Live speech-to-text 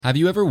Have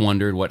you ever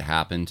wondered what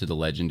happened to the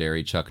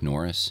legendary Chuck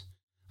Norris?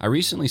 I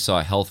recently saw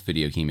a health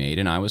video he made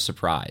and I was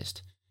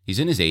surprised. He's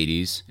in his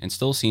 80s and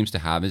still seems to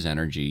have his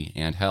energy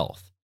and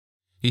health.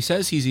 He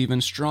says he's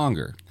even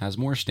stronger, has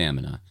more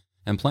stamina,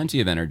 and plenty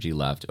of energy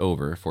left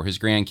over for his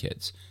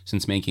grandkids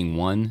since making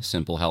one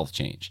simple health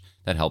change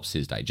that helps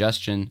his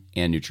digestion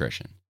and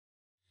nutrition.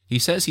 He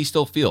says he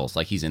still feels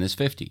like he's in his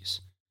 50s.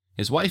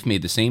 His wife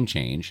made the same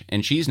change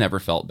and she's never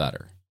felt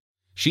better.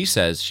 She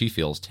says she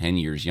feels 10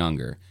 years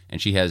younger,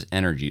 and she has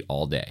energy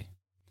all day.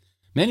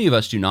 Many of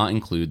us do not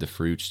include the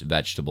fruits,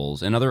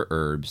 vegetables, and other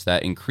herbs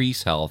that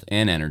increase health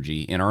and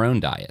energy in our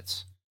own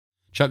diets.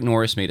 Chuck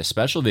Norris made a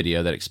special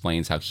video that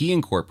explains how he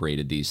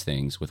incorporated these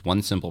things with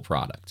one simple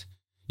product.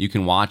 You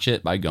can watch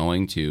it by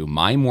going to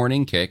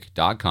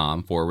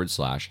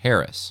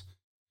mymorningkick.com/Harris.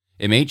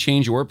 It may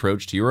change your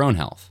approach to your own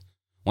health.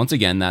 Once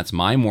again, that's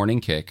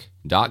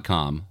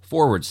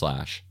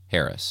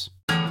mymorningkick.com/Harris.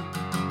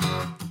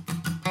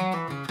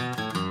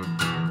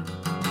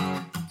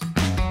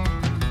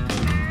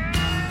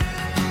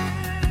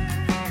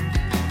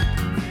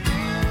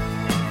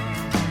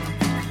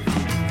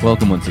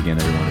 Welcome once again,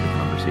 everyone, to the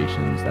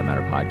Conversations That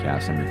Matter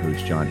podcast. I'm your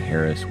host, John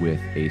Harris, with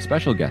a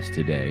special guest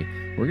today.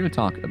 We're going to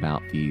talk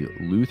about the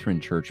Lutheran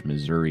Church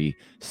Missouri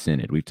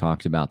Synod. We've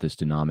talked about this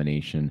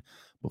denomination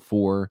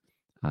before,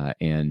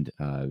 and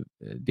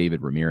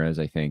David Ramirez,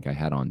 I think, I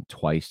had on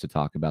twice to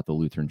talk about the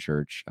Lutheran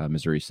Church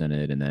Missouri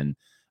Synod, and then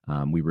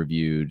we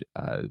reviewed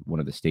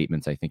one of the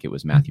statements, I think it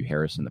was Matthew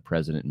Harrison, the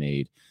president,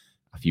 made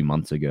a few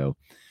months ago.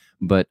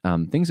 But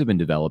things have been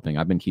developing.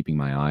 I've been keeping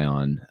my eye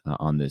on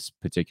this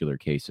particular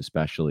case,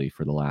 especially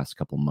for the last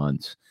couple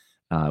months,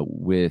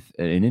 with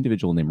an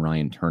individual named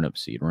Ryan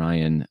Turnipseed.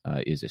 Ryan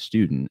is a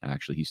student,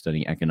 actually. He's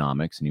studying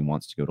economics, and he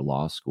wants to go to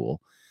law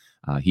school.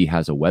 He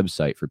has a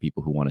website for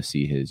people who want to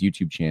see his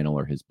YouTube channel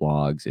or his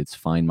blogs. It's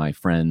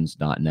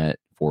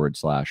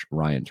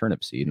findmyfriends.net/Ryan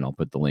Turnipseed, and I'll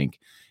put the link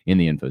in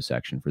the info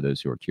section for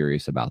those who are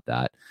curious about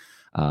that.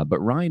 But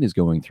Ryan is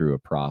going through a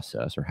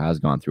process, or has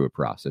gone through a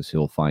process.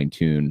 He'll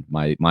fine-tune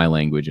my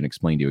language and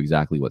explain to you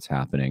exactly what's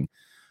happening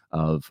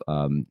of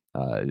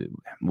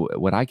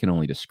what I can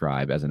only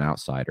describe as an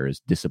outsider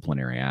as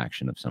disciplinary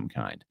action of some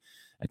kind.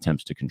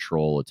 Attempts to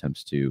control,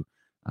 attempts to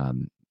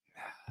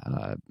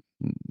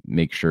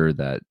make sure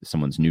that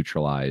someone's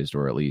neutralized,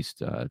 or at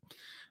least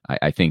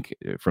I think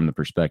from the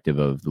perspective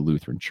of the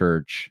Lutheran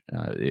Church,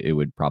 it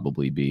would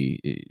probably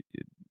be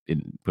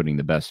in putting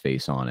the best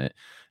face on it,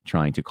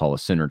 trying to call a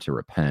sinner to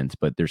repent.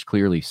 But there's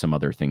clearly some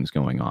other things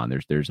going on.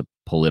 There's a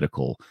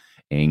political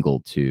angle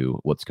to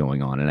what's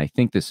going on. And I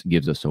think this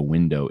gives us a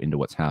window into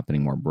what's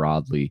happening more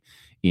broadly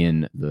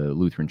in the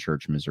Lutheran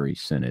Church Missouri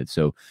Synod.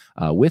 So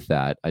with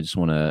that, I just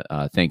want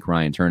to thank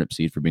Ryan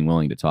Turnipseed for being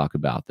willing to talk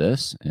about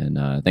this.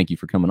 And thank you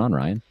for coming on,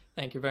 Ryan.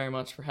 Thank you very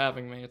much for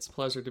having me. It's a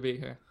pleasure to be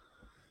here.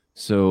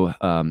 So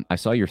I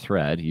saw your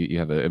thread. You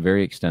have a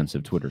very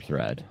extensive Twitter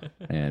thread,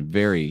 and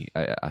I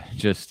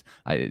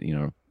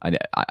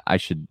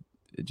should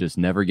just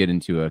never get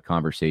into a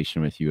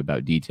conversation with you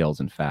about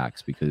details and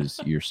facts because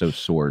you're so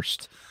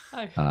sourced.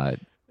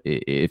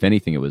 If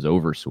anything, it was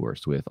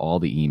oversourced with all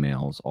the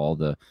emails, all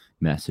the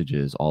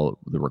messages, all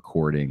the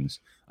recordings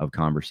of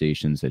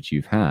conversations that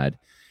you've had.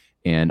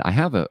 And I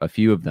have a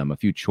few of them, a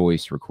few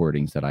choice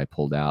recordings that I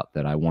pulled out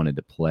that I wanted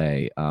to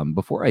play.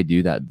 Before I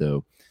do that,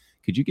 though,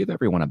 could you give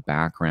everyone a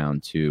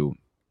background to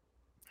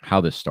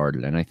how this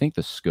started? And I think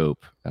the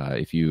scope,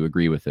 if you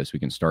agree with this, we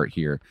can start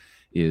here,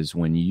 is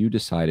when you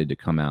decided to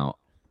come out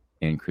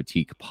and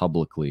critique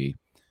publicly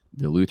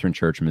the Lutheran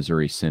Church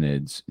Missouri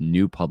Synod's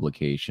new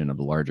publication of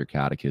the larger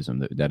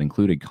catechism that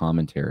included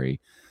commentary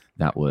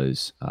that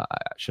was,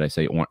 should I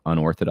say,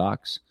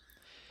 unorthodox?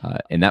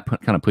 And that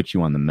kind of put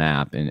you on the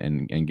map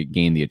and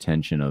gained the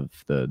attention of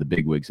the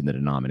bigwigs in the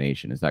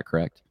denomination. Is that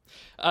correct?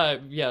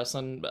 Yes,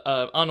 and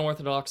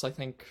unorthodox, I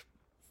think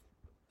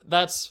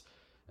that's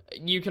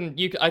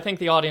I think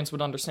the audience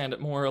would understand it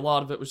more. A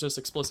lot of it was just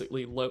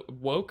explicitly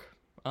woke.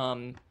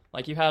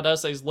 Like you had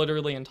essays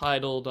literally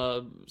entitled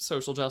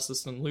Social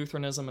Justice and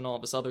Lutheranism and all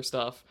this other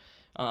stuff.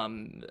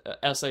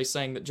 Essays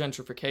saying that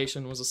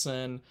gentrification was a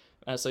sin.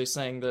 Essays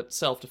saying that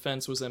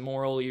self-defense was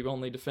immoral. You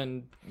only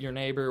defend your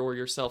neighbor or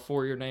yourself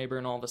for your neighbor,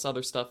 and all this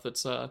other stuff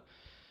that's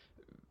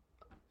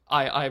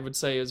I would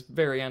say is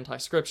very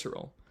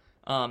anti-scriptural.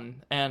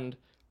 And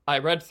I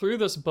read through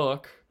this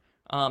book.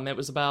 It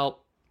was about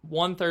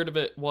 1/3 of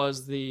it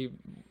was the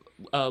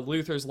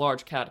Luther's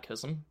Large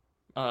Catechism,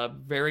 a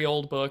very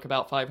old book,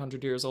 about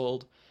 500 years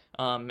old.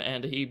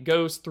 And he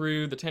goes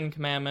through the Ten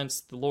Commandments,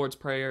 the Lord's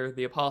Prayer,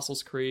 the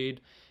Apostles' Creed,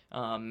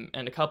 and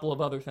a couple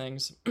of other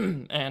things,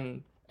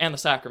 and the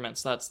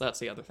sacraments. That's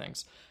the other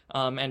things.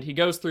 And he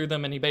goes through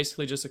them, and he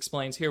basically just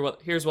explains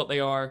here's what they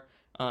are.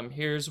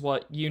 Here's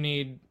what you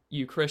need,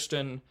 you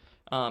Christian.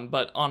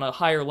 But on a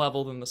higher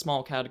level than the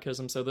Small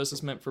Catechism. So this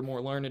is meant for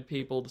more learned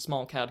people. The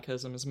Small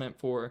Catechism is meant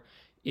for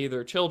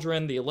either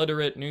children, the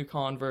illiterate, new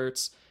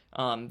converts.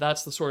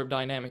 That's the sort of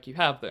dynamic you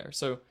have there.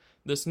 So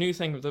this new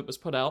thing that was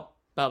put out,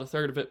 about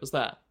 1/3 of it was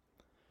that.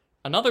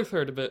 Another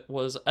 1/3 of it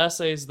was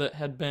essays that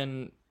had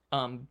been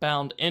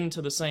bound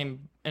into the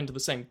same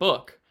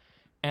book,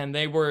 and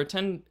they were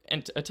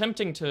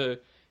attempting to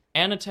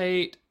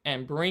annotate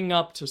and bring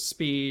up to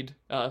speed,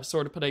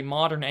 sort of put a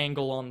modern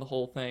angle on the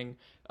whole thing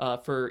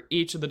for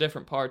each of the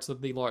different parts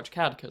of the Large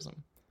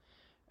Catechism.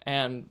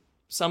 And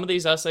some of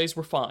these essays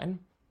were fine.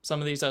 Some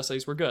of these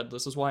essays were good.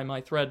 This is why my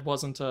thread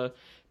wasn't a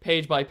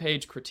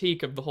page-by-page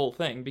critique of the whole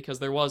thing, because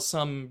there was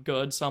some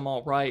good, some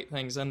all right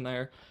things in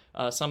there.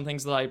 Some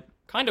things that I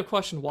kind of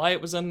questioned why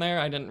it was in there.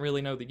 I didn't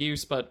really know the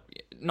use, but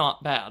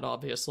not bad,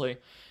 obviously.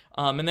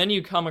 And then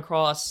you come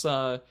across,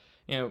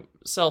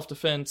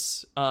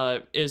 self-defense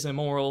is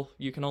immoral.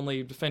 You can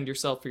only defend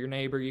yourself for your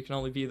neighbor. You can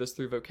only view this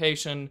through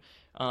vocation.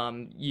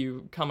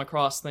 You come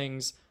across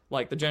things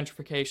like the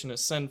gentrification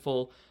is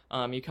sinful.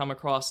 You come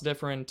across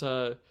different...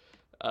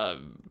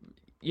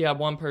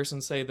 one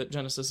person say that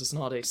Genesis is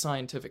not a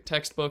scientific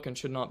textbook and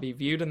should not be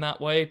viewed in that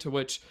way, to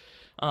which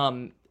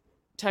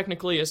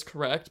technically is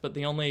correct, but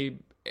the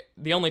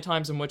only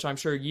times in which I'm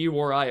sure you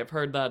or I have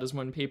heard that is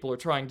when people are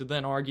trying to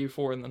then argue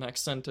for in the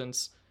next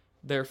sentence,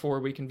 therefore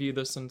we can view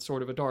this in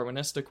sort of a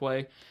Darwinistic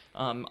way.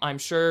 I'm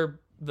sure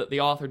that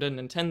the author didn't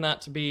intend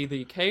that to be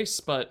the case,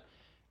 but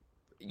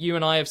you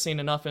and I have seen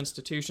enough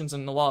institutions,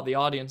 and a lot of the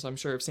audience, I'm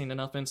sure, have seen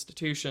enough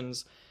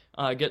institutions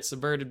get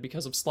subverted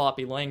because of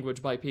sloppy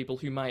language by people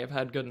who may have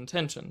had good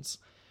intentions.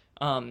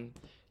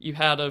 You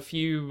had a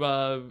few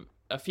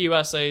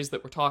essays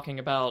that were talking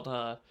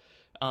about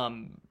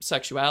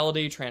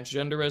sexuality,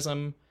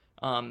 transgenderism.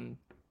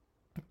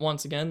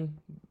 Once again,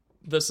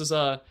 this is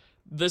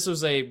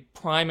a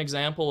prime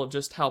example of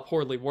just how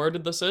poorly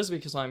worded this is,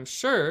 because I'm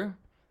sure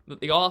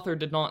that the author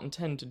did not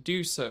intend to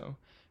do so.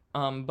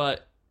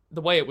 But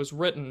the way it was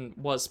written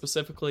was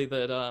specifically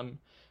that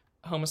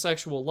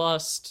homosexual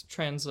lust,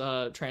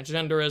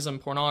 transgenderism,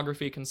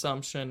 pornography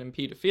consumption, and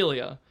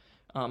pedophilia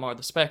are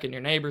the speck in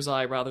your neighbor's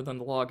eye rather than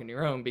the log in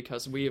your own,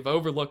 because we have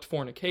overlooked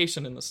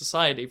fornication in the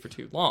society for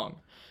too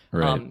long.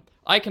 Right.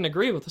 I can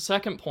agree with the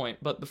second point,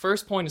 but the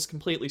first point is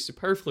completely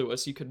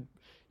superfluous. You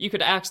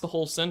could axe the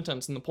whole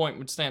sentence and the point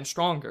would stand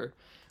stronger.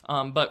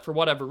 But for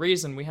whatever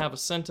reason, we have a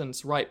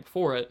sentence right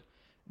before it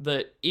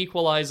that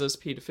equalizes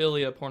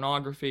pedophilia,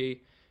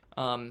 pornography,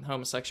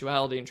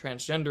 homosexuality, and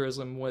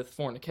transgenderism with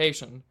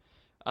fornication,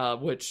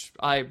 which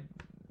I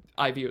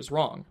view as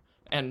wrong.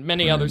 And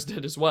many others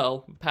did as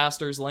well.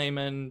 Pastors,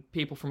 laymen,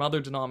 people from other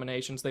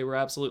denominations, they were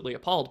absolutely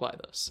appalled by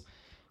this.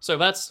 So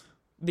that's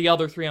the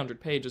other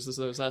 300 pages is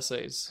those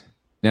essays.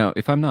 Now,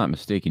 if I'm not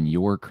mistaken,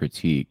 your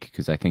critique,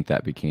 because I think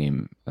that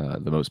became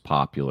the most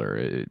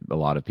popular, a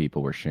lot of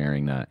people were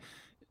sharing that,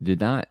 did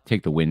that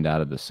take the wind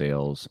out of the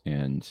sails?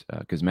 And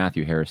because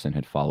Matthew Harrison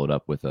had followed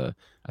up with I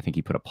think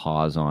he put a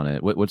pause on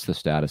it. What's the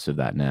status of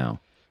that now?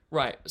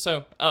 Right.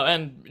 So,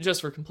 and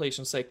just for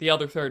completion's sake, the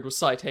other third was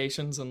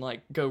citations and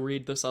go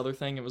read this other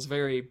thing. It was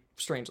very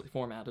strangely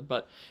formatted.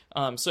 But,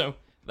 so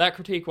that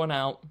critique went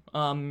out.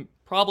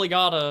 Probably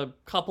got a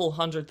couple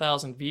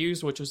 100,000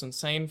 views, which is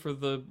insane for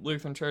the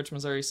Lutheran Church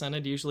Missouri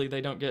Synod. Usually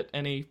they don't get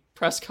any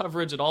press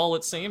coverage at all,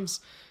 it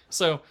seems.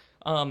 So,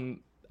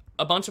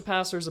 a bunch of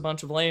pastors, a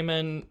bunch of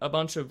laymen, a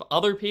bunch of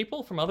other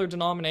people from other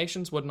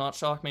denominations, would not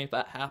shock me if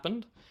that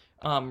happened,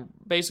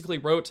 basically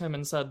wrote to him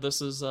and said,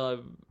 this is,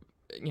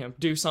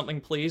 do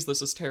something please,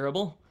 this is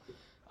terrible.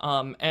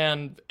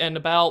 And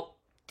about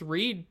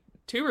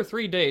 2 or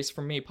 3 days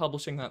from me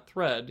publishing that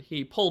thread,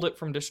 he pulled it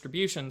from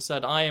distribution,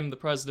 said, I am the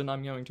president,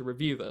 I'm going to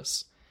review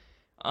this.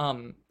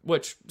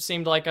 Which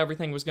seemed like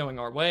everything was going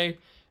our way.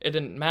 It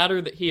didn't matter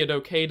that he had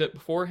okayed it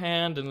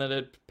beforehand and that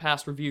it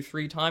passed review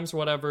 3 times or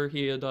whatever.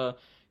 He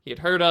had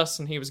heard us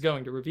and he was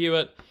going to review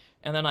it.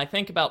 And then I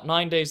think about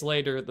 9 days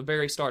later, at the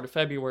very start of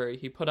February,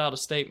 he put out a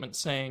statement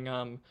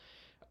saying,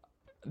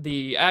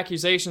 the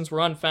accusations were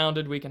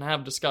unfounded, we can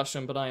have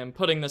discussion, but I am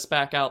putting this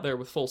back out there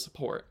with full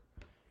support.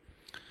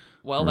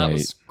 Well, that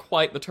was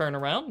quite the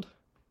turnaround.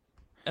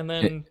 And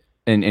then...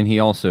 And he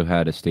also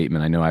had a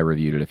statement, I know I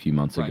reviewed it a few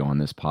months ago on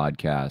this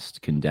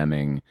podcast,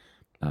 condemning,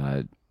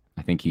 I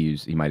think he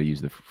might have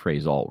used the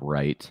phrase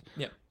alt-right,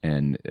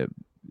 and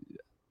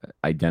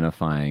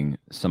identifying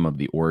some of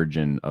the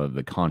origin of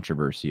the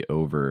controversy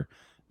over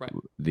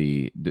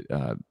the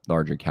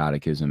larger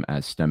catechism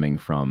as stemming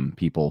from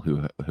people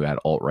who had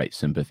alt-right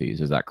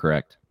sympathies. Is that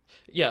correct?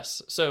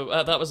 Yes.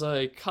 So that was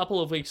a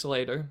couple of weeks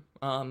later.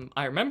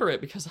 I remember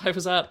it because I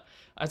was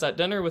at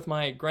dinner with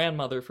my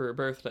grandmother for her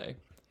birthday,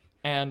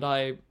 and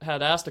I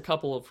had asked a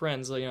couple of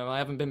friends, I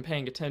haven't been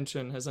paying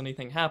attention, has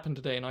anything happened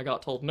today? And I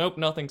got told, nope,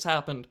 nothing's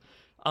happened.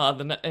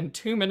 And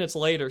 2 minutes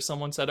later,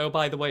 someone said, oh,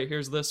 by the way,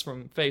 here's this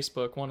from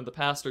Facebook. One of the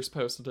pastors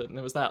posted it, and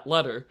it was that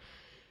letter.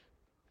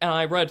 And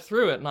I read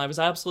through it, and I was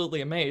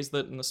absolutely amazed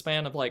that in the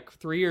span of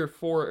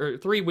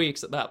 3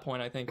 weeks at that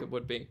point, I think it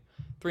would be,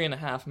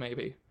 3.5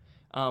 maybe,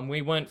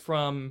 we went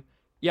from,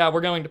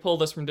 we're going to pull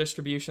this from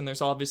distribution,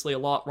 there's obviously a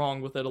lot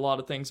wrong with it, a lot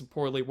of things are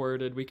poorly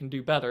worded, we can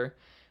do better.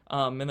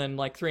 And then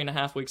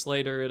 3.5 weeks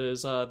later, it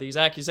is, these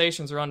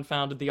accusations are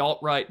unfounded, the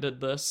alt-right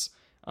did this,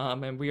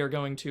 and we are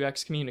going to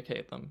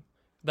excommunicate them.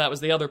 That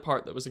was the other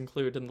part that was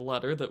included in the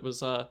letter that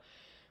was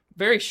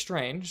very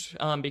strange,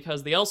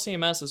 because the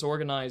LCMS is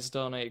organized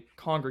on a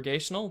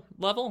congregational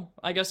level,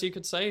 I guess you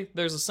could say.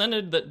 There's a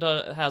synod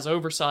that has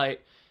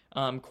oversight,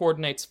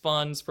 coordinates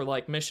funds for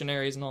like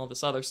missionaries and all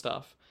this other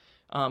stuff.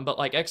 But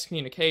like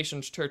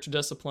excommunications, church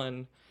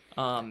discipline,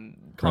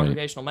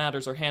 congregational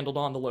matters are handled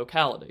on the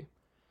locality.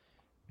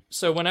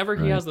 So whenever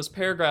he has this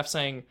paragraph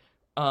saying,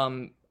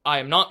 I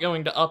am not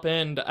going to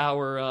upend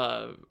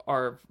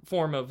our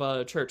form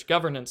of church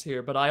governance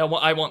here, but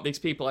I want these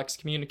people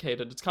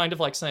excommunicated. It's kind of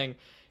like saying,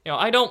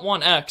 I don't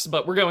want X,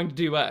 but we're going to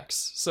do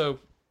X. So,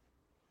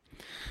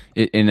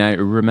 and I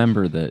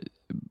remember that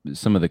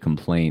some of the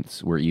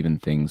complaints were even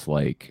things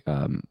like,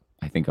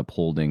 I think,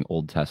 upholding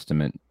Old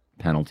Testament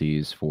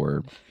penalties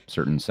for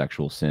certain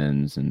sexual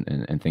sins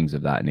and things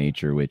of that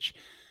nature, which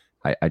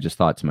I just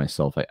thought to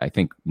myself, I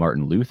think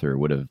Martin Luther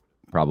would have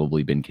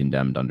probably been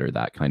condemned under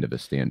that kind of a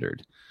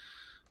standard.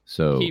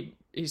 So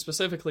he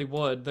specifically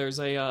would. There's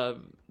a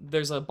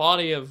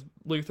body of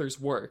Luther's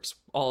works,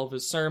 all of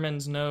his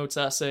sermons, notes,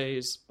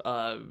 essays,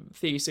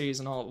 theses,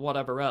 and all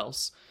whatever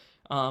else.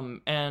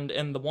 And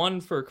in the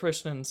one for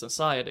Christian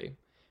society,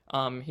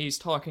 he's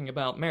talking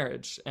about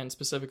marriage and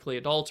specifically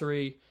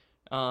adultery,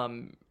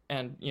 and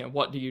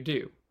what do you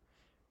do?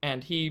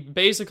 And he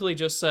basically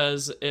just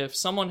says if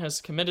someone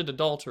has committed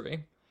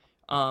adultery,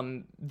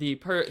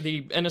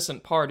 the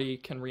innocent party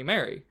can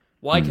remarry.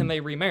 Why can they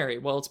remarry?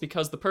 Well, it's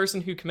because the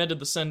person who committed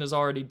the sin is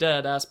already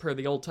dead as per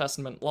the Old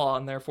Testament law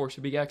and therefore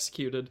should be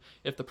executed.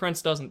 If the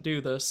prince doesn't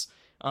do this,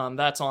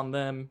 that's on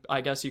them.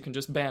 I guess you can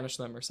just banish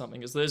them or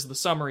something. This is the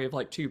summary of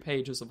like 2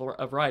 pages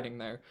of writing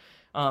there.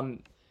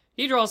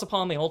 He draws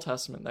upon the Old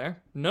Testament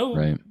there.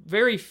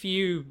 Very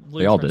few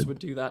Lutherans would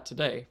do that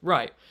today.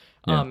 Right.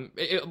 Yeah.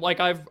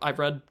 I've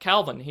read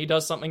Calvin. He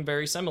does something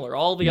very similar.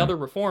 All the other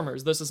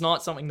reformers, this is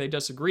not something they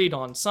disagreed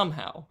on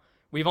somehow.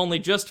 We've only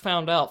just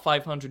found out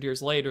 500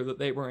 years later that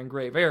they were in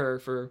grave error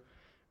for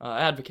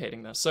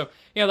advocating this. So,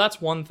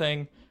 that's one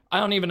thing. I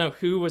don't even know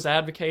who was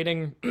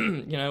advocating,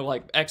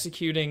 like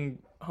executing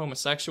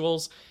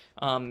homosexuals.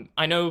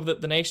 I know that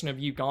the nation of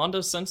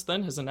Uganda since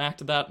then has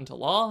enacted that into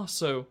law,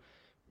 so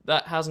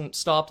that hasn't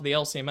stopped the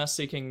LCMS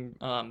seeking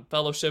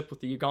fellowship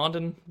with the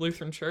Ugandan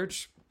Lutheran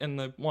Church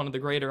in one of the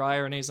greater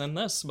ironies in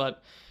this.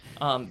 But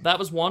that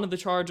was one of the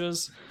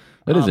charges.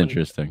 That is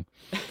interesting.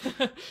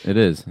 It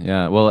is,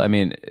 yeah. Well, I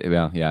mean,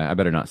 I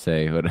better not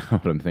say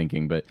what I'm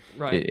thinking, but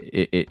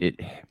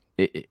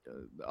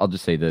I'll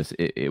just say this: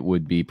 it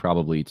would be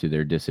probably to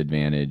their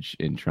disadvantage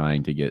in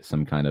trying to get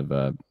some kind of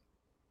a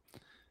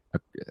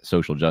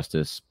social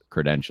justice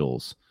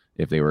credentials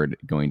if they were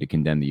going to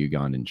condemn the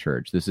Ugandan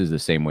church. This is the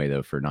same way,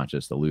 though, for not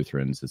just the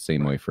Lutherans, the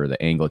same way for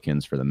the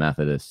Anglicans, for the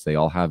Methodists. They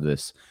all have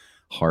this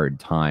hard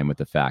time with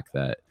the fact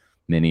that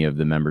many of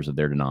the members of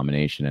their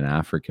denomination in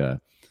Africa,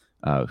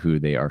 who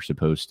they are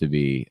supposed to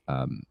be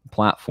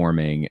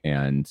platforming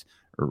and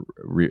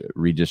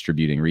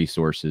redistributing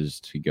resources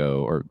to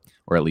go, or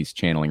at least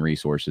channeling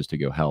resources to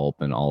go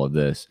help and all of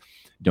this,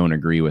 don't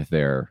agree with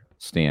their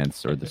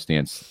stance or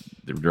the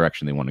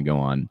direction they want to go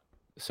on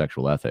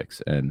sexual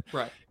ethics. And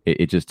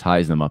it just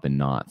ties them up in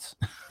knots.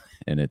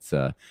 And it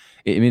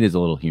is a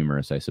little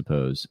humorous, I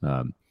suppose.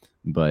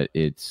 But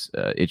it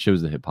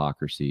shows the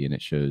hypocrisy, and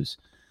it shows,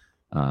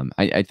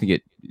 I think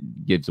it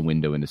gives a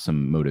window into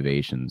some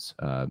motivations,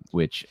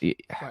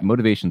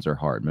 motivations are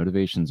hard.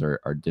 Motivations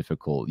are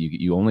difficult.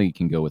 You only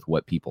can go with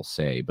what people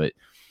say, but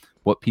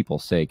what people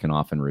say can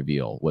often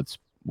reveal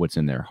what's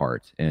in their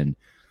heart. And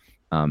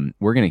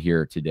we're going to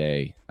hear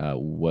today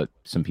what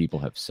some people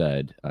have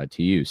said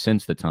to you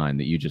since the time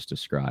that you just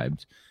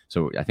described.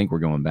 So I think we're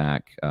going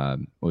back,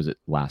 was it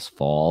last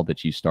fall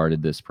that you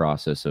started this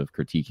process of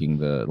critiquing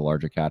the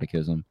larger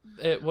catechism?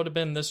 It would have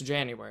been this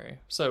January.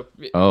 So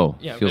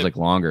feels like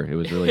longer. It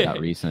was really not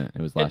recent.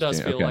 It was last January.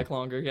 It does feel like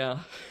longer, yeah.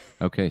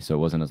 Okay, so it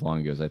wasn't as long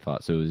ago as I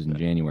thought. So it was in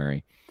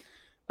January.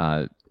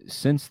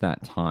 Since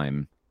that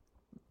time,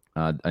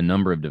 a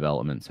number of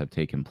developments have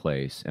taken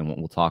place, and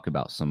we'll talk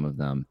about some of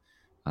them.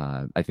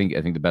 I think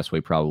the best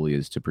way probably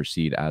is to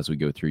proceed as we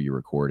go through your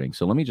recording.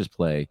 So let me just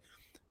play.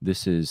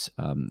 This is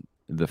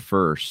the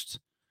first.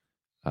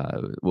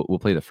 We'll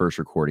play the first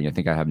recording. I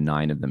think I have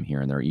 9 of them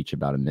here, and they're each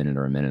about a minute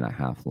or a minute and a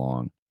half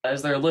long.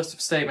 Is there a list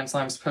of statements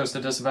I'm supposed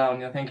to disavow?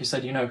 And I think you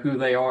said you know who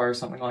they are or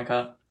something like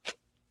that.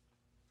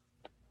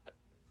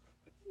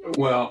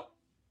 Well,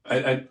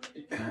 I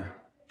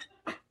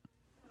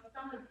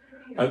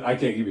can't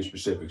give you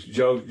specifics.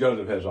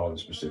 Joseph has all the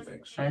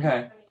specifics.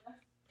 Okay.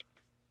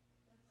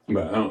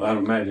 But I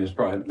don't imagine it's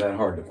probably that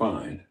hard to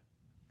find.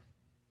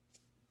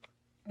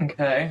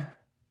 Okay.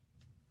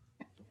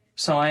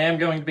 So I am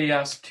going to be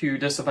asked to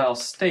disavow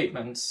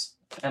statements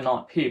and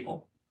not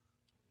people.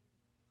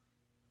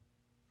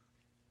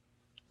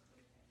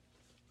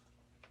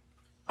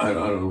 I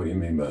don't know what you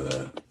mean by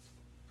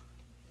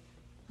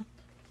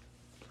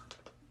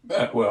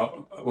that.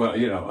 Well,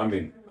 I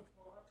mean,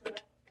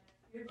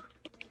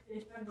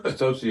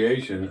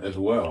 association as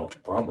well,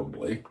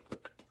 probably.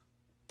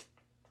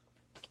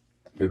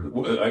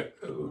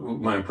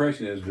 My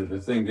impression is that the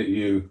thing that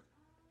you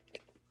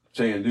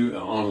say and do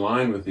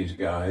online with these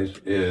guys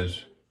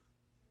is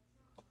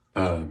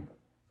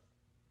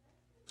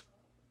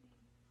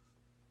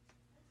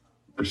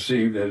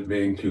perceived as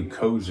being too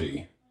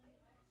cozy,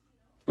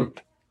 for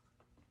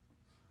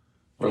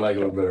lack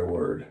of a better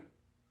word.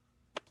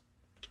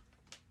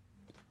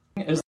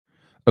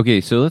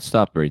 Okay, so let's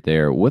stop right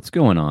there. What's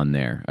going on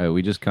there?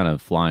 We just kind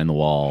of fly on the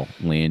wall,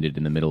 landed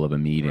in the middle of a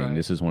meeting. Right.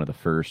 This is one of the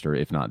first, or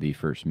if not the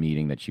first,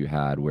 meeting that you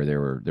had where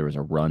there was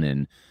a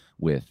run-in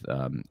with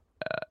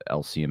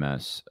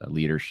LCMS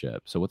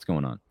leadership. So what's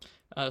going on?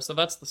 So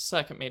that's the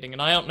second meeting,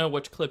 and I don't know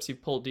which clips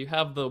you've pulled. Do you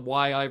have the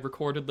why I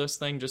recorded this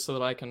thing, just so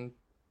that I can,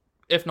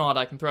 if not,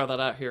 I can throw that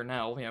out here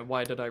now. You know,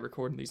 why did I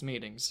record these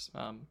meetings?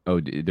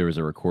 There was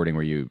a recording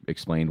where you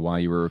explained why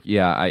you were.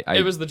 Yeah,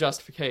 it was the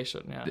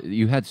justification. Yeah,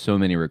 you had so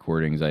many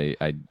recordings. I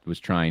was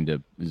trying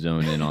to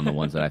zone in on the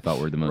ones that I thought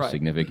were the most Right.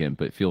 significant,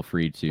 but feel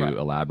free to Right.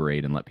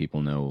 elaborate and let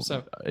people know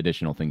So-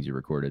 additional things you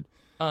recorded.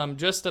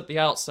 Just at the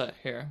outset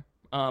here,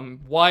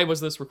 why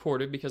was this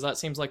recorded? Because that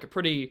seems like a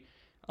pretty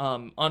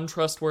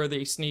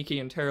untrustworthy, sneaky,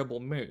 and terrible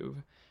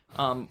move.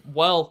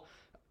 Well,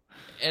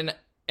 in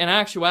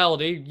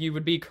actuality, you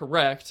would be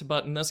correct,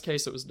 but in this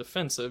case it was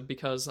defensive,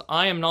 because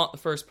I am not the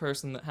first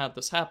person that had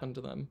this happen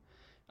to them.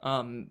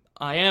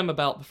 I am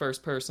about the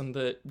first person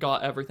that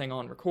got everything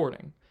on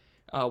recording.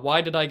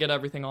 Why did I get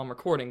everything on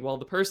recording? Well,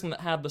 the person that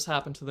had this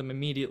happen to them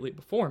immediately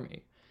before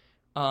me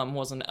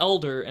was an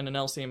elder in an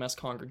LCMS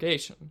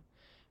congregation.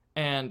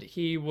 And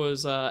he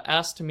was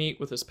asked to meet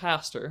with his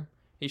pastor.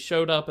 He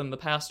showed up, and the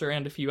pastor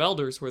and a few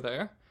elders were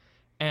there.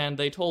 And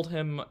they told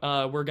him,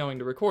 we're going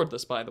to record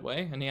this, by the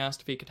way. And he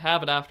asked if he could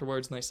have it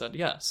afterwards, and they said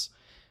yes.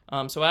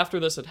 So after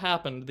this had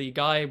happened, the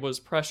guy was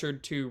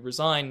pressured to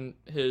resign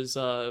his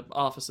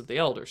office of the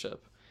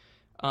eldership,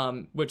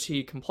 which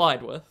he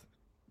complied with,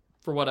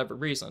 for whatever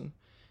reason.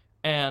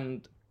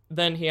 And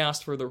then he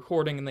asked for the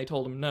recording, and they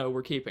told him, no,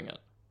 we're keeping it.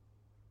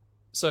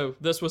 So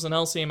this was an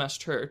LCMS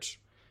church,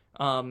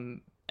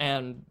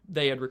 and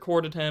they had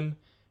recorded him,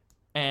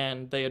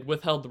 and they had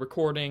withheld the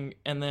recording,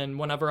 and then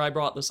whenever I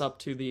brought this up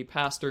to the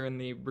pastor in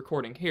the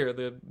recording here,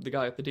 the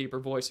guy with the deeper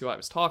voice who I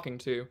was talking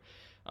to,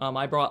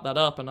 I brought that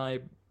up, and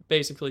I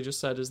basically just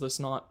said, is this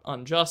not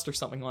unjust or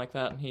something like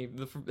that?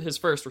 And his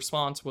first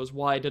response was,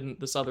 why didn't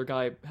this other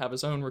guy have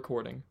his own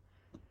recording?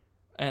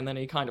 And then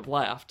he kind of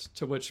laughed,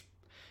 to which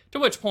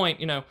point,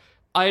 you know,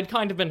 I had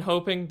kind of been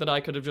hoping that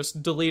I could have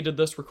just deleted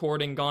this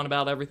recording, gone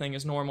about everything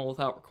as normal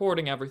without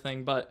recording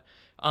everything, but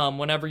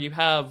whenever you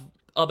have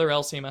other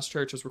LCMS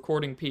churches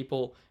recording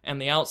people,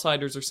 and the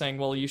outsiders are saying,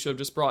 well, you should have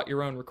just brought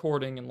your own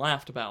recording and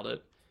laughed about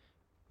it,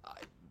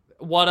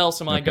 what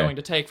else am I going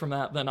to take from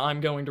that than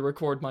I'm going to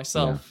record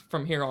myself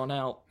from here on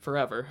out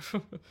forever?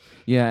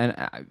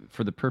 Yeah, and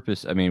for the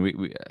purpose, I mean,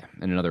 we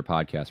in another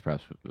podcast,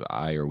 perhaps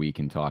we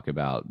can talk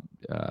about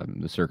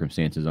the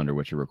circumstances under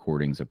which a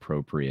recording is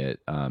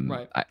appropriate.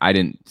 Right. I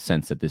didn't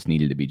sense that this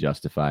needed to be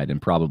justified,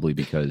 and probably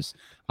because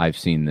I've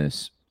seen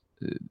this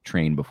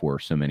train before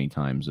so many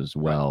times as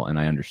well, and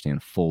I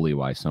understand fully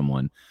why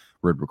someone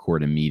would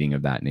record a meeting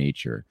of that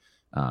nature.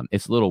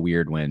 It's a little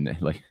weird when,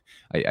 like,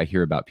 I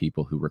hear about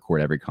people who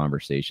record every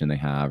conversation they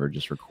have, or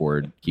just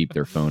keep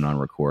their phone on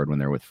record when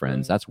they're with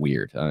friends. That's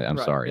weird. I'm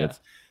sorry. Yeah. It's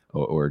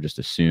or just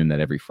assume that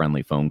every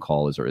friendly phone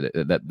call is, or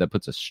that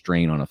puts a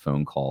strain on a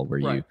phone call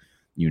where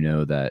you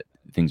know that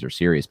things are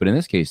serious. But in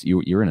this case,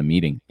 you're in a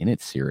meeting and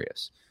it's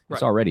serious.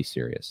 It's already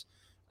serious.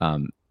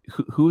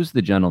 Who's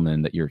the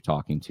gentleman that you're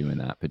talking to in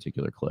that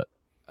particular clip?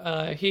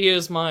 He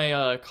is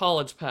my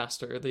college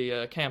pastor,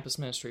 the campus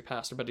ministry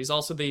pastor, but he's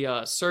also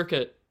the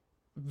circuit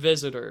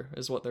visitor,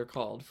 is what they're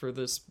called, for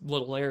this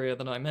little area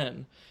that I'm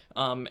in.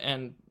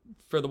 And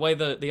for the way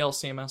the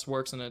LCMS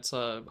works in its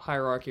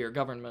hierarchy or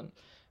government,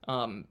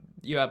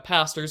 you have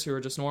pastors who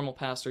are just normal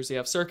pastors. You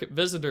have circuit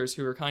visitors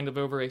who are kind of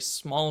over a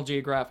small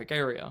geographic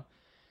area.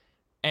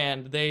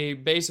 And they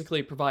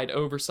basically provide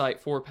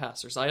oversight for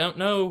pastors. I don't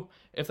know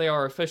if they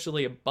are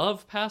officially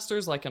above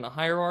pastors, like in a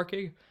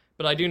hierarchy,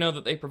 but I do know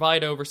that they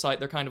provide oversight.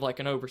 They're kind of like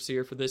an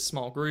overseer for this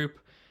small group.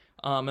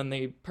 And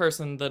the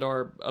person that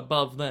are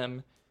above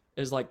them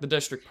is like the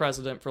district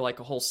president for like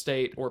a whole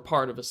state or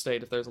part of a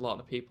state if there's a lot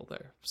of people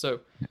there. So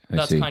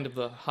that's kind of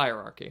the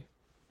hierarchy.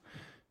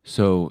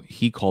 So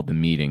he called the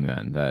meeting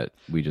then that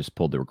we just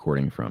pulled the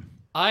recording from.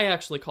 I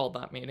actually called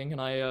that meeting,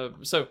 and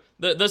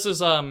this is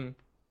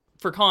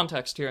for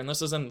context here, and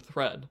this is in the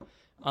thread.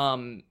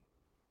 I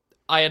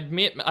had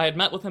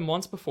met with him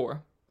once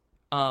before,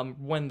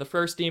 when the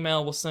first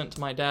email was sent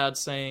to my dad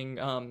saying,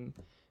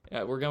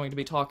 we're going to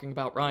be talking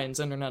about Ryan's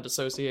Internet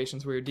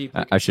Associations. We're deeply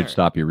concerned. I should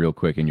stop you real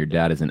quick. And your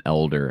dad is an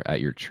elder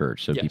at your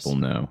church, so people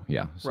know.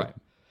 Yeah. Right.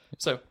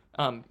 So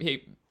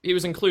he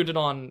was included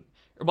on.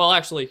 Well,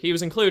 actually, he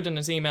was included in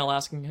his email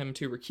asking him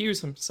to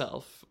recuse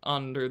himself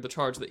under the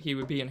charge that he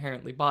would be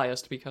inherently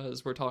biased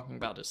because we're talking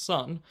about his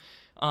son.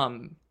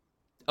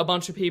 A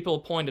bunch of people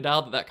pointed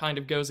out that kind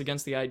of goes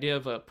against the idea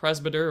of a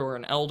presbyter or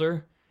an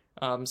elder,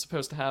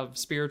 supposed to have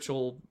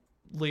spiritual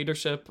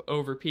leadership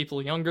over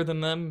people younger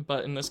than them,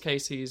 but in this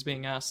case he's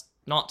being asked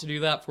not to do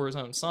that for his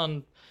own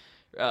son.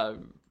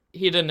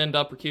 He didn't end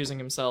up recusing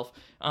himself,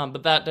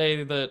 but that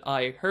day that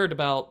I heard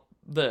about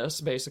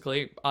this,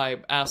 basically, I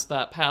asked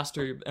that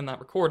pastor in that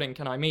recording,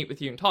 can I meet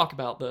with you and talk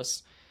about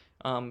this?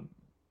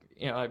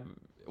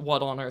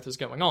 What on earth is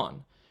going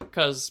on?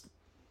 Because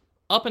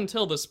up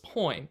until this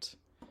point,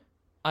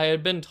 I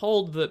had been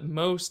told that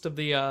most of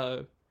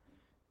the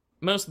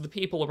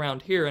people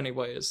around here,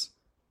 anyways,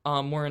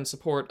 were in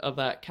support of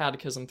that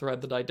catechism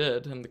thread that I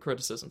did and the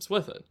criticisms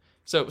with it.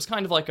 So it was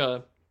kind of like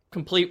a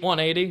complete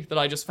 180 that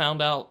I just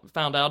found out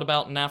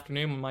about in the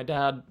afternoon when my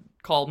dad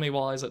called me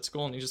while I was at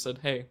school, and he just said,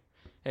 "Hey,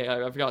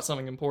 I've got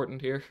something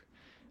important here.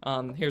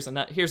 Here's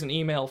an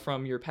email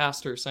from your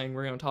pastor saying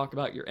we're going to talk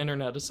about your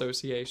internet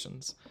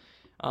associations."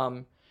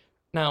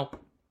 Now,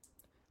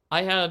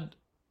 I had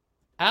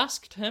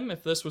asked him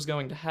if this was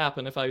going to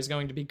happen, if I was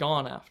going to be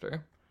gone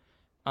after,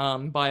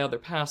 by other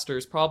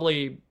pastors,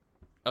 probably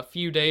a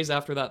few days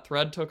after that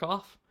thread took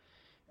off.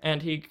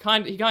 And he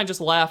kind of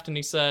just laughed and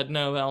he said,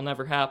 "No, that'll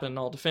never happen.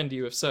 I'll defend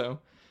you if so."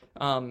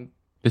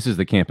 This is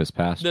the campus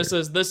pastor. This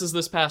is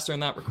this pastor in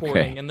that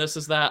recording, okay. And this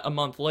is that a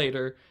month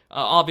later.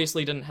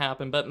 Obviously didn't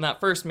happen, but in that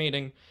first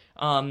meeting,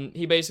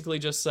 he basically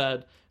just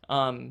said,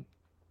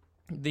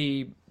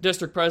 the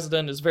district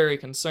president is very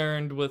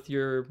concerned with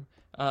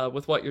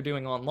with what you're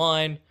doing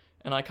online,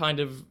 and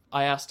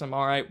I asked him,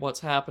 all right, what's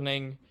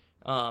happening,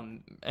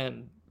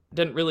 and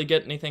didn't really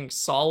get anything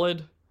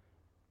solid.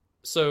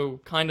 So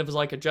kind of as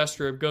like a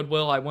gesture of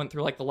goodwill, I went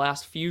through like the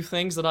last few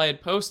things that I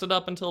had posted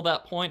up until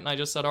that point, and I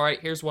just said, all right,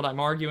 here's what I'm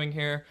arguing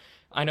here.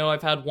 I know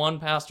I've had one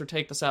pastor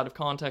take this out of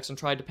context and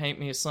tried to paint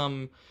me as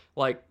some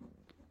like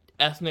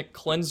ethnic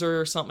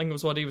cleanser or something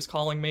was what he was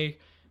calling me.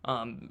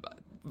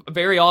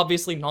 Very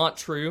obviously not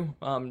true.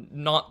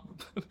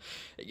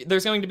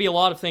 There's going to be a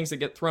lot of things that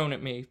get thrown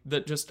at me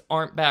that just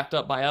aren't backed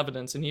up by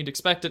evidence, and you'd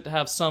expect it to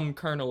have some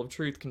kernel of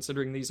truth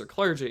considering these are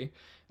clergy,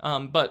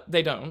 but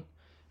they don't.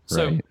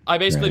 So right, I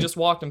basically right. just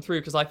walked him through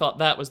because I thought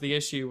that was the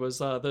issue, was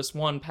this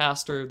one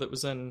pastor that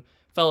was in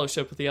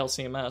fellowship with the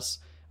LCMS.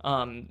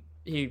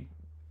 He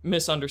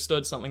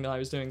misunderstood something that I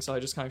was doing, so I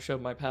just kind of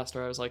showed my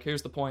pastor. I was like,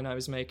 here's the point I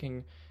was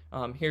making.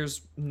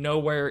 Here's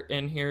nowhere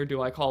in here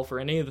do I call for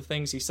any of the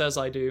things he says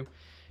I do.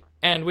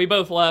 And we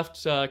both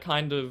left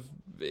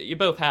you're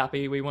both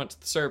happy. We went to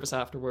the service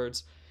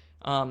afterwards.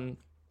 And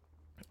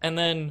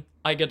then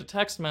I get a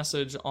text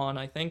message on,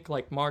 I think,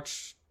 like might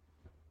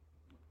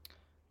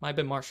have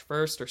been March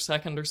 1st or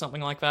 2nd or something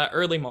like that,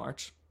 early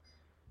March.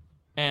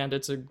 And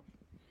it's a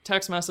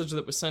text message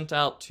that was sent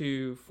out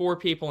to 4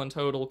 people in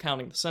total,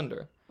 counting the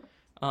sender.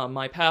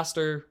 My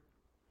pastor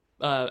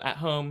at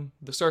home,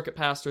 the circuit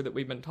pastor that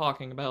we've been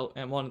talking about,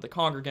 and one of the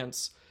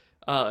congregants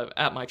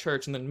at my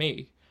church, and then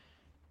me.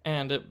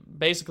 And it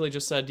basically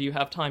just said, do you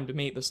have time to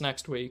meet this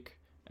next week?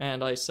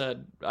 And I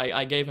said,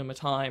 I gave him a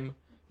time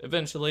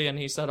eventually, and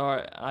he said, all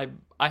right,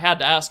 I had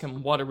to ask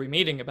him, what are we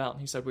meeting about? And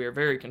he said, we are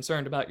very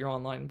concerned about your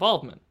online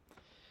involvement.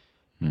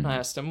 And I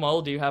asked him,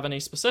 well, do you have any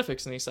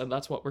specifics? And he said,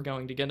 that's what we're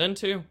going to get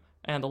into.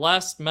 And the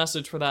last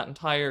message for that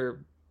entire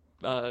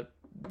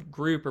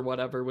group or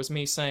whatever was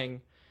me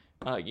saying,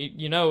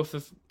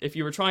 if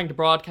you were trying to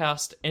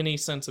broadcast any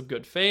sense of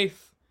good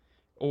faith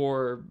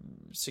or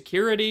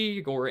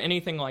security or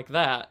anything like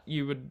that,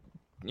 you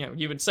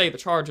would say the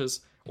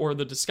charges or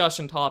the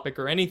discussion topic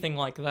or anything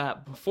like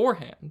that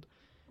beforehand.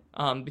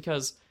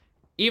 Because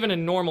even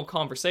in normal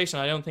conversation,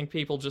 I don't think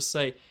people just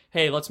say,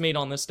 hey, let's meet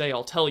on this day,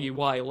 I'll tell you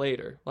why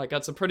later. Like,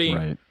 that's a pretty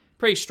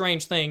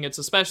strange thing. It's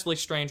especially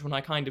strange when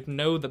I kind of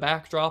know the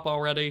backdrop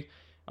already.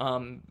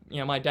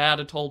 My dad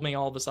had told me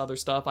all this other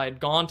stuff. I had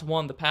gone to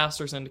one of the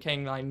pastors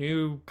indicating that I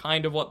knew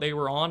kind of what they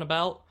were on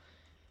about.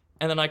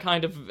 And then I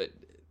kind of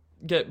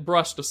get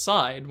brushed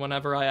aside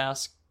whenever I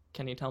ask,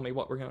 can you tell me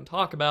what we're going to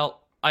talk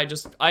about? I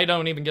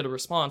don't even get a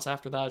response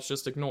after that. It's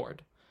just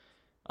ignored.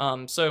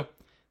 So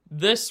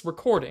this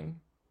recording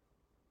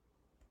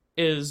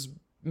is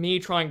me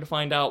trying to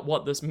find out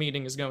what this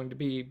meeting is going to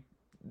be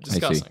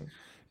discussing.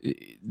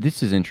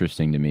 This is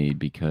interesting to me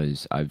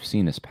because I've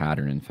seen this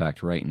pattern. In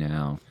fact, right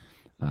now,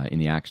 in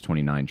the Acts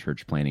 29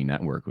 Church Planning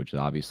Network, which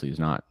obviously is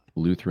not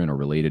Lutheran or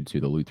related to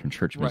the Lutheran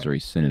Church Missouri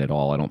Synod at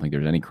all. I don't think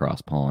there's any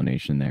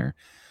cross-pollination there.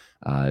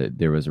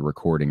 There was a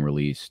recording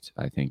released,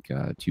 I think,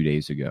 2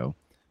 days ago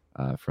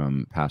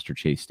from Pastor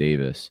Chase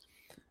Davis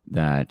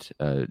that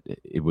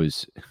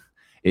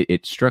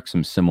it struck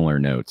some similar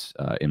notes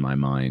in my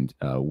mind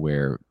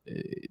where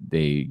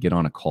they get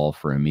on a call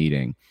for a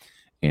meeting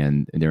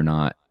and they're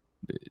not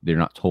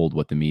told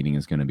what the meeting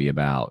is going to be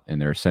about,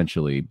 and they're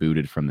essentially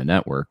booted from the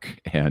network,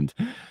 and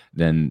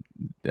then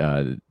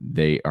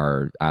they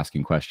are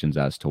asking questions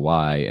as to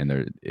why,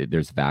 and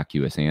there's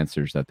vacuous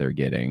answers that they're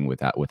getting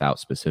without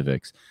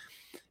specifics.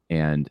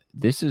 And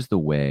this is the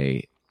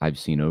way I've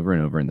seen over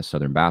and over in the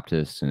Southern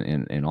Baptists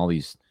and all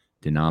these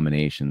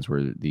denominations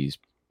where these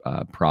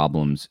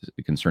problems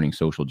concerning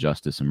social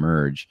justice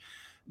emerge.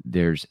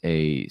 There's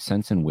a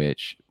sense in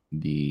which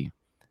the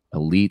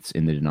elites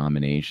in the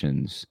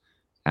denominations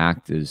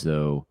act as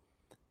though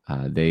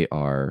they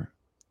are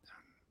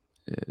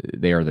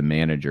the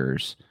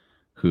managers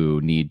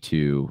who need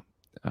to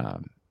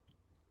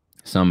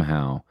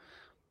somehow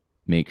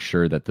make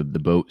sure that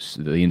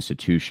the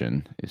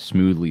institution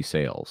smoothly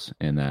sails,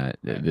 and that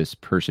this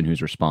person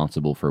who's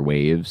responsible for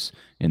waves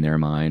in their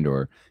mind,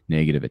 or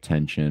negative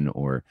attention,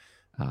 or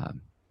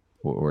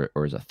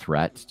is a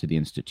threat to the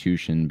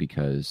institution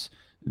because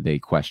they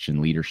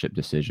question leadership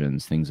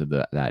decisions, things of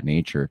that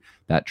nature,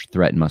 that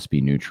threat must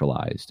be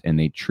neutralized. And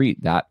they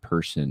treat that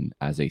person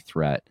as a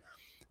threat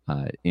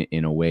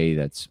in a way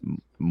that's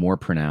more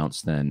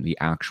pronounced than the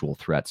actual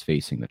threats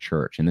facing the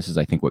church. And this is,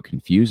 I think, what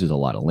confuses a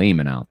lot of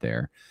laymen out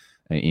there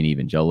in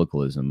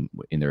evangelicalism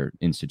in their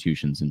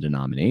institutions and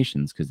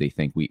denominations, because they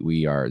think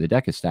we are, the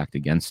deck is stacked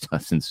against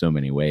us in so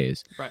many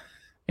ways. Right.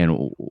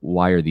 And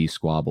why are these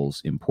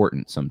squabbles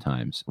important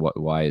sometimes?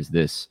 Why is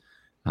this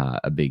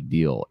a big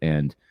deal?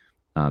 And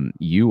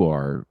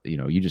you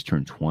just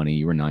turned 20.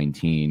 You were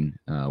 19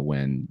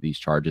 when these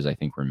charges, I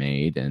think, were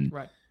made. And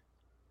right.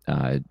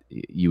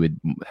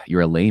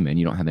 You're a layman.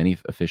 You don't have any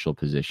official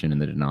position in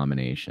the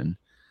denomination.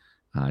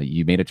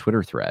 You made a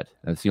Twitter thread.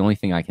 That's the only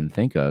thing I can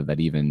think of that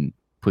even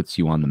puts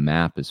you on the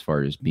map as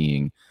far as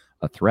being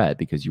a threat,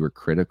 because you were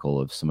critical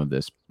of some of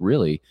this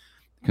really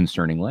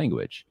concerning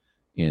language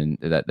in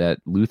that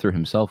Luther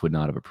himself would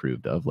not have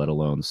approved of, let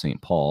alone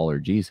St. Paul or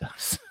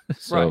Jesus.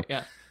 Right.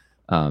 Yeah.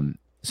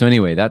 So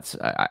anyway,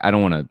 I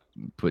don't want to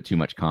put too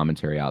much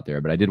commentary out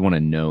there, but I did want to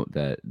note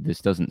that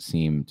this doesn't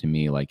seem to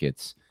me like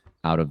it's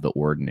out of the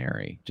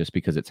ordinary just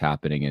because it's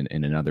happening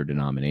in another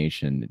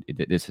denomination.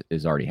 This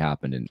has already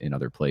happened in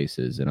other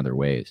places, in other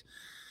ways.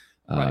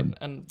 Right.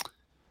 And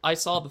I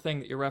saw the thing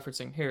that you're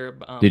referencing here.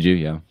 Did you?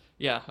 Yeah.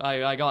 Yeah,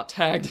 I got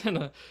tagged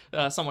and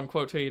someone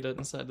quote tweeted it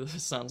and said,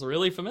 "This sounds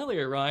really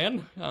familiar,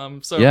 Ryan."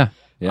 So yeah.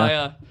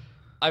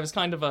 I was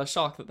kind of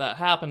shocked that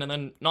happened, and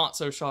then not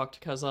so shocked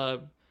because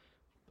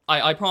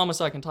I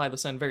promise I can tie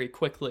this in very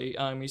quickly.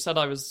 You said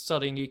I was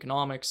studying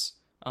economics,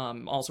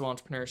 also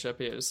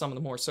entrepreneurship, some of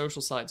the more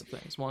social sides of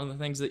things. One of the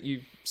things that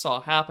you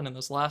saw happen in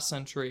this last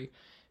century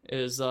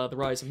is the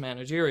rise of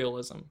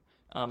managerialism.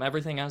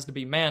 Everything has to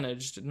be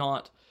managed,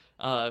 not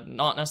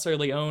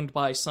necessarily owned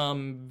by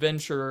some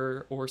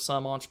venture or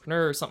some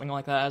entrepreneur or something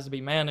like that. It has to be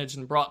managed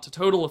and brought to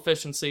total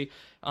efficiency.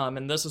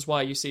 And this is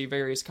why you see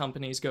various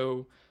companies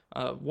go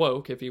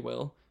woke, if you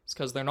will. It's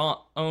because they're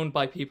not owned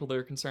by people that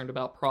are concerned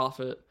about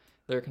profit.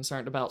 They're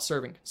concerned about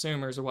serving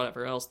consumers or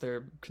whatever else.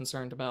 They're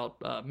concerned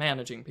about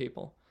managing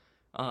people.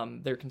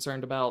 They're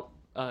concerned about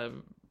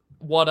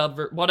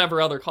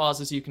whatever other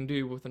causes you can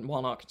do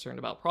while not concerned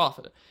about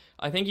profit.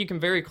 I think you can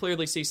very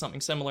clearly see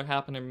something similar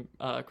happen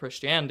in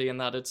Christianity, in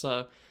that it's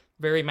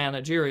very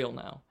managerial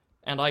now.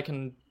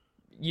 And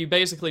you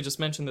basically just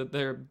mentioned that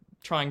they're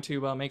trying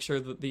to make sure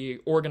that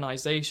the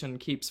organization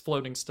keeps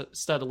floating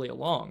steadily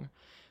along.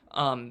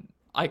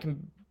 I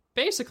can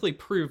basically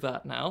prove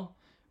that now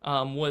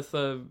with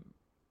a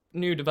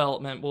new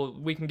development. Well,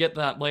 we can get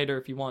that later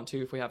if you want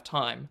to, if we have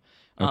time.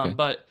 Okay.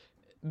 But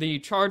the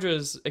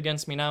charges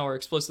against me now are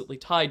explicitly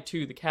tied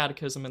to the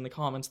catechism and the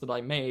comments that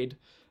I made.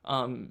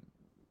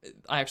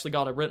 I actually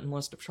got a written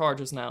list of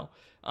charges now.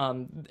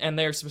 And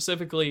they're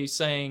specifically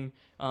saying,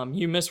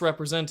 you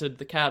misrepresented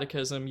the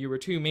catechism, you were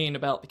too mean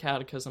about the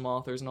catechism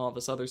authors and all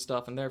this other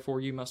stuff, and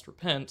therefore you must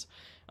repent.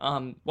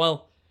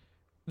 Well,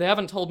 they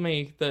haven't told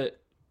me that.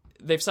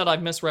 They've said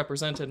I've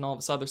misrepresented and all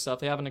this other stuff.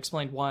 They haven't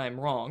explained why I'm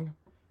wrong.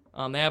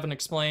 They haven't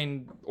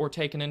explained or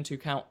taken into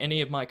account any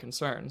of my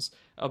concerns.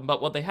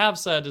 But what they have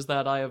said is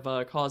that I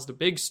have caused a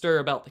big stir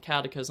about the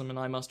catechism and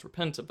I must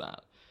repent of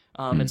that.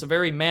 It's a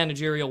very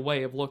managerial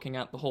way of looking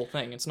at the whole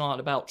thing. It's not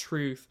about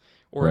truth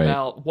or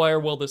about where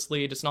will this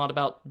lead. It's not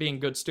about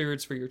being good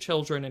stewards for your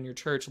children and your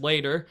church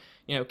later.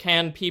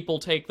 Can people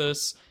take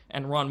this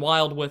and run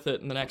wild with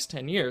it in the next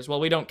 10 years? Well,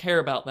 we don't care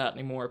about that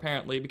anymore,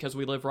 apparently, because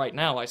we live right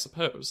now, I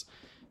suppose.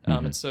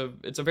 It's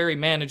a very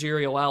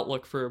managerial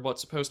outlook for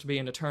what's supposed to be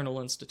an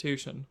eternal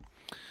institution.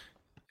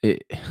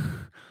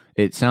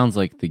 It sounds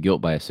like the guilt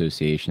by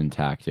association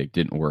tactic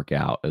didn't work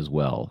out as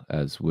well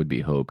as would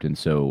be hoped. And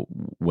so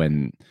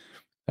when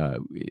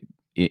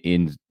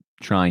in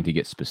trying to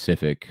get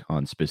specific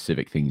on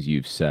specific things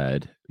you've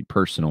said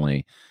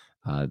personally,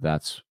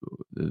 that's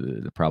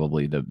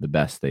probably the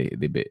best they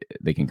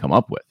can come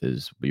up with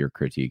is your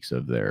critiques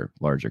of their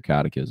larger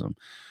catechism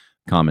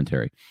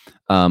commentary.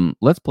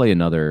 Let's play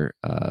another.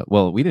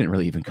 Well, we didn't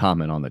really even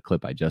comment on the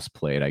clip I just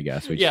played, I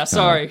guess. Yeah,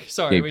 sorry.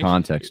 Gave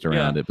context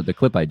around it, but the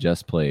clip I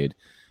just played,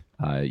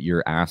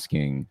 you're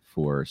asking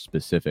for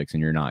specifics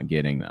and you're not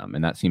getting them,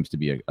 and that seems to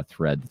be a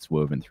thread that's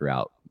woven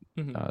throughout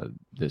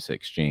this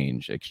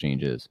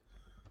exchanges.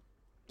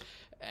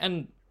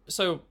 And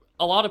so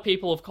a lot of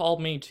people have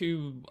called me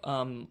too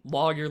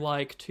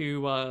lawyer-like,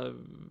 too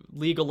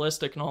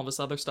legalistic, and all this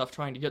other stuff,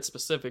 trying to get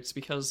specifics,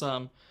 because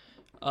a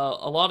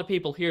lot of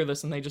people hear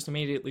this and they just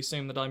immediately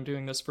assume that I'm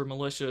doing this for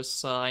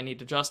malicious, I need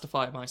to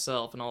justify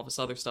myself, and all this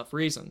other stuff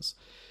reasons.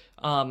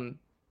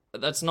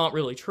 That's not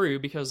really true,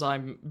 because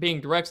I'm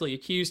being directly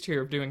accused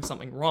here of doing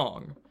something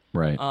wrong.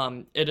 Right.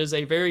 It is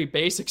a very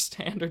basic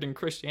standard in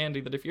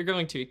Christianity that if you're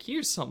going to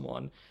accuse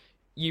someone,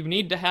 you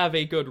need to have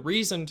a good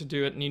reason to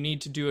do it, and you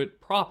need to do it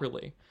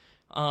properly.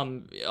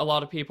 A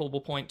lot of people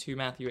will point to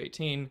Matthew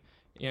 18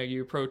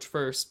 you approach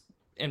first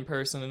in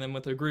person and then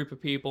with a group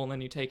of people, and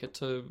then you take it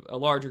to a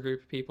larger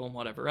group of people and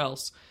whatever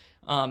else.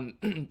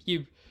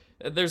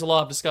 There's a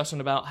lot of discussion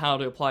about how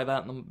to apply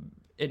that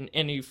in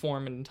any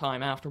form and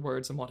time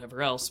afterwards and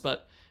whatever else,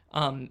 but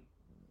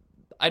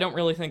I don't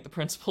really think the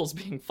principle's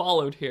being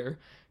followed here,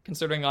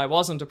 considering I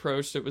wasn't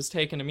approached. It was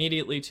taken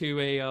immediately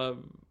to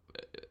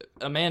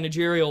a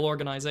managerial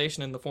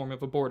organization in the form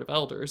of a board of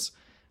elders.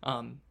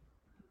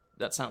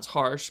 That sounds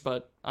harsh,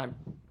 but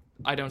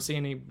I don't see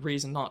any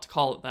reason not to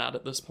call it that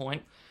at this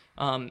point.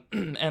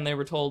 And they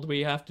were told,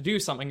 we have to do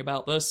something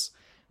about this.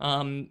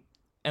 And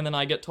then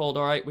I get told,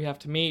 all right, we have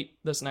to meet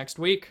this next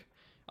week.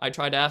 I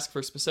tried to ask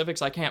for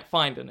specifics. I can't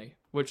find any,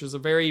 which is a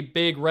very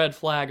big red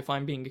flag if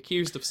I'm being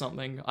accused of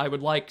something. I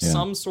would like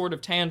some sort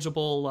of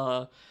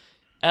tangible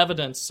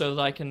evidence so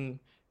that I can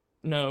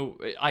know,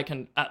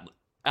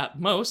 at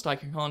most, I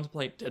can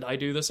contemplate, did I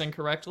do this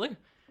incorrectly?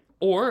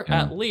 Or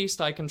at least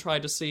I can try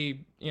to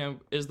see,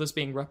 is this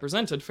being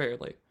represented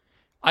fairly?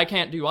 I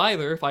can't do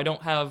either if I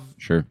don't have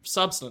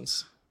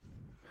substance.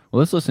 Well,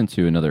 let's listen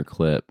to another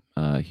clip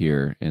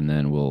here, and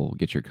then we'll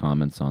get your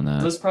comments on that.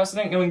 Is this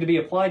precedent going to be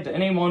applied to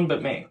anyone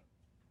but me?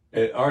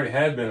 It already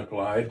had been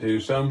applied to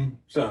some.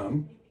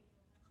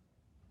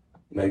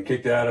 They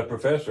kicked out a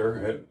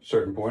professor at a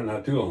certain point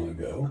not too long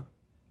ago.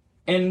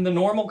 In the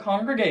normal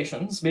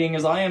congregations, being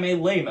as I am a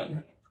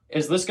layman,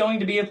 is this going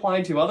to be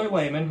applied to other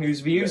laymen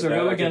whose views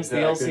go against the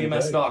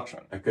LCMS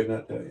doctrine? I could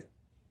not tell you.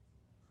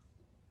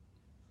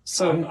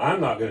 So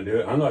I'm not going to do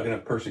it. I'm not going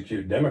to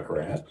persecute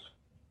Democrats.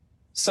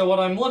 So what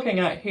I'm looking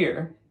at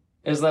here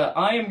is that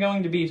I am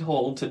going to be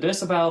told to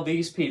disavow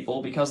these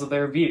people because of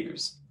their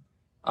views.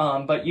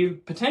 But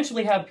you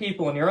potentially have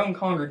people in your own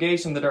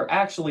congregation that are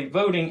actually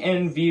voting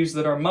in views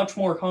that are much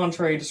more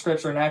contrary to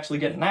Scripture and actually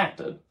get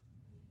enacted.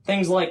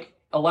 Things like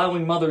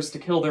allowing mothers to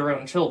kill their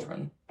own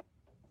children.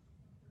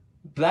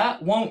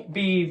 That won't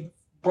be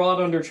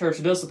brought under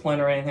church discipline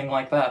or anything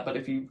like that, but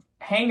if you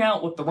hang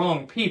out with the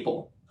wrong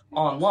people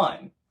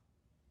online,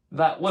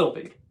 that will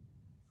be.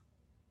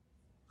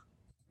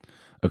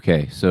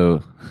 Okay,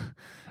 so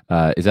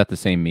is that the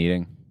same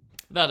meeting?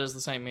 That is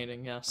the same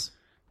meeting, yes.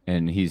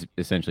 And he's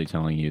essentially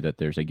telling you that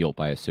there's a guilt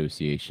by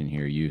association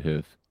here. You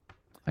have,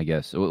 I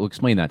guess, we'll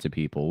explain that to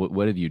people.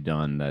 What have you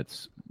done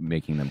that's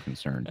making them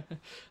concerned?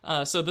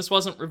 So this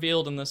wasn't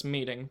revealed in this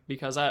meeting,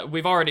 because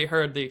we've already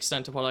heard the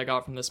extent of what I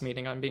got from this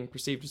meeting. I'm being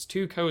perceived as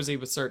too cozy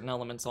with certain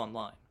elements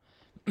online,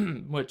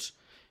 which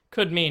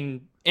could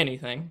mean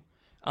anything.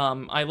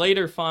 I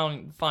later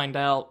find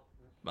out,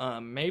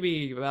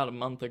 maybe about a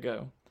month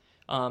ago,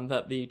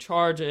 that the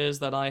charge is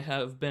that I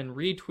have been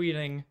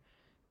retweeting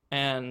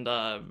and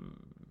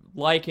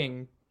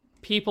liking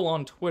people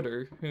on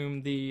Twitter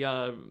whom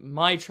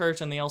my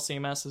church and the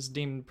LCMS has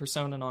deemed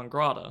persona non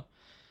grata.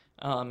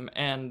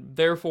 And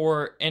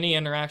therefore, any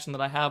interaction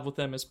that I have with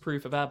them is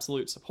proof of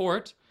absolute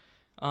support.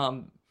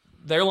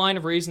 Their line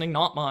of reasoning,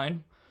 not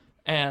mine,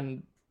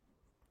 and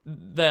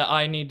that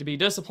I need to be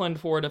disciplined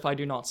for it if I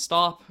do not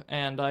stop,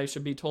 and I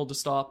should be told to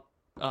stop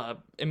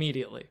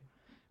immediately.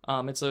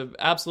 It's an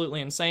absolutely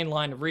insane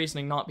line of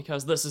reasoning, not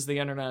because this is the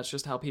internet, it's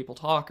just how people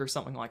talk or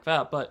something like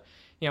that, but,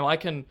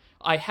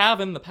 I have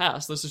in the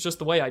past, this is just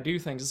the way I do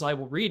things, is I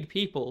will read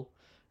people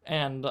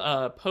and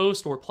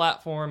post or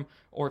platform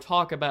or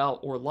talk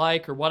about or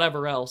like or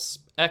whatever else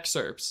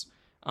excerpts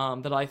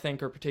that I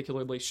think are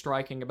particularly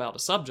striking about a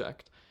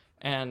subject,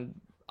 and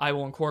I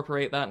will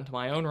incorporate that into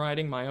my own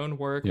writing, my own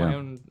work, my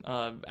own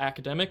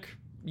academic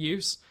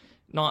use,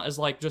 not as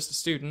just a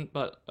student,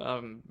 but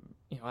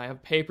I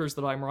have papers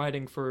that I'm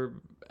writing for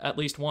at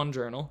least one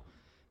journal.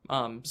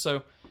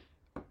 So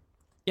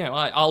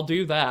I'll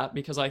do that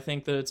because I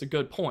think that it's a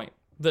good point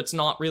that's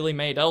not really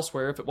made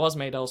elsewhere. If it was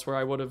made elsewhere,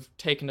 I would have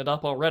taken it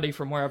up already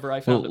from wherever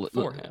I found it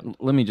beforehand.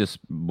 Let me just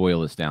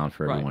boil this down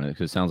for everyone,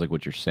 because it sounds like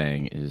what you're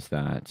saying is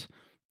that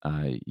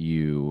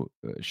you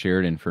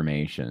shared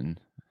information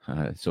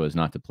so as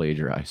not to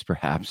plagiarize,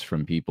 perhaps,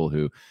 from people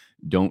who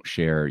don't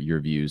share your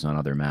views on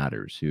other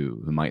matters,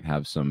 who might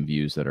have some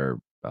views that are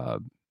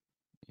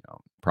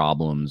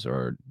problems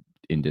or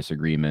in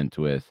disagreement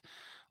with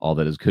all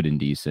that is good and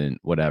decent,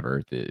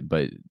 whatever.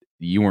 But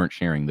you weren't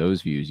sharing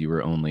those views. You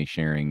were only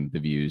sharing the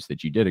views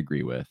that you did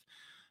agree with.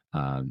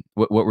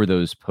 What were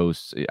those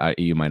posts?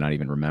 You might not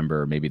even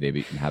remember. Maybe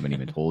they haven't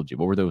even told you.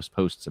 What were those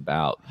posts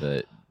about?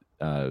 That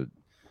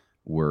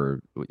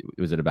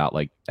was it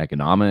about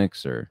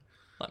economics or?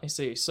 Let me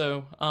see.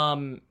 So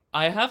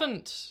I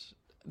haven't.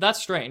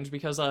 That's strange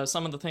because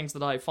some of the things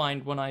that I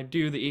find when I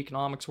do the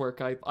economics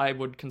work, I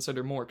would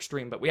consider more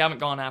extreme, but we haven't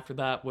gone after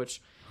that,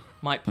 which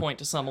might point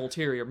to some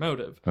ulterior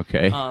motive.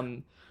 Okay.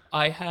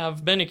 I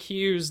have been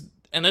accused,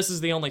 and this is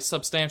the only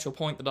substantial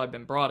point that I've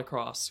been brought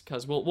across,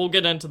 because we'll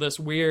get into this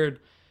weird,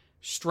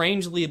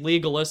 strangely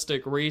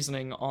legalistic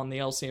reasoning on the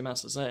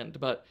LCMS's end,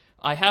 but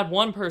I had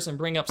one person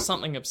bring up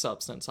something of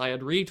substance. I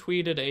had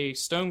retweeted a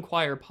Stone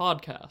Choir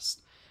podcast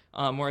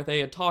where they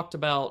had talked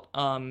about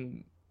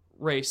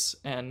race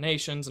and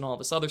nations and all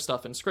this other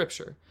stuff in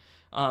Scripture.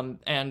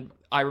 And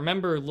I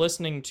remember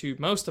listening to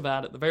most of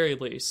that at the very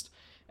least,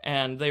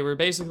 and they were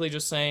basically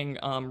just saying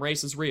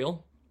race is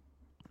real.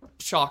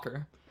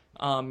 Shocker.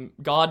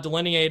 God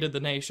delineated the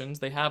nations.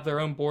 They have their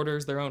own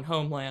borders, their own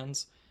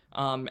homelands,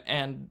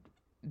 and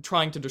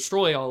trying to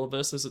destroy all of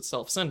this is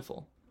itself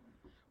sinful.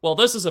 Well,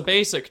 this is a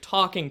basic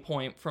talking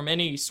point from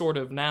any sort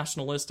of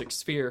nationalistic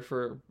sphere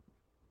for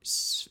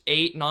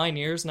 8-9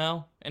 years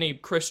now. Any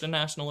Christian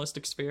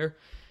nationalistic sphere.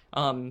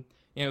 That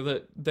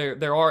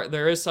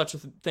there is such a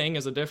thing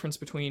as a difference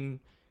between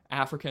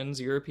Africans,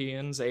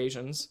 Europeans,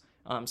 Asians.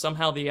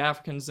 Somehow the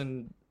Africans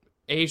and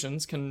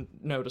Asians can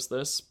notice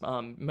this.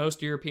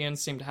 Most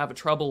Europeans seem to have a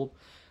trouble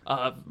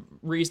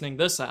reasoning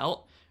this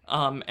out.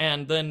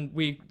 And then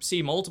we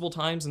see multiple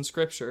times in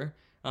Scripture,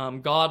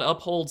 God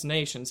upholds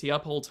nations. He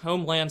upholds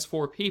homelands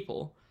for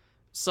people,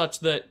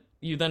 such that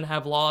you then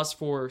have laws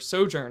for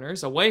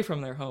sojourners away from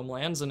their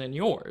homelands and in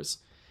yours.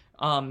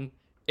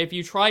 If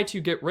you try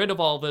to get rid of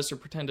all this or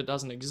pretend it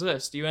doesn't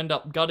exist, you end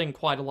up gutting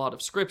quite a lot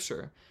of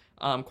Scripture,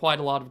 quite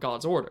a lot of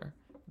God's order.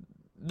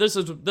 This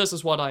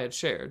is what I had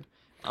shared.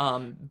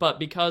 But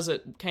because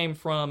it came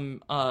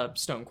from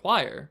Stone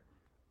Choir,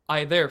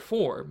 I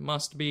therefore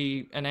must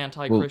be an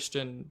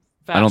anti-Christian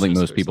fascist. I don't think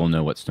most people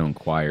know what Stone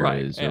Choir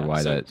Right, is or yeah,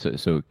 why so- that.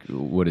 So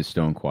what is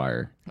Stone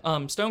Choir?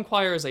 Stone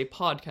Choir is a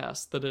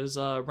podcast that is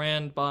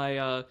ran by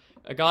a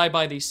guy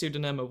by the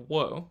pseudonym of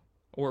Woe,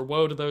 or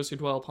Woe to Those Who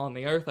Dwell Upon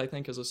the Earth, I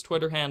think is his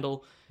Twitter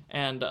handle,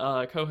 and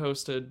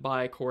co-hosted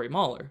by Corey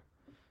Mahler.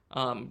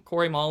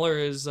 Corey Mahler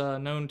is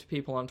known to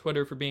people on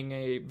Twitter for being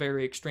a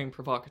very extreme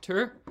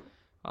provocateur.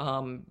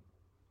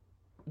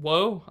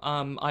 Woe,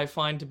 I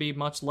find to be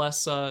much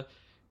less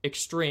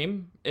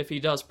extreme if he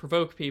does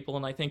provoke people,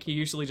 and I think he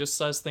usually just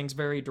says things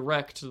very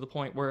direct to the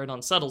point where it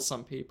unsettles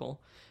some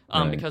people.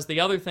 Right. Because the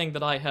other thing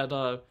that I had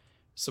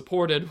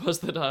supported was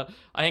that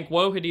I think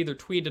Woe had either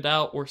tweeted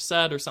out or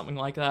said or something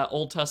like that,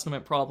 Old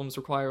Testament problems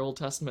require Old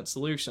Testament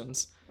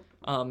solutions,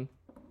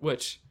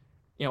 which,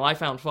 I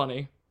found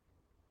funny.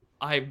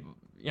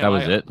 That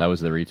was it? That was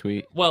the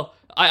retweet? Well,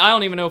 I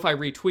don't even know if I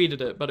retweeted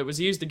it, but it was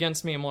used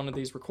against me in one of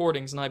these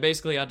recordings, and I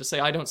basically had to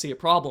say I don't see a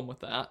problem with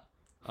that.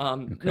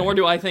 Nor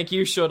do I think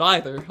you should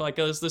either. Like,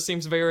 this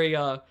seems very,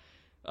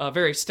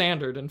 very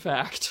standard, in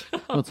fact.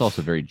 Well, it's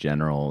also very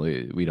general.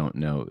 We don't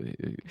know.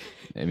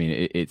 I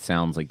mean, it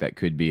sounds like that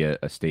could be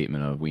a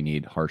statement of we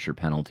need harsher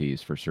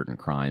penalties for certain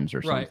crimes or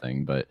Right.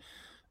 something, but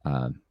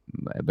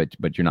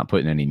you're not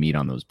putting any meat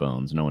on those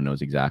bones. No one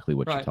knows exactly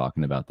what you're Right.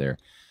 talking about there.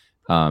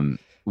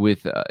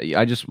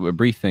 I just a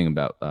brief thing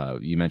about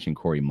you mentioned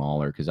Corey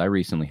Mahler, because I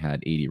recently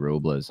had 80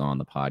 Robles on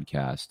the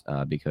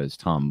podcast because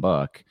Tom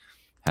Buck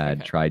had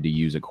Okay. tried to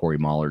use a Corey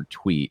Mahler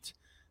tweet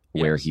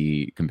where Yes.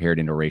 he compared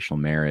interracial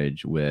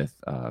marriage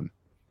with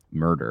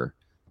murder,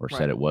 or said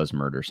Right. it was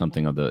murder,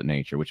 something of the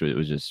nature, which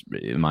was just,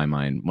 in my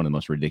mind, one of the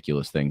most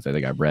ridiculous things I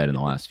think I've read in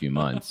the last few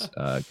months,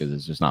 because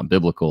it's just not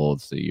biblical.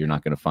 You're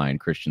not going to find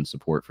Christian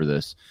support for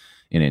this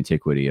in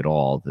antiquity at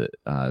all.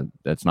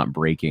 That's not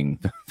breaking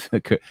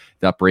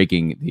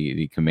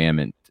the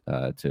commandment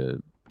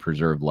to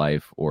preserve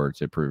life, or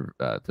to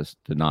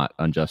not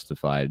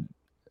unjustified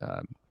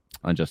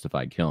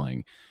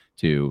killing,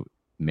 to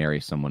marry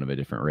someone of a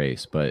different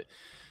race, but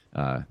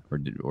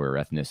or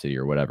ethnicity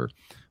or whatever.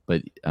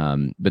 But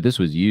this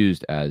was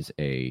used as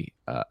a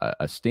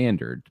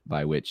standard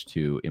by which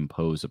to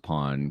impose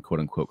upon quote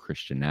unquote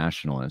Christian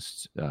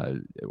nationalists,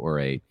 or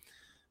a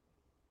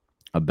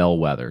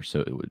bellwether,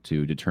 so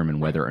to determine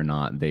whether or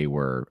not they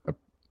were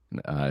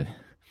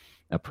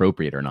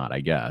appropriate or not,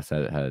 I guess,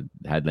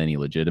 had any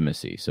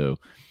legitimacy. So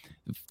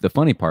the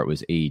funny part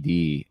was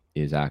AD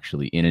is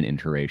actually in an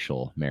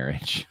interracial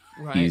marriage.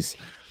 Right.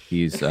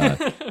 He's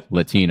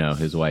Latino.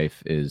 His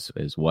wife is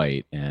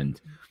white,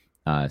 and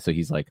so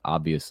he's like,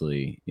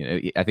 obviously,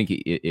 I think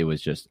it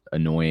was just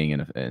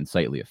annoying and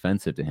slightly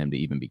offensive to him to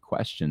even be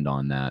questioned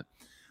on that.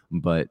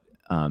 But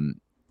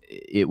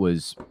it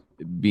was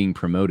being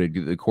promoted.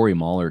 The Corey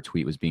Mahler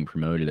tweet was being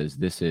promoted as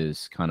this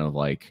is kind of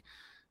like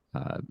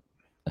a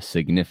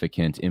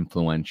significant,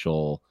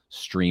 influential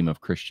stream of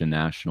Christian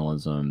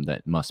nationalism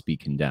that must be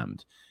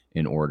condemned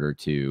in order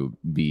to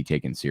be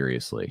taken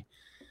seriously.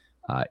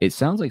 It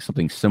sounds like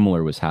something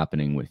similar was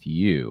happening with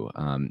you.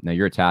 Now,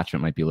 your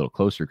attachment might be a little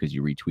closer because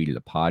you retweeted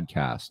a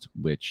podcast,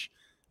 which,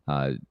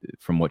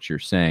 from what you're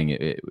saying,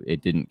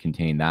 it didn't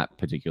contain that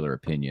particular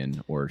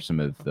opinion, or some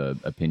of the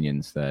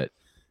opinions that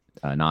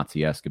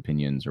Nazi-esque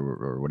opinions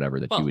or whatever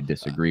that you would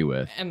disagree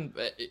with. And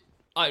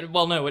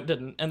no, it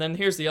didn't. And then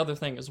here's the other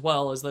thing as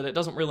well, is that it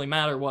doesn't really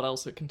matter what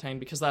else it contained,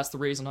 because that's the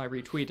reason I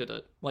retweeted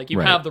it. Like, you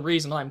Right. have the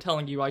reason I'm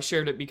telling you I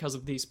shared it because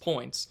of these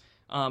points,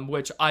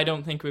 which I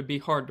don't think would be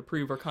hard to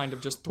prove are kind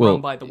of just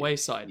thrown by the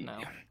wayside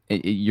now.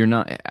 You're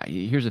not.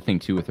 Here's the thing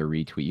too with a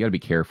retweet. You got to be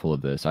careful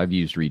of this. I've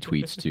used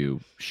retweets to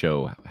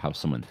show how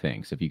someone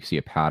thinks. If you see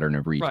a pattern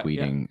of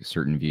retweeting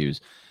certain views,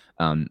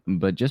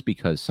 but just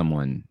because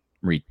someone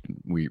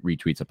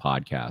retweets a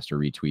podcast or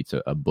retweets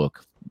a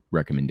book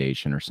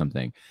recommendation or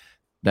something,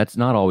 that's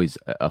not always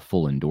a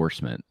full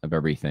endorsement of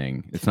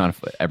everything. It's not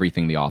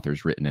everything the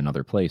author's written in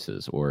other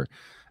places, or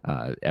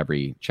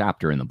every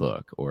chapter in the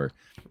book or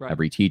Right.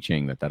 every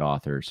teaching that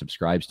author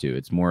subscribes to.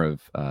 It's more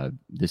of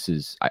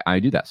I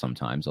do that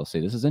sometimes. I'll say,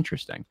 this is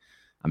interesting.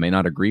 I may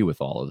not agree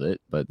with all of it,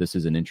 but this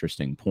is an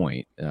interesting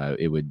point.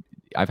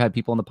 I've had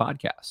people on the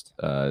podcast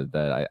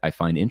that I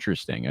find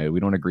interesting. We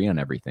don't agree on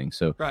everything.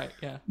 So Right.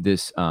 Yeah.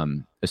 this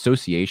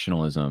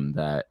associationalism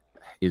that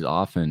is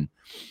often,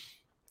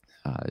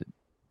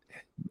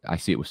 I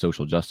see it with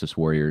social justice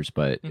warriors,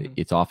 but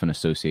it's often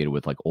associated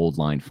with like old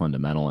line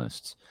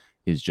fundamentalists,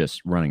 is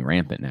just running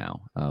rampant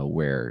now,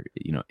 where,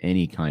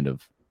 any kind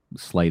of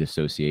slight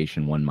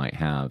association one might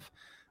have,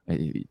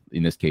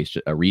 in this case,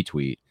 a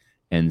retweet,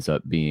 ends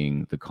up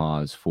being the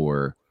cause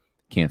for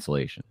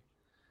cancellation.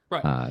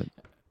 Right.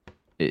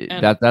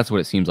 That's what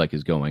it seems like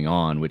is going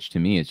on, which to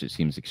me it just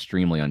seems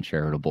extremely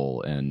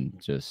uncharitable and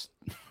just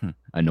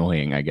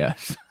annoying, I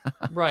guess.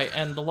 Right,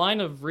 and the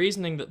line of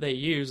reasoning that they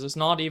use is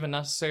not even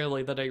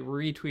necessarily that a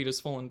retweet is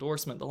full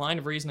endorsement. The line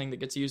of reasoning that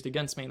gets used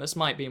against me, and this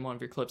might be in one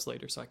of your clips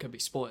later, so I could be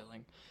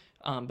spoiling,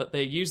 but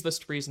they use this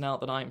to reason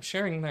out that I am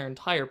sharing their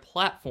entire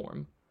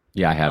platform.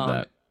 Yeah, I have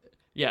that.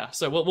 Yeah,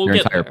 so we'll Your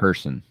get entire there.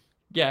 person.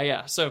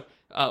 Yeah. So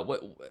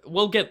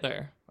we'll get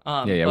there.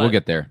 We'll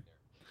get there.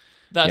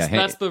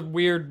 That's the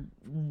weird,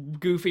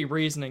 goofy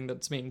reasoning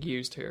that's being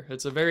used here.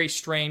 It's a very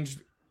strange.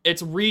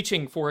 It's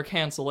reaching for a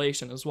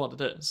cancellation, is what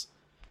it is.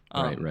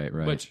 Right.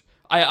 Which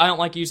I don't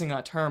like using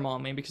that term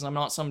on me because I'm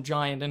not some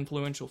giant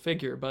influential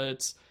figure, but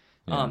it's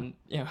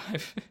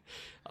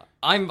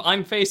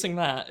I'm facing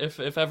that if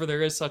ever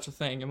there is such a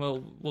thing, and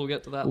we'll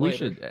get to that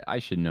later. I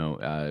should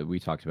know. We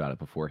talked about it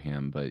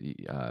beforehand, but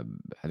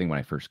I think when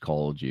I first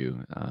called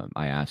you,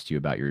 I asked you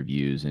about your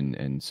views,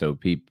 and so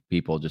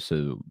people, just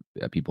so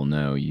people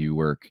know, you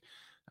work.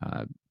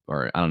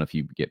 Or I don't know if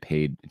you get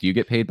paid. Do you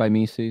get paid by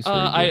Mises?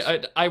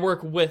 I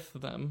work with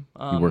them.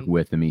 You work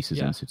with the Mises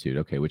yeah. Institute,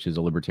 okay, which is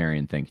a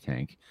libertarian think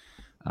tank.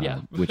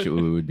 Yeah. Which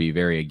would be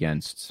very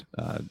against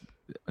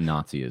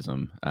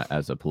Nazism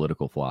as a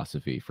political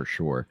philosophy, for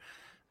sure.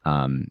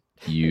 I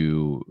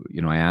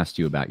asked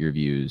you about your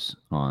views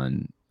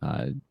on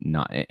and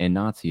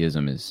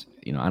Nazism is,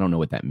 I don't know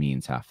what that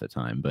means half the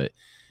time, but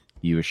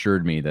you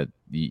assured me that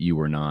you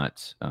were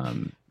not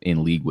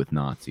in league with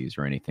Nazis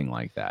or anything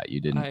like that.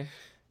 You didn't.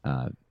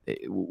 And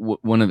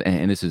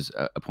this is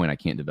a point I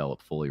can't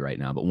develop fully right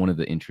now, but one of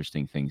the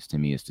interesting things to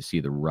me is to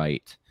see the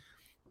right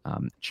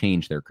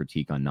change their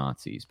critique on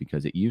Nazis,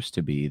 because it used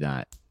to be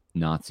that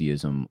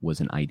Nazism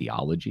was an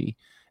ideology,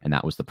 and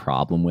that was the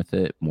problem with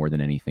it more than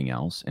anything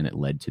else, and it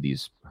led to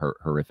these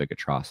horrific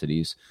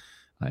atrocities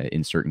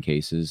in certain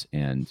cases,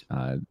 and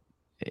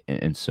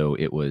so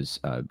it was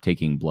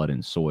taking blood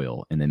and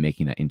soil and then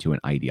making that into an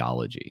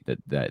ideology.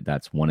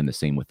 That's one and the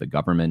same with the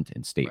government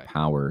and state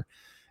power,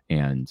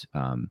 and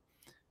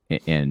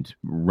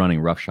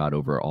running roughshod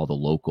over all the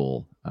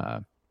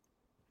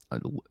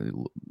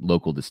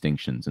local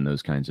distinctions and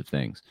those kinds of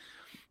things.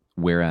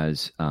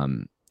 Whereas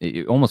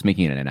almost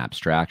making it an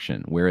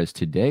abstraction. Whereas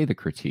today the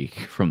critique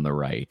from the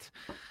right,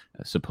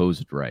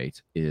 supposed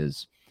right,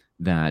 is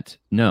that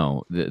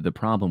no, the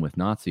problem with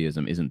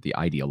Nazism isn't the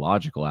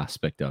ideological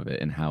aspect of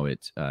it and how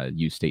it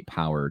used state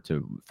power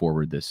to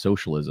forward this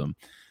socialism,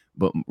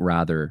 but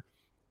rather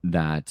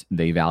that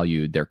they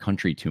valued their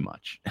country too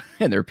much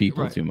and their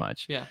people too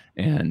much. Yeah.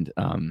 And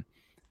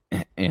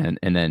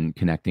then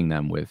connecting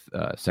them with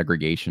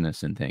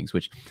segregationists and things,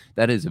 which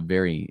that is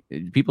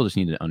people just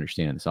need to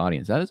understand, this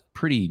audience, that is a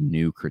pretty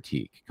new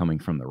critique coming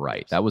from the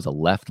right. That was a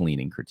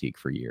left-leaning critique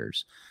for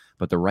years,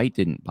 but the right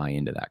didn't buy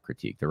into that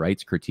critique. The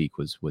right's critique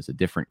was a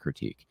different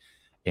critique.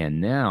 And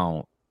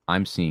now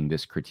I'm seeing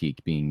this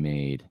critique being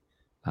made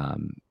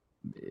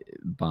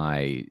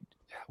by,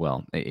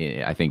 well,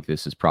 I think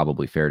this is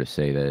probably fair to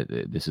say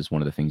that this is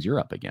one of the things you're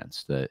up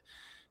against, that,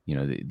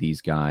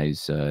 these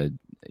guys,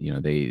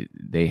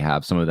 they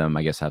have, some of them,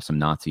 I guess, have some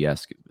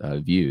Nazi-esque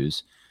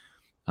views.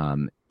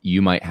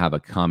 You might have a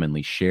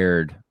commonly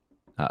shared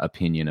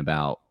opinion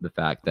about the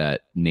fact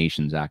that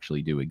nations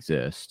actually do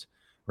exist,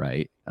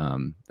 right?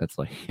 That's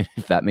like,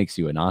 if that makes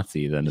you a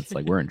Nazi, then it's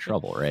like we're in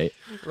trouble, right?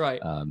 Right.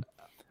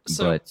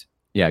 But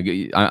yeah,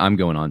 I'm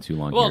going on too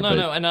long. Well, here,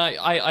 no, and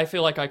I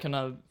feel like I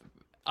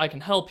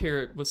can help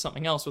here with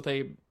something else, with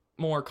a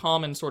more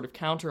common sort of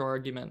counter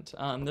argument.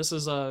 This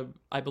is I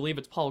believe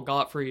it's Paul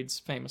Gottfried's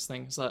famous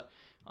thing, is that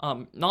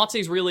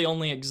Nazis really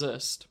only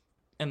exist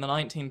in the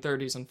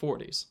 1930s and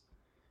 40s.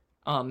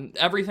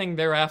 Everything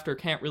thereafter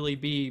can't really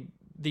be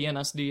the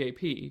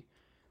NSDAP,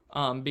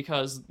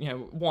 because,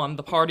 one,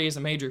 the party is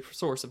a major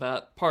source of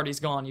that. Party's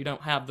gone, you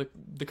don't have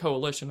the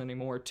coalition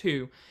anymore.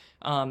 Two,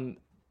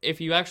 if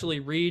you actually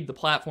read the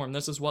platform,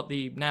 this is what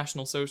the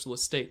National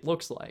Socialist State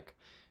looks like,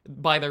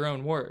 by their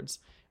own words.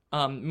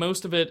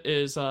 Most of it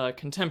is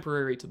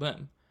contemporary to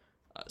them.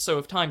 So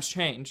if times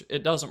change,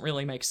 it doesn't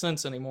really make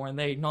sense anymore, and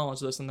they acknowledge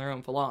this in their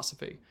own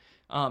philosophy.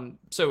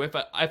 So if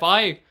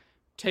I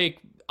take...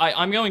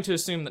 I'm going to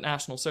assume that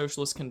National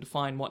Socialists can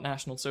define what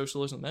National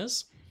Socialism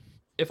is.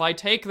 If I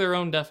take their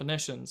own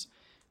definitions,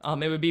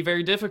 It would be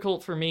very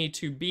difficult for me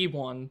to be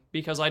one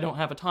because I don't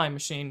have a time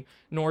machine,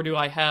 nor do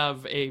I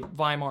have a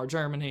Weimar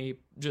Germany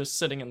just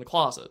sitting in the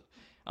closet.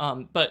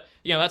 But,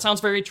 that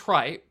sounds very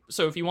trite,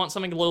 so if you want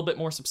something a little bit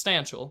more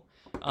substantial,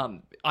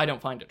 I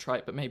don't find it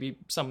trite, but maybe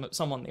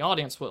someone in the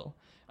audience will.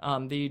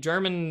 The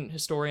German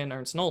historian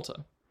Ernst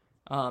Nolte,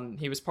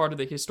 he was part of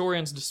the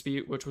Historians'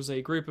 Dispute, which was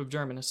a group of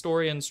German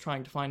historians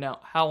trying to find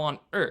out how on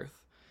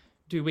earth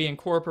do we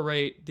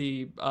incorporate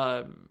the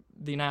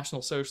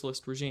National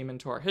Socialist regime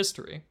into our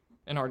history,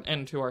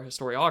 into our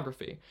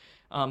historiography.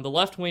 The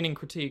left-leaning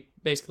critique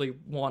basically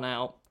won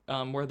out,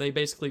 where they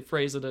basically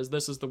phrase it as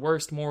this is the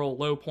worst moral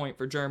low point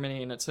for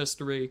Germany in its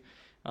history,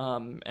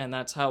 and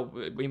that's how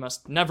we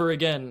must never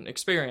again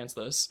experience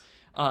this.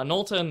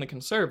 Nolte and the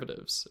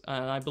conservatives,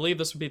 and I believe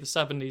this would be the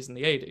 70s and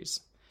the 80s,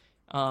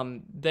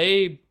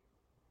 they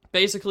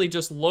basically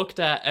just looked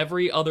at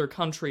every other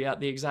country at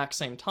the exact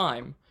same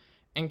time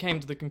and came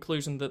to the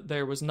conclusion that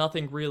there was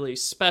nothing really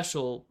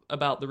special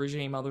about the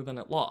regime other than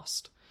it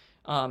lost.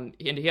 And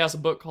he has a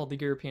book called The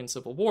European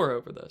Civil War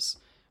over this.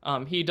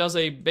 He does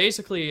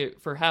basically,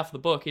 for half the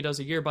book, he does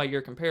a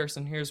year-by-year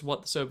comparison. Here's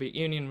what the Soviet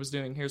Union was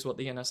doing, here's what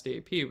the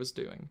NSDAP was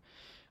doing.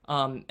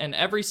 And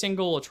every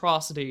single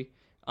atrocity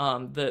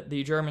that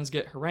the Germans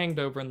get harangued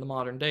over in the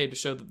modern day to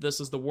show that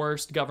this is the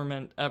worst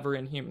government ever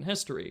in human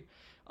history.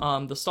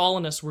 The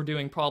Stalinists were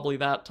doing probably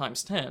that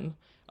times 10.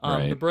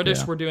 The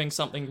British were doing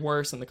something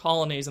worse in the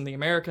colonies, and the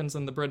Americans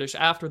and the British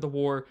after the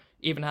war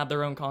even had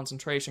their own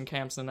concentration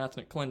camps and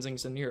ethnic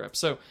cleansings in Europe.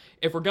 So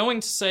if we're going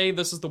to say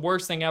this is the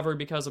worst thing ever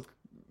because of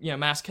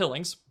mass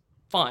killings,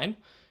 fine.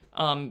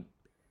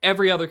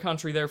 Every other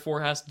country,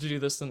 therefore, has to do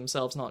this to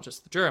themselves, not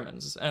just the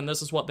Germans. And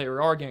this is what they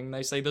were arguing.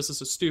 They say this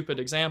is a stupid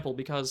example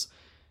because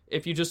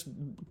if you just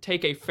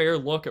take a fair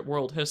look at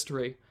world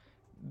history,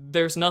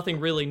 there's nothing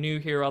really new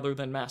here other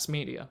than mass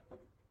media.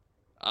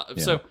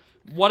 So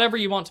whatever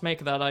you want to make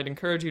of that, I'd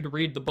encourage you to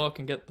read the book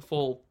and get the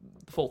full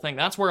thing.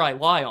 That's where I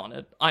lie on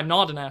it. I'm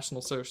not a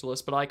National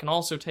Socialist, but I can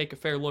also take a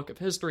fair look of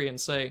history and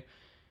say,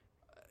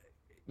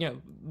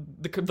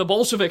 the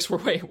Bolsheviks were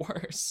way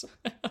worse.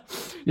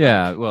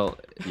 And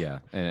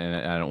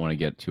I don't want to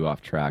get too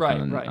off track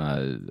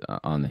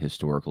on the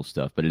historical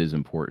stuff, but it is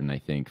important, I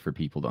think, for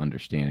people to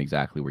understand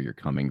exactly where you're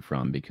coming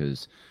from,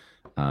 because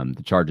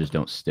the charges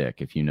don't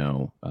stick if you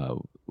know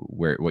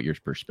what your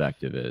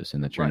perspective is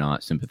and that you're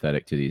not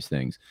sympathetic to these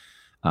things.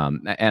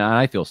 And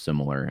I feel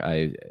similar.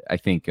 I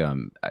think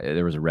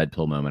there was a red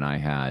pill moment I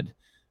had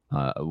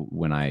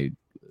when I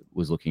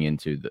was looking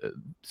into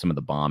some of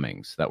the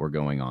bombings that were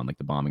going on, like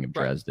the bombing of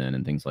Dresden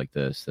and things like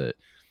this, that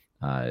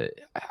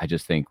I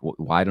just think,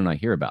 why don't I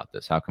hear about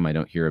this? How come I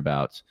don't hear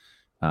about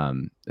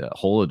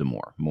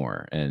Holodomor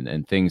more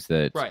and things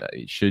that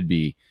should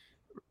be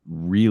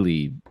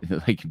really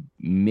like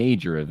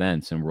major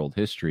events in world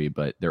history,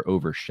 but they're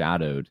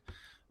overshadowed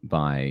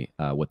by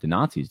what the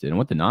Nazis did. And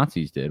what the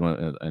Nazis did,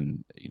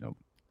 and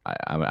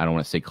I don't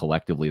want to say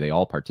collectively they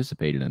all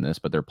participated in this,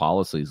 but their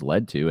policies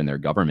led to, and their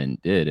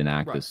government did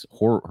enact this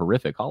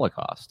horrific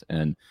Holocaust.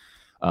 And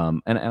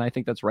I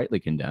think that's rightly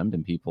condemned,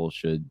 and people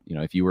should,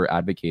 if you were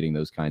advocating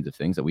those kinds of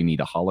things, that we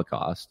need a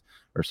Holocaust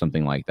or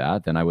something like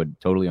that, then I would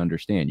totally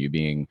understand you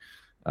being,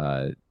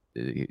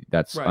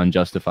 that's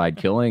unjustified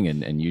killing,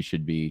 and you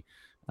should be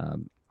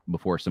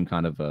before some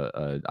kind of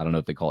I don't know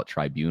if they call it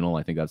tribunal.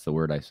 I think that's the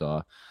word I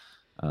saw.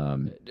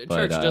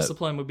 Church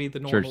discipline would be the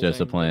normal church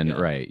discipline, thing,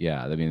 right?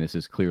 Yeah, I mean, this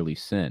is clearly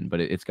sin, but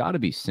it's got to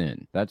be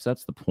sin. That's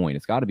the point.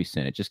 It's got to be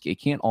sin. It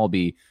can't all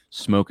be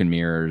smoke and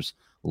mirrors,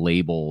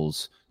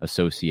 labels,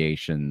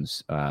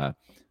 associations.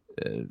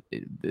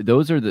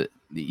 Those are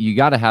you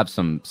got to have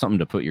something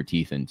to put your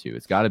teeth into.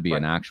 It's got to be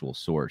an actual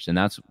source, and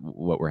that's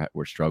what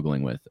we're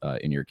struggling with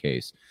in your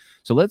case.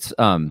 So let's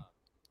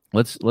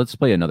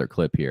play another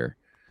clip here,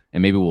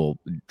 and maybe we'll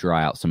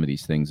dry out some of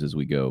these things as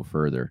we go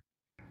further.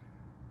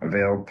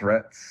 Veiled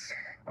threats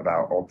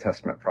about Old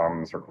Testament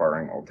problems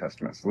requiring Old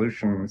Testament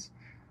solutions,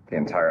 the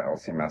entire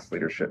LCMS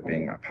leadership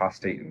being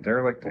apostate and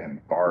derelict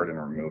and barred and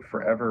removed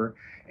forever,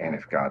 and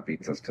if God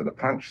beats us to the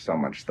punch, so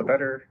much the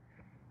better,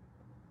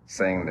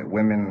 saying that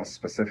women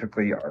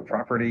specifically are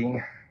property,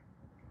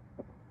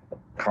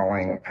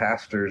 calling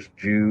pastors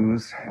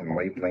Jews and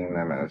labeling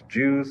them as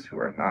Jews who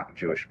are not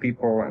Jewish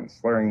people and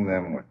slurring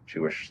them with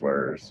Jewish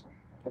slurs,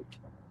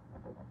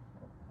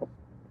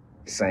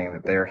 saying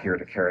that they're here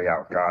to carry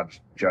out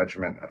God's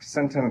judgment of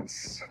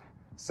sentence,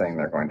 saying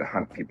they're going to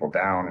hunt people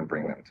down and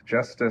bring them to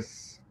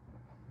justice,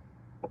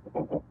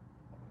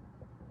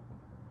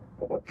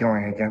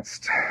 going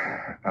against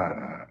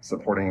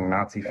supporting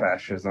Nazi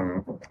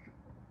fascism,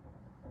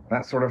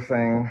 that sort of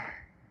thing.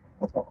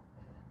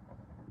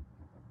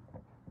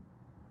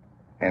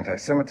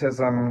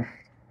 Anti-Semitism,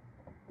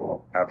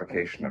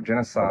 application of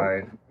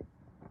genocide,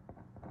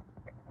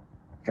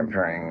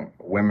 comparing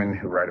women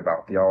who write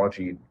about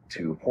theology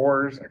to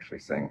whores, actually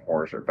saying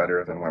whores are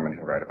better than women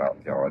who write about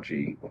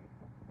theology.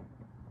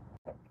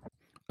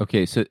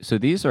 Okay, so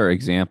these are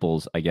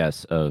examples, I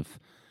guess, of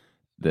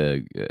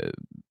the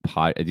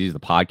these are the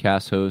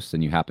podcast hosts,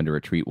 and you happen to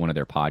retweet one of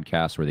their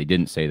podcasts where they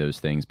didn't say those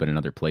things, but in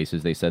other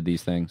places they said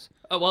these things?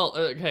 Well,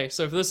 okay,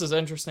 so this is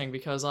interesting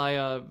because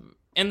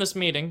in this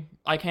meeting,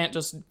 I can't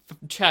just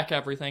check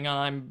everything.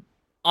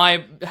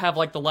 I have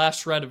like the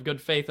last shred of good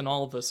faith in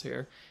all of this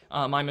here.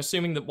 I'm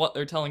assuming that what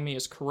they're telling me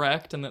is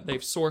correct and that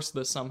they've sourced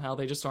this somehow.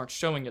 They just aren't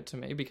showing it to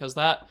me because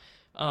that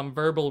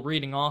verbal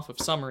reading off of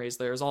summaries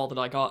there is all that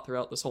I got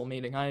throughout this whole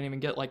meeting. I didn't even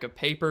get like a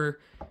paper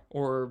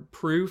or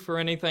proof or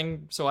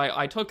anything, so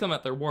I took them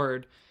at their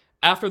word.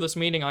 After this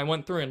meeting, I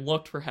went through and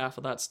looked for half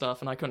of that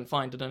stuff, and I couldn't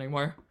find it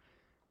anywhere.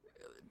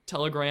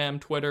 Telegram,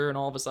 Twitter, and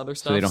all this other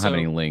stuff. So they don't have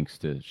any links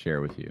to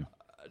share with you?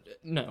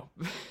 No.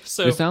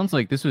 So it sounds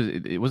like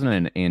it wasn't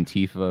an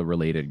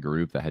Antifa-related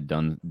group that had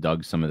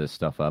dug some of this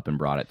stuff up and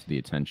brought it to the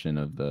attention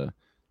of the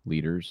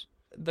leaders?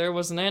 There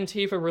was an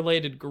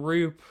Antifa-related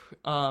group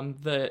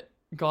that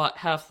got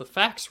half the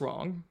facts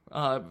wrong,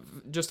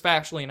 just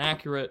factually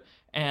inaccurate,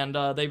 and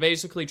they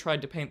basically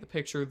tried to paint the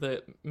picture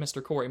that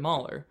Mr. Corey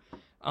Mahler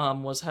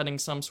was heading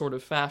some sort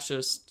of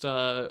fascist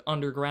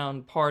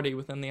underground party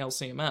within the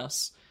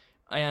LCMS,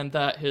 and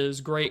that his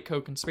great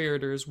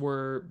co-conspirators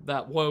were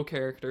that Woe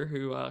character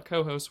who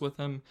co-hosts with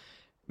him,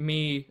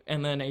 me,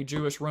 and then a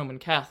Jewish Roman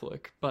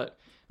Catholic. But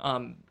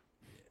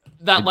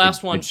that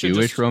last one should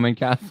Jewish Roman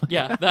Catholic?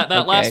 Yeah, that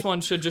Okay. last one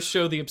should just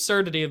show the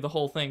absurdity of the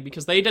whole thing,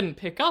 because they didn't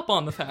pick up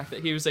on the fact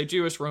that he was a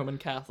Jewish Roman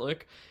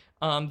Catholic.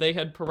 They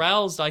had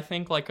perused, I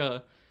think, like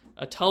a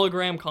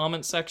Telegram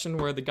comment section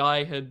where the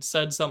guy had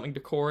said something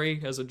to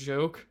Corey as a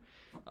joke.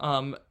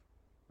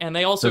 And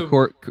they also...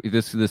 So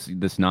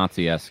this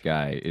Nazi-esque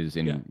guy is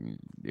in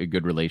a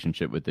good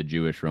relationship with the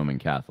Jewish Roman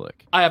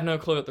Catholic. I have no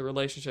clue what the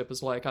relationship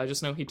is like. I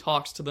just know he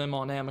talks to them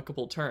on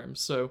amicable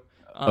terms, so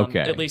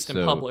at least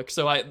in public.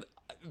 So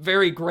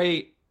very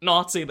great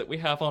Nazi that we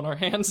have on our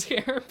hands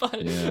here, but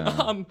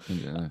Okay.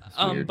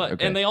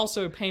 And they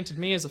also painted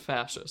me as a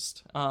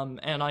fascist,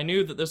 and I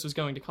knew that this was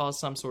going to cause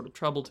some sort of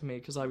trouble to me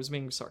because I was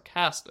being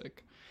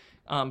sarcastic.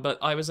 But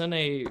I was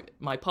in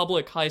my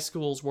public high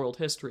school's world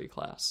history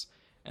class,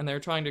 and they're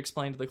trying to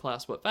explain to the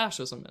class what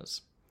fascism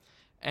is,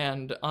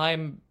 and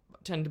I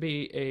tend to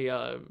be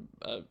a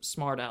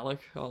smart aleck.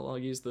 I'll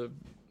use the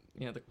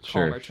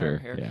calmer term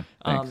here.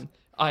 Yeah,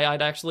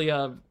 I'd actually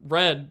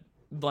read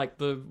like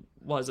the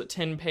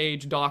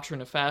 10-page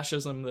doctrine of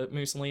fascism that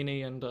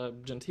Mussolini and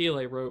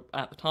Gentile wrote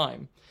at the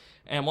time,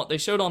 and what they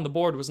showed on the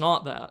board was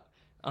not that.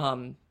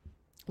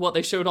 What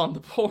they showed on the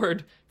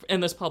board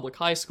in this public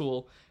high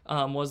school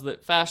was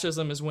that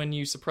fascism is when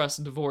you suppress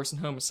divorce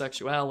and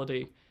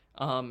homosexuality,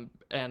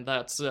 and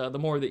that's the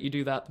more that you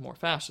do that, the more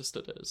fascist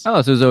it is.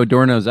 Oh, so it's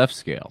Adorno's F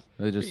scale.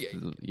 They just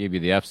gave you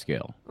the F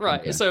scale.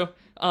 Right. Okay. So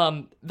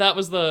that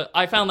was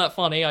I found that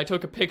funny. I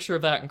took a picture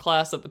of that in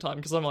class at the time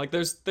because I'm like,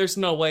 there's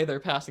no way they're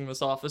passing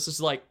this off. This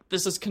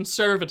is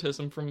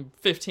conservatism from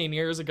 15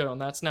 years ago,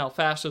 and that's now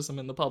fascism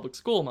in the public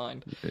school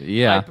mind.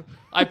 Yeah.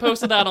 I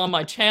posted that on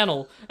my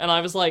channel, and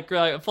I was like,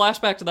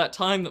 flashback to that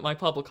time that my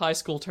public high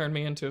school turned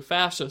me into a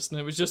fascist, and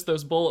it was just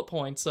those bullet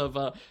points of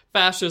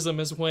fascism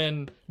is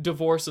when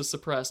divorce is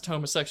suppressed,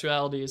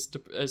 homosexuality is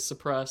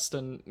suppressed,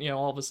 and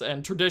all this,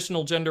 and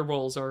traditional gender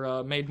roles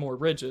are made more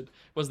rigid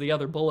was the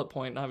other bullet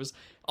point. And I was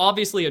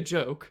obviously a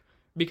joke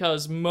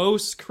because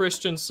most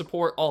Christians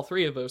support all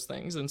three of those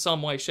things in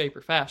some way, shape,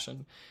 or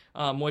fashion,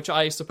 which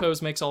I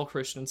suppose makes all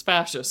Christians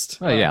fascist.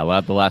 Oh yeah,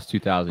 the last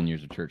 2,000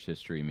 years of church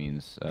history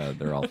means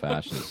they're all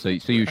fascist. So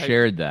you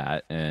shared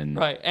that, and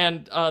right,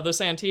 and this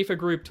Antifa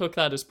group took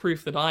that as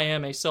proof that I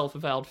am a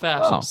self-avowed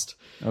fascist.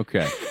 Oh,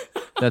 okay.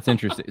 That's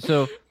interesting.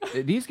 So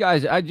these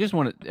guys, I just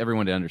want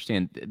everyone to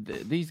understand,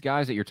 these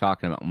guys that you're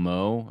talking about,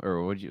 Mo,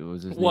 or what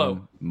was his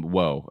Woe. name?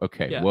 Woe.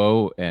 Okay, Yeah.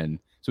 Woe, and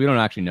so we don't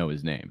actually know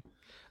his name.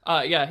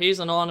 Yeah, he's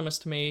anonymous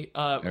to me.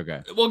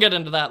 Okay. We'll get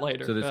into that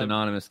later. So this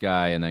anonymous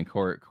guy, and then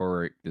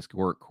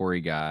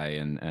Corey guy,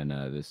 and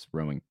this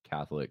Roman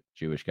Catholic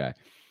Jewish guy,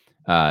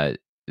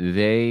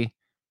 they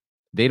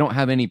don't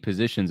have any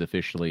positions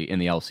officially in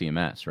the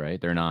LCMS, right?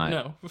 They're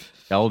not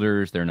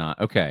elders. They're not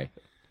okay.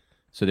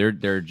 So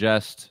they're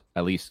just,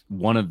 at least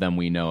one of them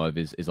we know of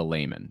is a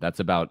layman. That's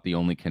about the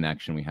only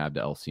connection we have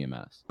to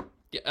LCMS.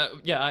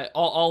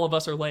 All of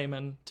us are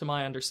laymen, to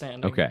my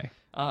understanding. Okay.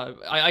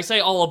 I say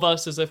all of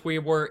us as if we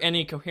were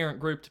any coherent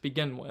group to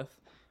begin with.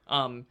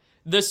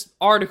 This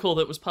article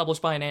that was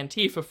published by an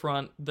Antifa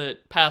front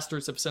that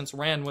pastors have since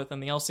ran with,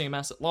 and the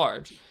LCMS at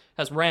large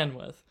has ran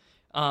with,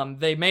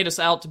 they made us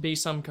out to be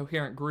some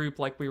coherent group,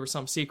 like we were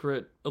some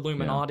secret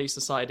Illuminati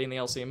society in the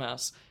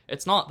LCMS.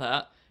 It's not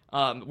that.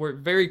 We're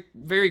very,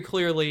 very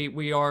clearly,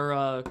 we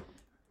are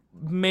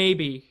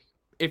maybe,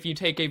 if you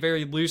take a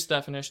very loose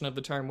definition of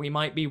the term, we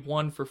might be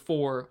 1 for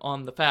 4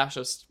 on the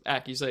fascist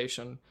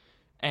accusation,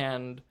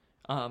 and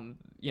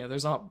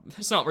there's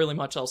not really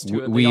much else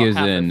to it. They got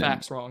half their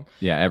facts wrong.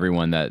 Yeah,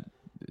 everyone that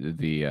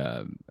the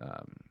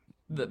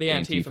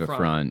Antifa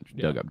front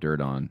dug up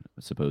dirt on,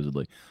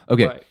 supposedly.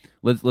 Okay, right.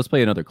 Let's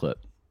play another clip.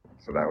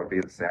 So that would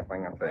be the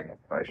sampling of things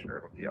I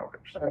shared with the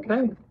elders.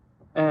 Okay,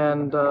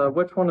 and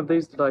which one of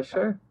these did I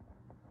share?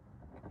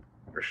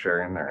 You're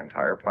sharing their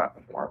entire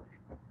platform.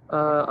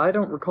 I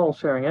don't recall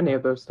sharing any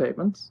of those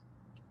statements.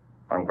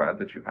 I'm glad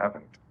that you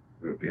haven't.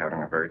 We would be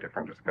having a very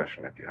different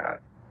discussion if you had.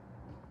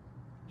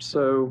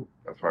 So,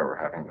 That's why we're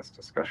having this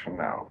discussion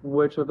now.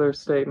 which of those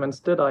statements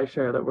did I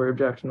share that were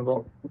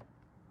objectionable?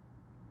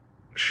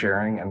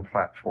 Sharing and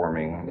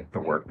platforming the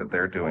work that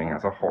they're doing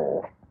as a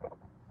whole,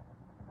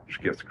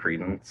 which gives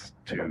credence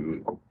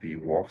to the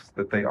wolves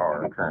that they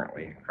are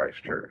currently in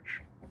Christ Church.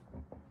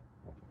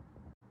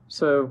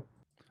 So,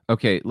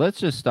 Okay, let's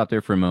just stop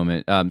there for a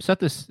moment. Set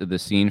the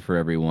scene for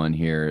everyone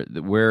here.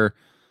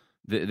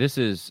 This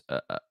is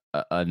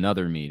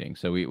another meeting.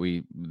 So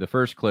we the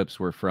first clips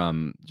were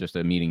from just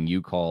a meeting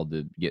you called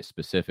to get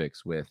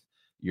specifics with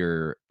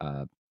your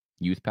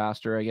youth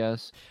pastor, I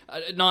guess.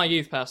 not a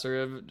youth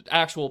pastor, an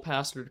actual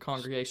pastored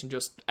congregation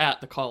just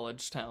at the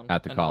college town.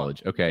 At the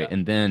college, okay. Yeah.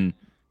 And then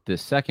the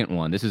second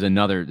one, this is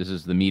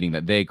the meeting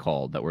that they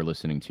called that we're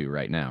listening to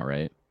right now,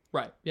 right?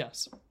 Right,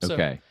 yes. So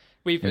Okay.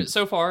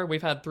 So far,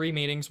 we've had 3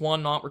 meetings,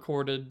 one not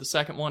recorded, the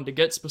second one to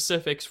get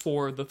specifics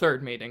for the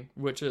third meeting,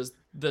 which is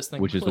this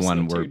thing. Which is the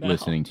one we're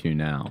listening to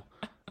now.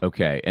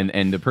 Okay,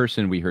 and the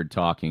person we heard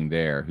talking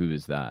there, who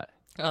is that?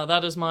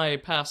 That is my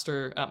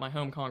pastor at my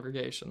home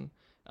congregation.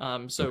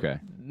 Okay.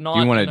 Not Do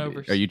you an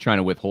want to? Are you trying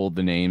to withhold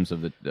the names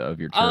of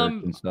your church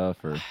and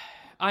stuff, or?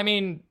 I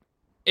mean,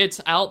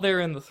 it's out there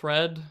in the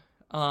thread,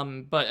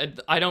 but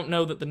I don't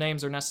know that the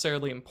names are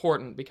necessarily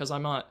important because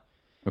I'm not.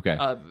 Okay.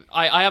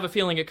 I have a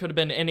feeling it could have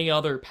been any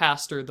other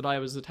pastor that I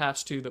was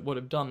attached to that would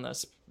have done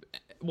this.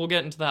 We'll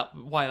get into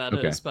why that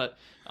is. But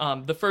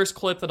the first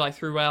clip that I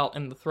threw out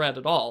in the thread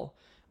at all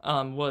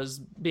was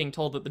being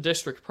told that the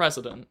district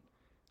president,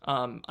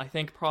 I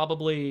think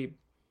probably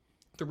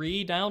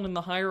 3 down in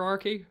the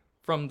hierarchy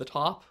from the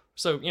top,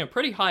 so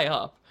pretty high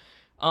up,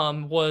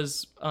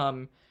 was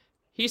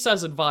he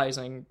says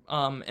advising.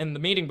 In the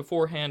meeting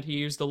beforehand, he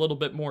used a little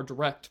bit more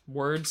direct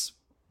words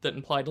that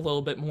implied a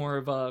little bit more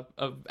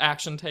of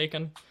action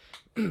taken.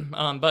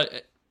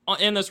 But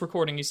in this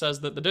recording, he says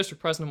that the district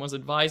president was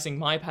advising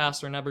my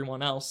pastor and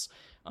everyone else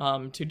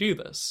to do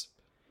this.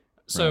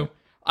 So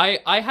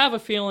I have a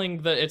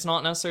feeling that it's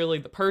not necessarily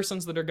the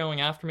persons that are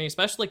going after me,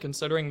 especially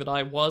considering that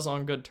I was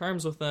on good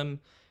terms with them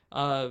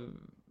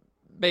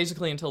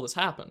basically until this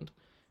happened.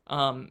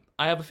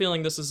 I have a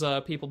feeling this is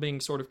people being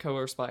sort of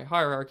coerced by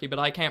hierarchy, but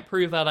I can't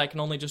prove that. I can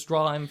only just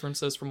draw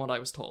inferences from what I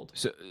was told.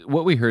 So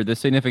what we heard, the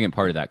significant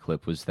part of that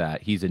clip was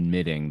that he's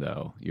admitting,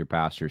 though, your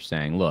pastor's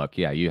saying, look,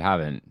 yeah, you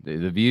haven't,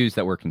 the views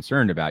that we're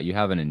concerned about, you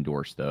haven't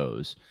endorsed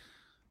those.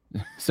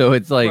 So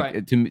it's like,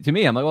 Right. to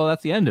me, I'm like, well,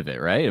 that's the end of it,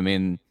 right? I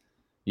mean,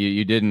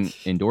 you didn't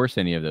endorse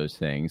any of those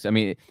things. I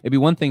mean, it'd be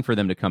one thing for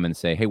them to come and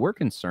say, hey, we're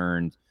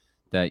concerned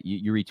that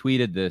you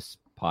retweeted this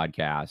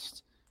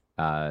podcast.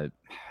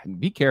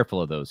 Be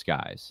careful of those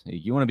guys.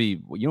 You want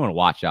to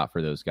watch out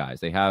for those guys.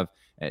 They have,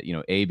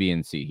 A, B,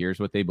 and C. Here's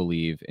what they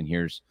believe, and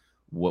here's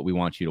what we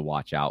want you to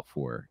watch out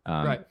for.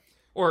 Right.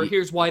 Or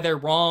here's why they're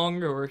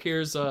wrong, or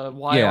here's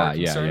why our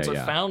concerns are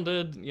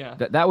founded. Yeah.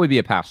 That would be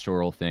a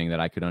pastoral thing that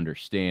I could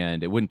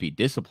understand. It wouldn't be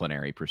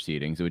disciplinary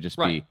proceedings. It would just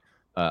be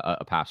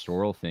a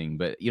pastoral thing.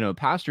 But,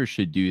 pastors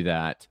should do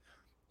that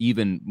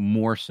even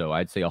more so.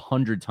 I'd say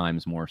 100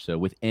 times more so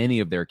with any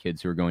of their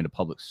kids who are going to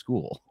public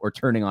school or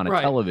turning on a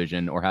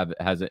television or have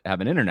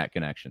an internet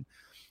connection,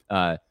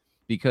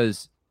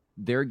 because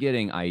they're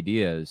getting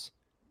ideas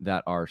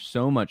that are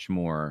so much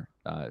more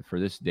for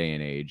this day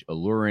and age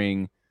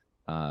alluring,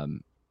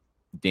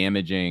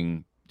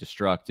 damaging,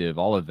 destructive,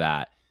 all of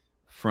that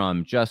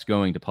from just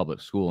going to public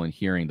school and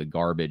hearing the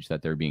garbage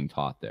that they're being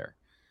taught there.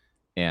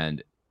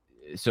 And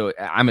so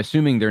I'm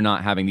assuming they're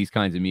not having these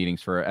kinds of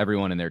meetings for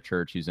everyone in their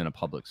church who's in a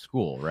public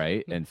school,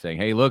 right? And saying,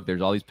 hey, look,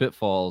 there's all these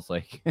pitfalls.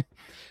 Like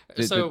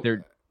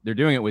they're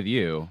doing it with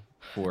you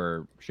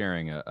for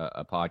sharing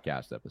a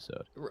podcast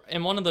episode.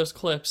 In one of those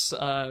clips,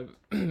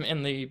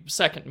 in the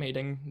second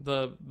meeting,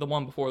 the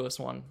one before this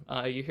one,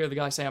 you hear the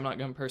guy say, I'm not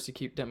going to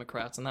persecute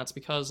Democrats. And that's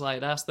because I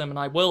had asked them, and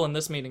I will in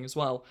this meeting as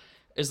well,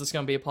 is this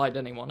going to be applied to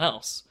anyone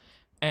else?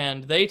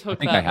 And they took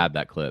that. I think I had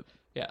that clip.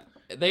 Yeah.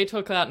 They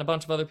took that, and a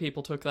bunch of other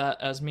people took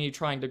that as me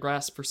trying to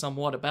grasp for some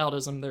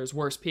whataboutism. There's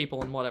worse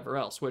people and whatever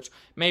else, which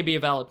may be a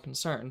valid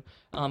concern.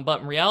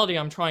 But in reality,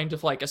 I'm trying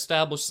to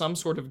establish some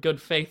sort of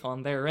good faith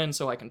on their end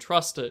so I can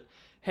trust it.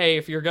 Hey,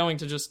 if you're going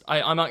to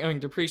I'm not going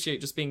to appreciate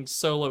just being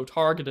solo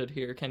targeted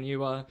here. Can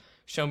you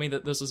show me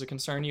that this is a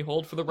concern you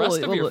hold for the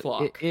rest of your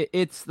flock?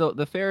 It's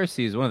the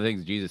Pharisees. One of the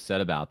things Jesus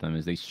said about them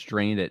is they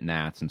strained at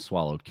gnats and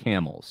swallowed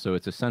camels. So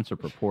it's a sense of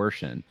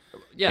proportion.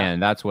 Yeah,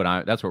 and that's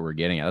what we're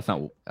getting at. That's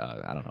not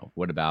I don't know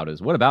what about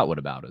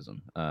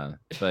whataboutism.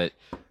 But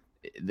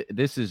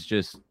this is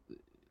just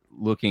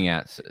looking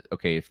at,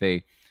 okay, if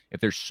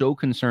they're so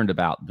concerned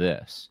about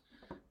this,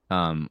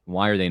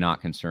 why are they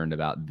not concerned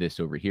about this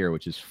over here,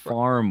 which is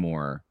far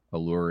more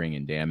alluring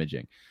and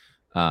damaging?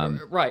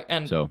 Right,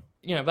 and so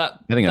I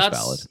think that's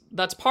valid.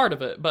 That's part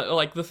of it.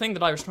 But the thing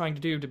that I was trying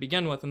to do to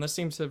begin with, and this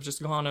seems to have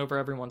just gone over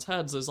everyone's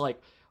heads, is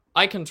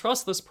I can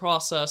trust this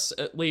process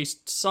at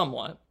least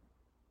somewhat.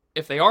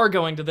 If they are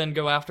going to then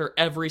go after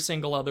every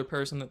single other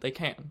person that they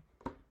can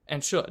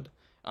and should.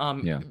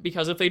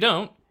 Because if they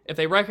don't, If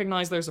they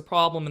recognize there's a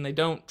problem and they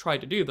don't try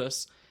to do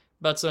this,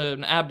 that's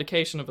an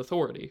abdication of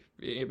authority,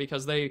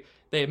 because they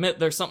admit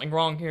there's something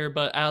wrong here,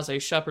 but as a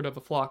shepherd of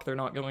a flock, they're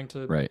not going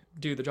to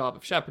do the job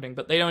of shepherding.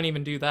 But they don't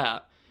even do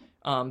that.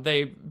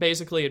 They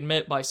basically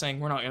admit by saying,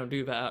 we're not going to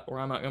do that, or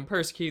I'm not going to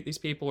persecute these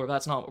people, or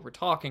that's not what we're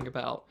talking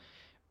about.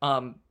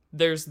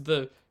 There's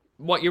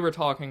what you were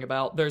talking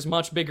about. There's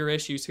much bigger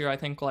issues here. I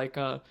think like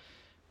a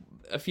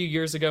few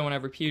years ago,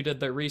 whenever Pew did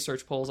their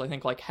research polls, I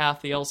think like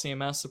half the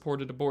LCMS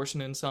supported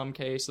abortion in some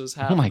cases.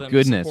 Half oh my of them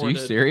goodness, are you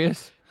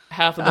serious?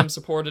 Half of them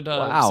supported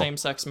Wow.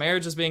 same-sex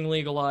marriage as being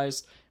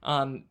legalized.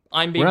 We're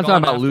not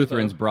talking about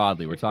Lutherans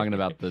broadly. We're talking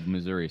about the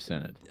Missouri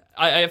Synod.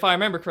 If I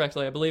remember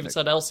correctly, I believe it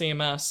said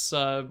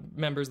LCMS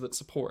members that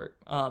support.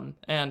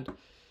 And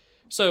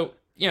so,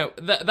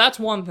 that's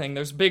one thing.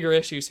 There's bigger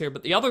issues here.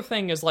 But the other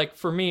thing is, like,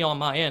 for me on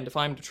my end, if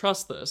I'm to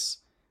trust this,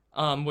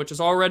 which is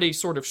already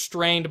sort of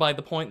strained by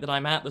the point that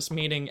I'm at this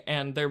meeting,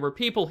 and there were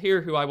people here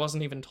who I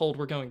wasn't even told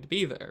were going to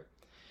be there.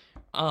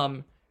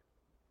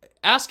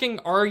 Asking,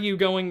 are you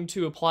going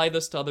to apply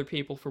this to other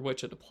people for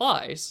which it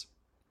applies?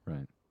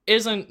 Right.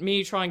 Isn't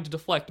me trying to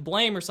deflect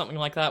blame or something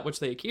like that,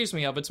 which they accuse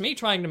me of. It's me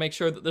trying to make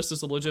sure that this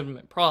is a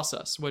legitimate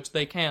process, which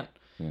they can't.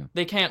 Yeah.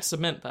 They can't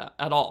submit that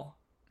at all.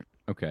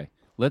 Okay,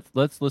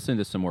 let's listen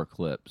to some more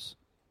clips.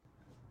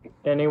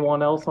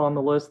 Anyone else on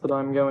the list that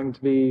I'm going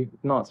to be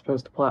not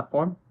supposed to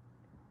platform?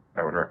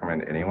 I would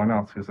recommend anyone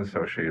else who's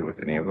associated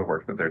with any of the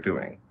work that they're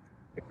doing.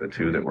 The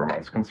two that we're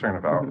most concerned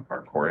about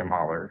are Corey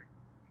Mahler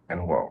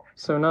and Woe.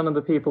 So none of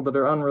the people that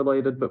are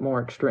unrelated but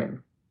more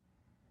extreme.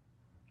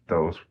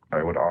 Those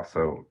I would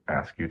also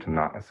ask you to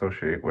not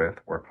associate with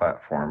or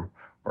platform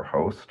or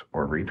host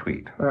or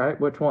retweet. All right,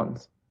 which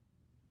ones?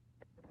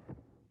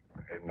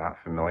 I'm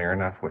not familiar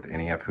enough with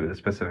any of who the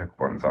specific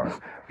ones are.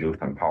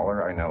 Lutheran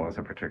Poller, I know, is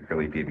a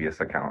particularly devious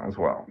account as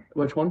well.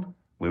 Which one?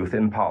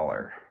 Lutheran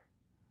Poller.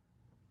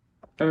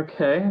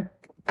 Okay.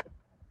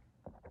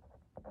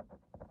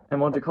 And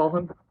what'd you call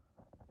him?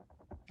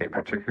 A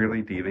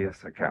particularly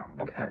devious account.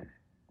 Okay.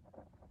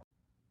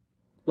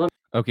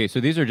 Okay, so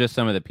these are just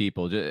some of the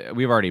people.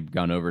 We've already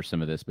gone over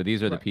some of this, but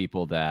these are the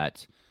people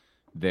that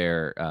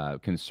they're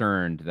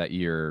concerned that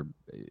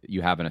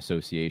you have an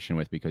association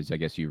with because I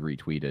guess you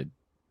retweeted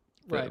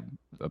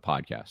a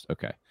podcast.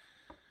 Okay.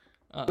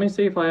 Let me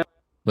see if I.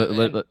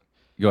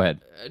 Go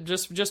ahead.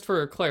 Just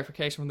for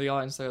clarification from the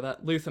audience there,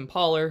 that Lutheran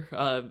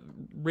Poller,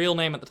 real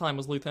name at the time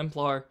was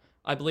Luthemplar.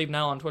 I believe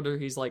now on Twitter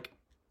he's like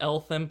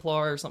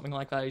Elthemplar or something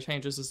like that. He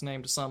changes his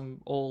name to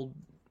some old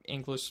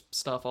English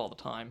stuff all the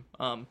time.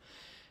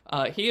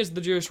 He is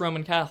the Jewish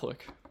Roman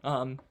Catholic.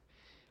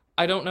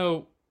 I don't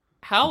know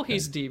how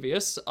he's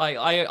devious.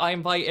 I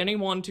invite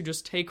anyone to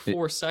just take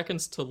 4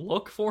 seconds to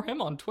look for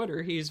him on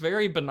Twitter. He's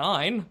very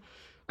benign.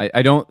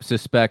 I don't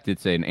suspect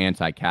it's an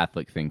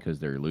anti-Catholic thing because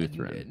they're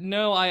Lutheran.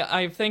 No,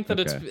 I think that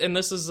it's, and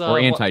this is... or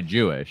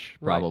anti-Jewish,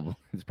 probably. Right.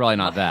 It's probably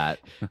not that.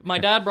 My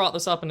dad brought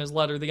this up in his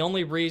letter. The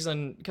only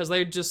reason, because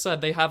they just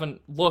said they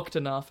haven't looked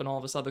enough and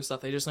all this other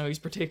stuff. They just know he's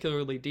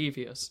particularly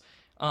devious.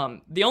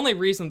 The only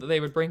reason that they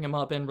would bring him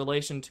up in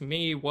relation to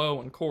me,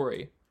 Woe, and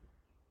Corey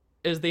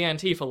is the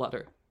Antifa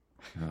letter.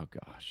 Oh,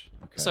 gosh.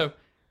 Okay. So,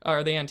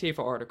 or the Antifa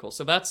article.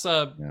 So that's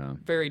a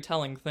very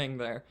telling thing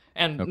there.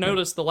 And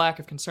notice the lack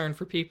of concern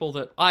for people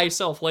that I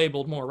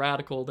self-labeled more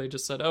radical. They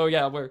just said, oh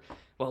yeah,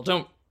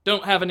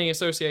 don't have any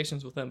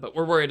associations with them, but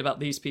we're worried about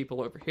these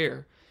people over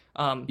here.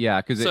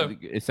 Because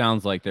it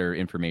sounds like their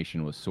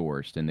information was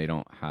sourced and they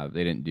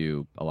didn't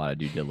do a lot of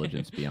due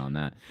diligence beyond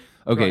that.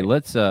 Okay,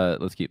 let's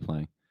keep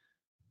playing.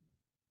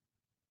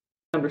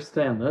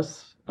 Understand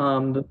this.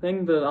 The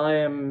thing that I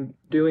am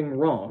doing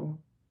wrong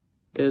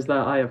is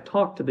that I have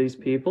talked to these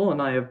people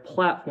and I have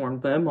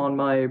platformed them on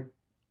my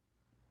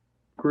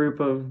group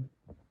of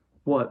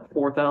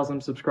 4,000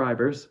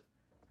 subscribers.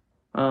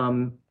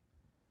 And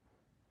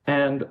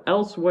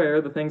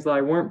elsewhere, the things that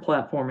I weren't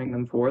platforming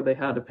them for, they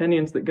had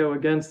opinions that go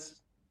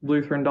against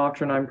Lutheran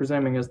doctrine, I'm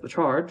presuming is the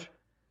charge.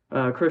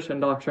 Christian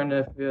doctrine,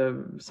 if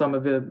some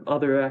of the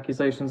other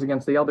accusations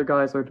against the other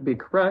guys are to be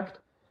correct.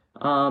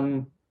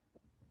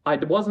 I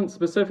wasn't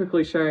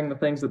specifically sharing the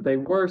things that they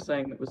were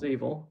saying that was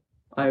evil.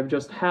 I've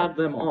just had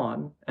them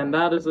on, and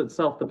that is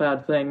itself the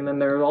bad thing. And then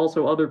there are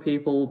also other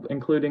people,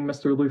 including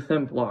Mr.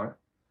 Luthemplar,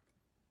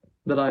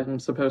 that I'm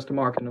supposed to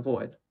mark and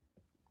avoid.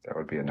 That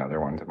would be another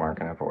one to mark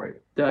and avoid.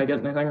 Did I get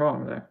anything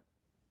wrong there?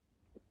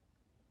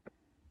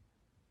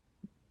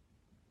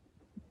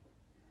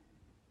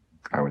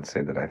 I would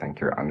say that I think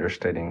you're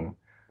understating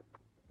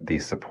the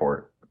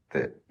support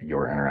that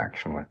your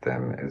interaction with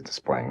them is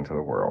displaying to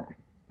the world.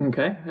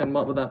 Okay, and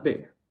what would that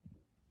be?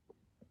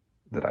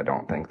 That I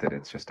don't think that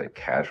it's just a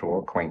casual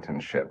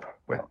acquaintanceship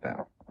with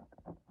them.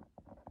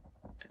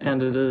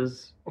 And it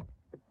is?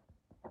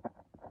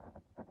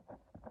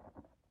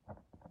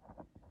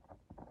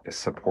 Is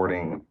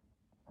supporting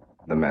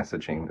the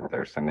messaging that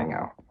they're sending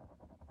out.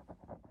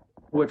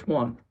 Which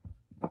one?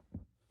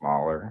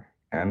 Mahler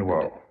and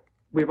Woe.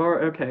 Which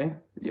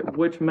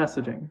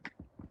messaging?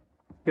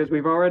 Because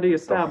we've already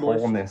established...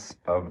 The wholeness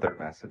of their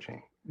messaging.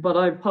 But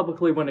I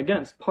publicly went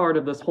against part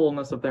of this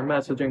wholeness of their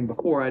messaging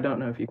before. I don't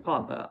know if you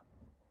caught that.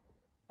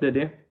 Did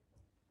you?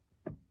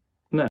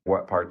 No.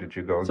 What part did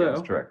you go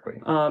against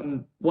directly?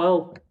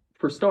 Well,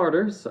 for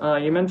starters,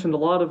 you mentioned a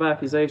lot of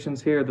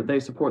accusations here that they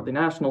support the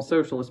National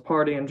Socialist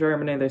Party in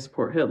Germany, they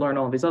support Hitler and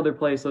all these other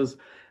places.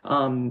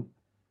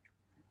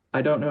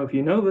 I don't know if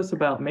you know this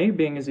about me,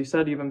 being as you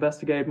said you've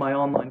investigated my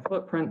online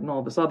footprint and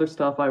all this other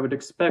stuff. I would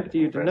expect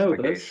you to know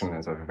this. Investigation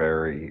is a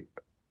very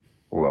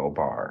low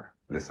bar.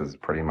 This is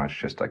pretty much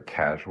just a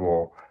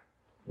casual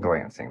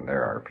glancing.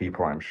 There are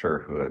people, I'm sure,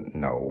 who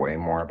know way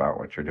more about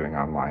what you're doing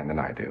online than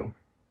I do.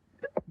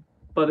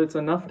 But it's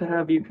enough to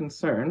have you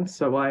concerned,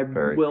 so I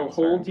will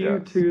hold you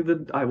to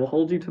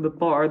the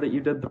bar that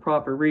you did the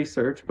proper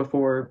research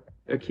before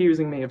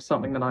accusing me of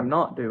something that I'm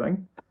not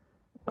doing.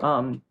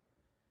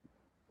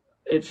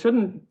 It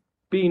shouldn't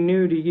be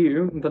new to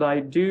you that I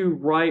do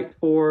write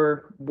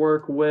for,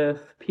 work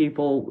with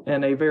people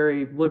in a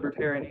very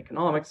libertarian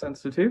economics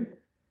institute.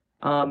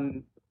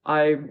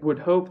 I would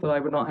hope that I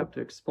would not have to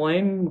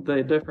explain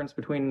the difference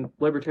between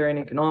libertarian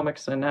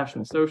economics and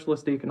National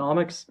Socialist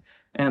economics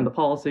and the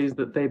policies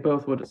that they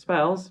both would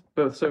espouse,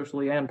 both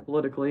socially and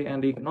politically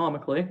and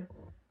economically.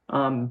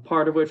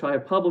 Part of which I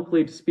have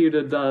publicly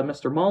disputed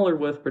Mr. Mahler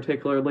with,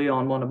 particularly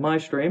on one of my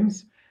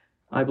streams.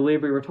 I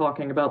believe we were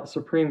talking about the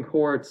Supreme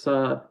Court's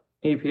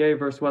EPA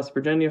versus West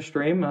Virginia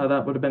stream.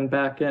 That would have been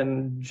back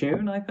in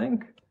June, I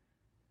think,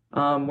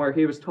 where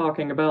he was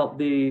talking about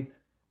the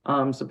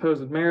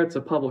supposed merits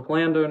of public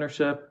land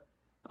ownership,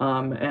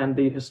 and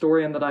the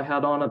historian that I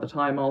had on at the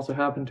time also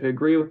happened to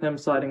agree with him,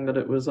 citing that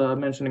it was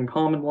mentioned in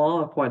common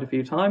law quite a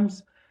few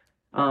times.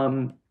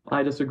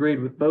 I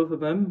disagreed with both of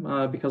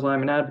them because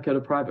I'm an advocate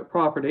of private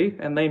property,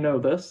 and they know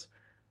this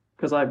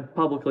because I've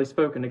publicly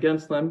spoken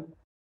against them.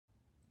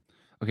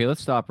 Okay,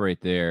 let's stop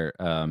right there.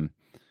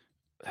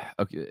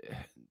 Okay,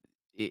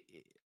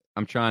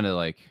 I'm trying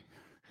to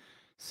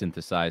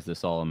synthesize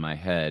this all in my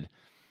head.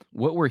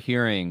 What we're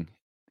hearing,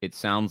 it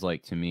sounds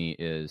like to me,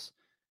 is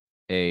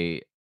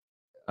it's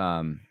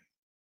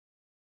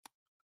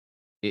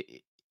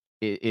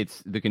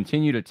the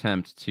continued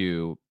attempt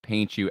to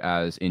paint you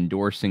as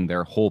endorsing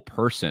their whole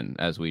person,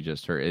 as we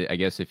just heard. I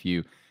guess if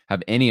you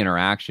have any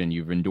interaction,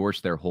 you've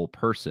endorsed their whole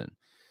person.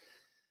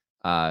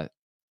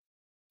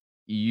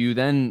 You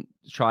then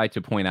try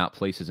to point out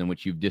places in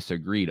which you've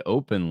disagreed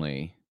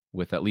openly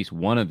with at least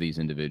one of these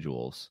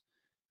individuals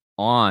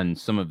on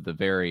some of the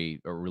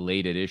very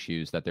related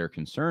issues that they're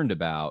concerned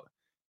about.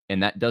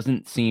 And that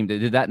doesn't seem to,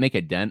 did that make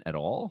a dent at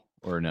all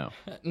or no?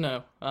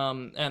 No.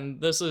 And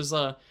this is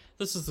the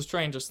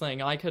strangest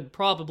thing. I could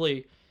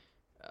probably,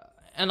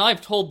 and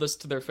I've told this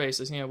to their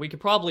faces, we could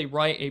probably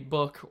write a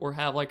book or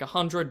have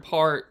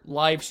 100-part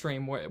live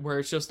stream where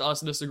it's just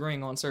us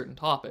disagreeing on certain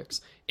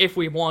topics if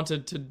we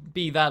wanted to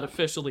be that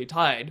officially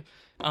tied.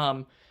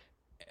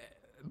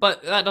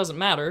 But that doesn't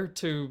matter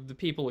to the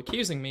people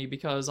accusing me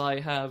because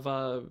I have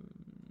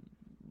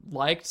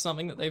liked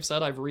something that they've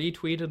said, I've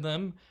retweeted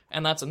them,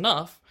 and that's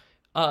enough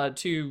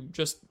to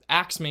just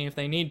axe me if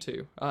they need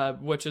to,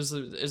 which is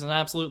an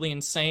absolutely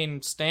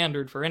insane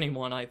standard for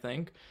anyone, I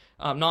think.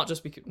 Not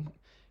just because...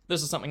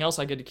 This is something else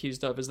I get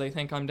accused of, is they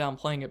think I'm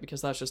downplaying it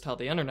because that's just how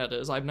the internet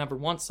is. I've never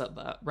once said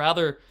that.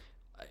 Rather,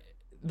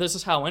 this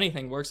is how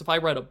anything works. If I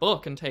read a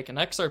book and take an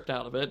excerpt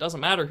out of it, it doesn't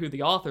matter who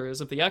the author is.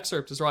 If the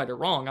excerpt is right or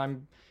wrong,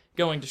 I'm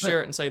going to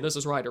share it and say this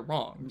is right or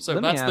wrong. So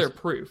that's their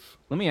proof.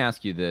 Let me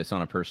ask you this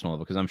on a personal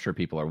level, because I'm sure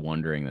people are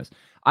wondering this.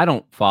 I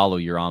don't follow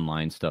your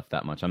online stuff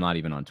that much. I'm not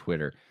even on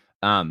Twitter.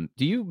 Do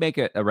you make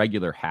a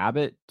regular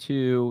habit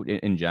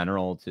in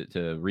general, to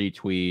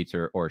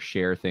retweet or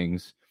share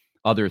things,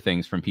 other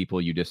things from people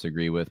you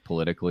disagree with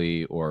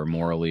politically or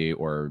morally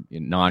or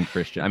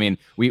non-Christian? I mean,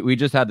 we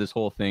just had this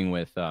whole thing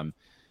with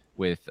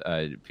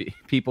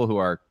people who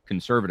are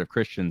conservative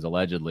Christians,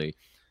 allegedly,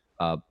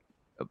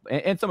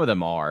 and some of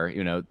them are,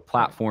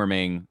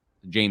 platforming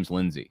James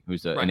Lindsay,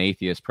 who's an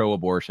atheist,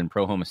 pro-abortion,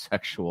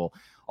 pro-homosexual,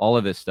 all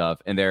of this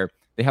stuff, and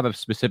they have a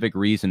specific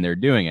reason they're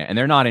doing it, and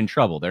they're not in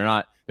trouble. They're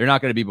not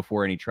going to be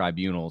before any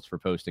tribunals for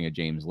posting a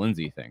James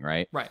Lindsay thing,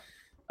 right? Right.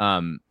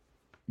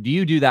 Do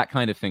you do that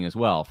kind of thing as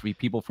well? For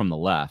people from the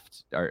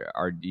left,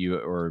 are you,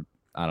 or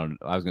I don't know,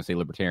 I was going to say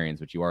libertarians,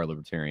 but you are a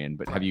libertarian,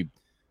 but have you,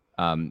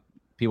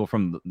 people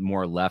from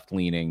more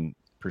left-leaning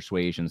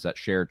persuasions that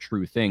share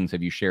true things,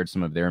 have you shared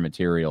some of their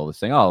material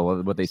saying, oh,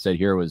 well, what they said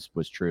here was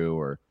true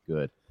or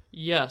good?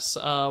 Yes.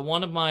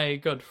 One of my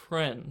good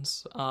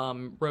friends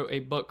wrote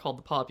a book called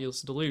The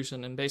Populist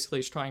Delusion, and basically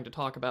is trying to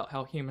talk about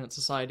how human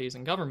societies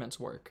and governments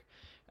work.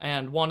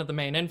 And one of the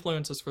main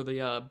influences for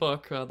the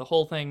book, the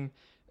whole thing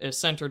is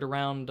centered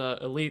around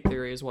elite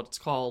theory, is what it's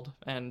called,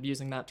 and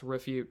using that to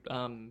refute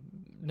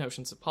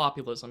notions of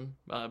populism,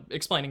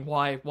 explaining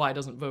why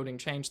doesn't voting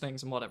change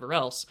things and whatever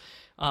else.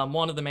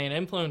 One of the main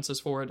influences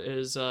for it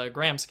is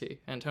Gramsci,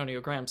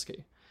 Antonio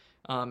Gramsci.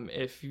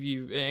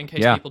 In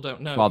case people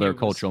don't know, father of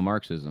cultural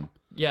Marxism.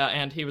 Yeah,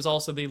 and he was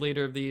also the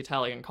leader of the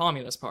Italian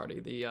Communist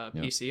Party, the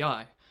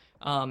PCI.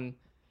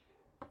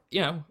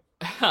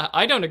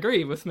 I don't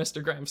agree with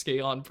Mr.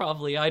 Gramsci on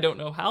probably I don't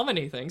know how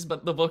many things,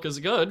 but the book is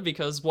good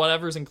because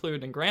whatever's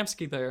included in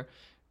Gramsci there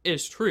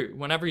is true.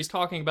 Whenever he's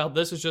talking about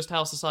this is just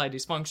how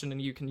societies function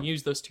and you can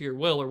use this to your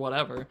will or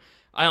whatever,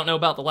 I don't know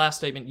about the last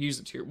statement, use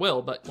it to your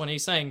will, but when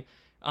he's saying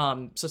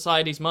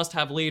societies must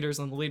have leaders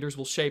and the leaders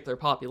will shape their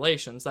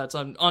populations, that's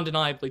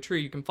undeniably true.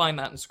 You can find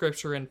that in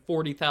scripture in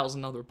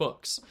 40,000 other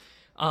books.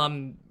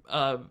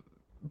 Pareto.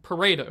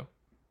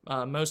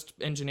 Most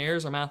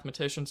engineers or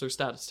mathematicians or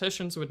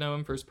statisticians would know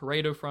him for his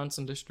Pareto fronts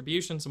and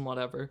distributions and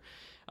whatever.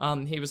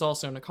 He was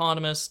also an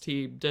economist.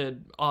 He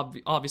did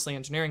obviously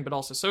engineering, but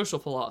also social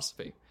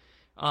philosophy.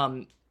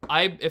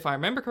 If I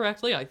remember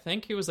correctly, I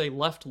think he was a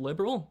left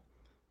liberal,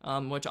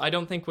 which I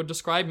don't think would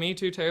describe me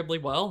too terribly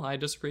well. I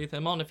disagree with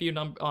him on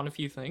a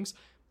few things.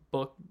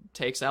 Book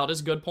takes out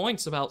his good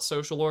points about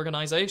social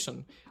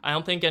organization. I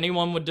don't think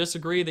anyone would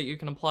disagree that you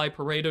can apply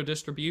Pareto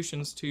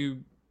distributions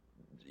to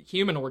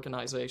human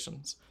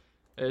organizations.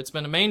 It's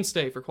been a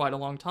mainstay for quite a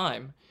long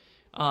time.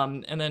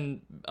 And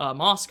then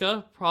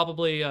Mosca,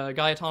 probably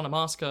Gaetano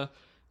Mosca,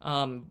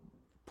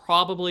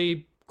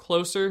 probably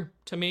closer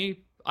to me,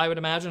 I would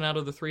imagine, out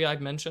of the three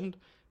I've mentioned.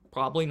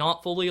 Probably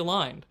not fully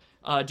aligned.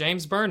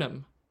 James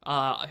Burnham,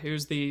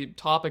 who's the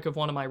topic of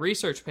one of my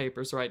research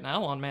papers right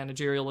now on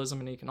managerialism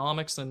and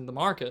economics and the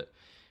market.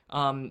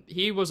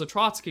 He was a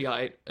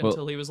Trotskyite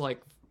until he was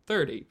like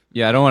 30.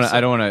 Yeah, I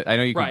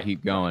know you can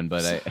keep going,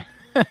 but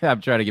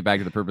I'm trying to get back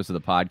to the purpose of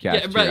the podcast. Yeah,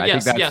 here. I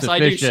think that's sufficient. I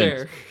do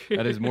share.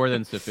 That is more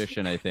than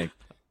sufficient, I think,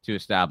 to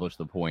establish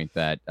the point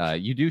that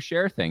you do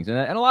share things. And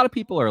a lot of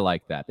people are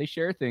like that. They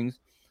share things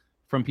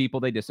from people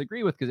they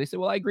disagree with because they say,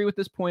 well, I agree with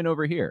this point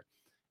over here.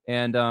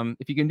 And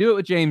if you can do it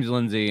with James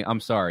Lindsay, I'm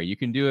sorry. You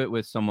can do it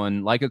with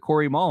someone like a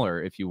Corey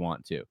Mahler if you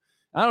want to.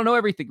 I don't know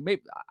everything.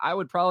 Maybe I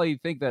would probably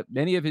think that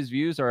many of his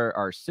views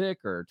are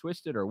sick or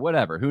twisted or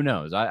whatever. Who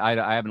knows? I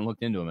haven't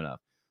looked into him enough.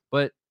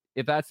 But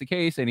if that's the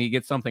case and he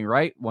gets something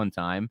right one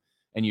time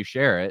and you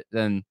share it,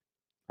 then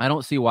I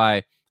don't see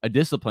why a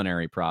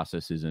disciplinary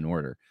process is in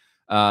order.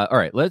 All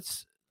right,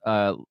 let's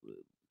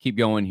keep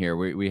going here.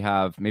 We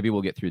have, maybe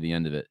we'll get through the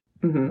end of it.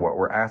 Mm-hmm. What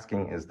we're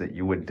asking is that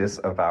you would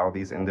disavow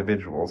these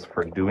individuals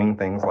for doing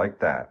things like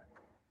that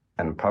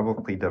and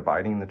publicly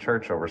dividing the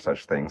church over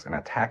such things and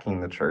attacking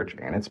the church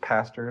and its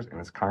pastors and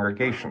its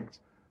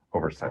congregations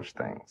over such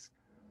things.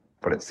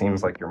 But it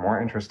seems like you're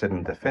more interested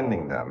in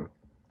defending them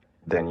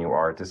than you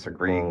are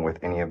disagreeing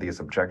with any of these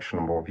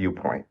objectionable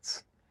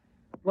viewpoints.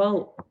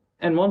 Well,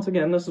 and once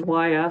again, this is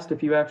why I asked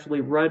if you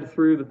actually read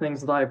through the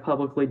things that I've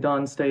publicly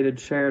done, stated,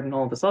 shared, and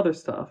all this other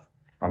stuff.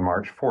 On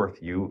March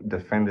 4th, you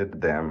defended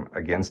them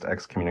against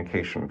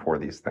excommunication for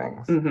these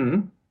things.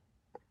 Mm-hmm.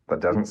 That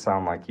doesn't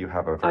sound like you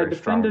have a very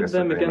strong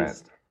disagreement. I defended them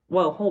against...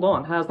 Well, hold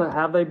on.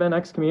 Have they been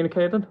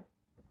excommunicated?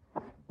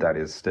 That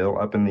is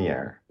still up in the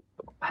air.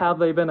 Have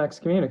they been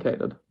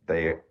excommunicated?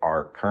 They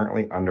are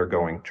currently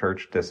undergoing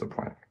church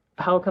discipline.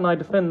 How can I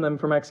defend them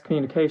from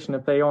excommunication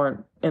if they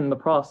aren't in the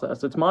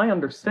process? It's my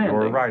understanding.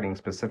 Your writing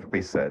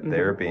specifically said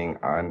they're being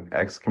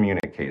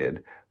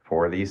excommunicated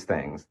for these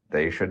things.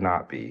 They should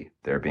not be.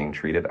 They're being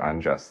treated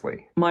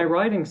unjustly. My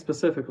writing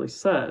specifically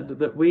said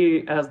that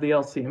we, as the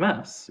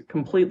LCMS,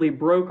 completely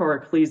broke our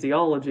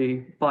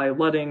ecclesiology by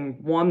letting,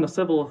 1, the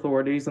civil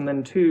authorities, and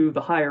then 2,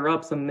 the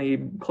higher-ups in the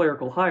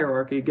clerical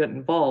hierarchy get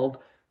involved,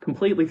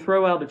 completely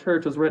throw out the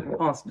church's written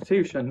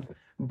constitution,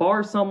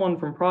 bar someone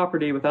from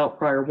property without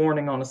prior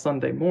warning on a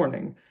Sunday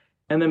morning,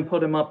 and then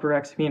put him up for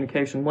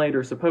excommunication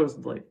later,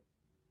 supposedly.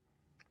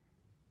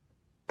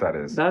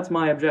 That's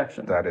my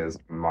objection. That is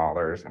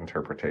Mahler's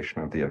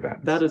interpretation of the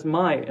events. That is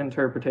my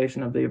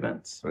interpretation of the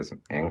events. That is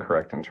an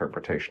incorrect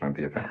interpretation of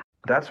the event.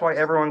 That's why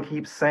everyone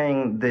keeps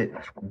saying that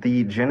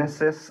the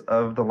genesis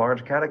of the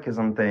large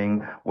catechism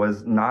thing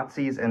was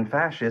Nazis and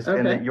fascists,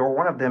 and that you're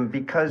one of them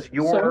because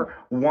you're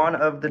one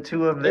of the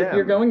two of them. If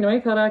you're going to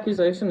make that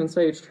accusation and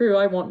say it's true,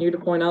 I want you to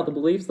point out the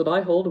beliefs that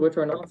I hold, which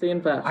are Nazi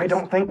and fascist. I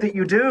don't think that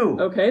you do.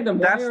 Okay, then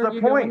why are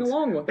you going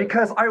along with it?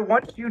 Because I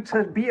want you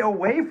to be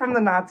away from the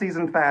Nazis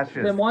and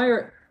fascists. Then why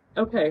are...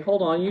 Okay,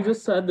 hold on. You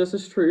just said this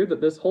is true, that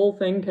this whole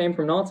thing came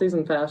from Nazis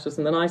and fascists,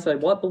 and then I said,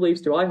 what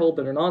beliefs do I hold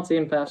that are Nazi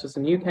and fascist,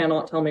 and you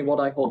cannot tell me what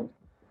I hold.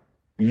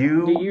 Do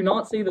you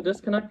not see the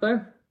disconnect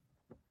there?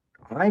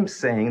 I'm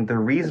saying the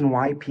reason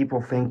why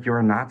people think you're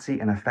a Nazi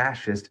and a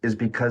fascist is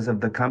because of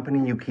the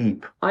company you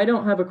keep. I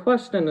don't have a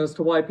question as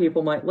to why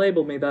people might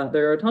label me that.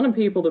 There are a ton of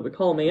people that would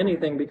call me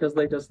anything because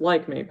they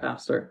dislike me,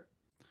 Pastor.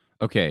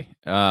 Okay,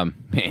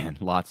 man,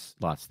 lots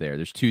there.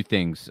 There's two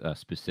things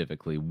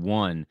specifically.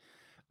 One,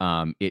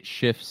 it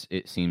shifts,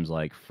 it seems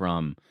like,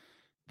 from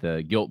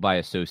the guilt by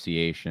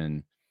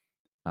association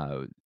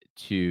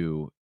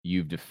to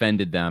you've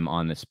defended them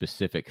on the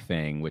specific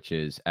thing, which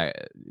is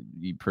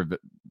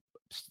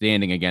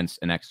standing against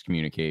an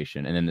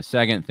excommunication. And then the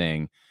second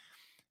thing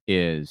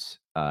is,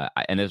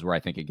 and this is where I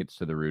think it gets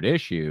to the root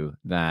issue,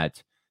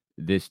 that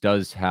this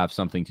does have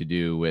something to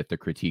do with the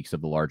critiques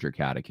of the larger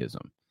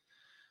catechism.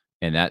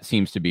 And that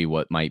seems to be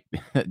what might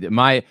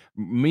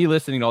me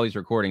listening to all these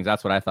recordings.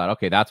 That's what I thought.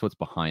 Okay, that's what's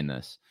behind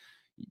this.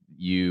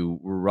 you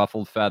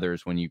ruffled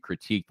feathers when you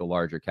critique the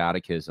larger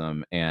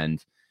catechism,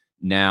 and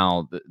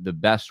now the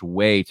best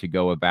way to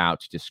go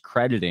about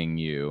discrediting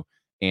you,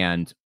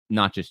 and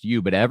not just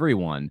you, but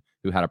everyone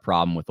who had a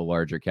problem with the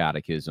larger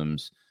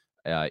catechism's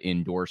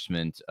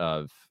endorsement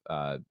of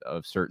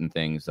certain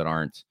things that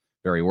aren't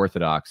very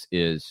orthodox,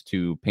 is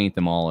to paint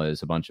them all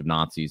as a bunch of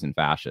Nazis and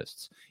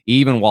fascists,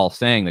 even while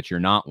saying that you're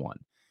not one.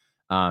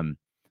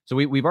 So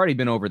we've already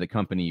been over the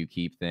company you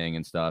keep thing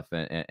and stuff,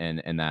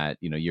 and that,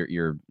 you know,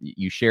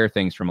 you share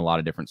things from a lot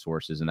of different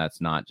sources, and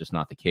that's not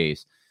the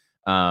case.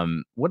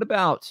 What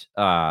about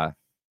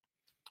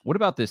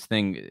this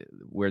thing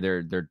where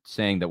they're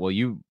saying that, well,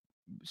 you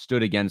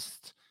stood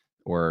against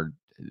or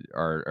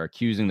are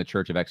accusing the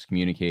church of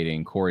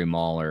excommunicating Corey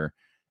Mahler,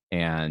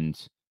 and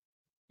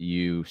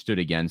you stood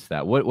against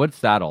that? What's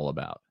that all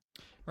about?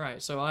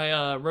 Right, so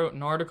I wrote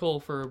an article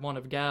for one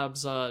of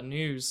Gab's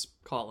news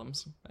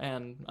columns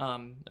and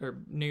or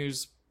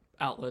news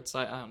outlets.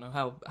 I don't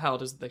know how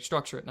it is that they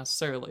structure it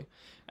necessarily.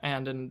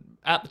 And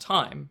at the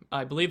time,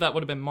 I believe that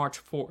would have been March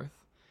 4th.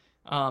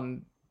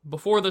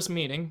 Before this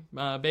meeting,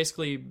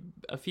 basically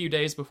a few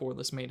days before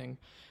this meeting,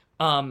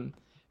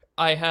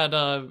 I had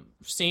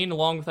seen,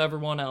 along with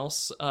everyone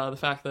else, the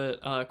fact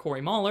that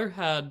Corey Mahler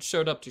had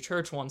showed up to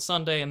church one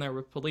Sunday, and there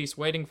were police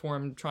waiting for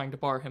him, trying to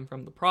bar him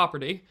from the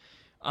property.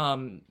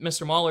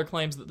 Mr. Mahler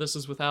claims that this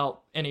is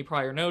without any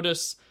prior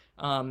notice.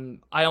 I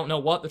don't know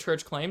what the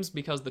church claims,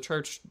 because the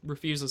church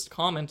refuses to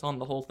comment on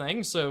the whole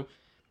thing, so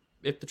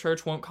if the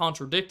church won't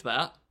contradict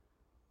that,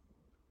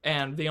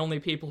 and the only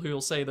people who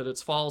will say that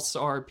it's false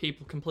are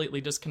people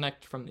completely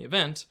disconnected from the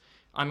event,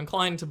 I'm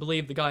inclined to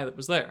believe the guy that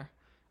was there,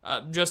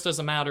 just as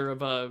a matter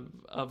of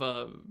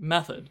a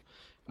method.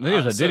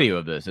 There's a video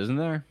of this, isn't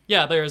there?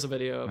 Yeah, there is a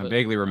video of it. I'm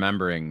vaguely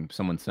remembering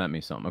someone sent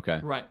me some. Okay.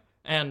 Right.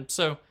 And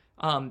so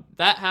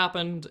that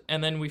happened,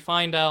 and then we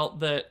find out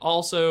that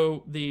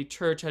also the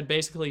church had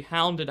basically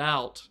hounded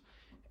out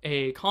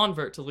a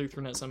convert to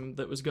Lutheranism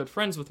that was good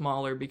friends with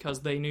Mahler,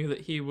 because they knew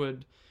that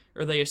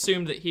they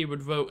assumed that he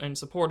would vote in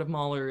support of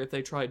Mahler if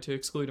they tried to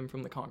exclude him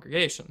from the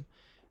congregation.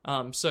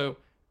 So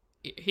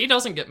he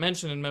doesn't get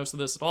mentioned in most of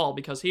this at all,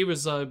 because he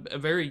was a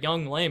very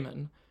young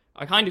layman.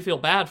 I kind of feel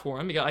bad for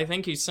him, because I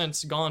think he's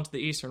since gone to the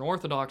Eastern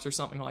Orthodox or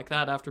something like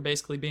that after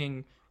basically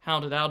being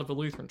hounded out of the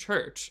Lutheran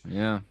Church.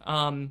 Yeah.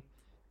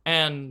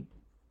 And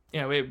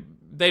you know,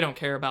 they don't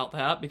care about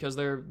that, because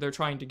they're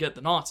trying to get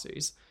the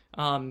Nazis.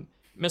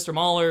 Mr.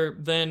 Mahler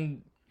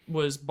then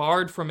was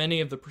barred from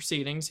any of the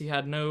proceedings. He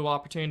had no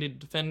opportunity to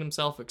defend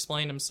himself,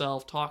 explain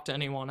himself, talk to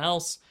anyone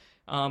else.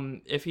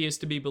 If he is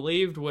to be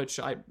believed, which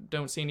I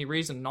don't see any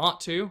reason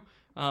not to,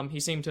 he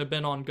seemed to have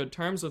been on good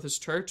terms with his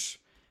church.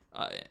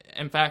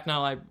 In fact,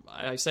 now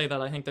I say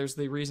that I think there's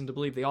the reason to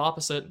believe the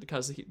opposite,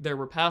 because there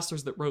were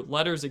pastors that wrote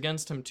letters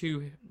against him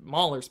to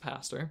Mahler's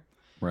pastor.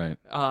 Right.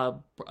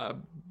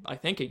 I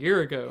think a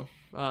year ago,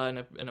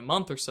 in a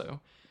month or so,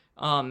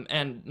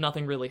 and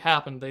nothing really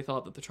happened. They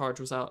thought that the charge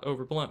was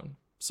overblown.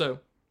 So,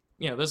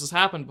 you know, this has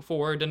happened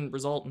before. It didn't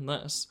result in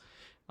this.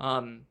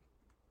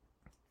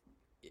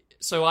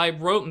 So I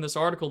wrote in this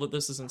article that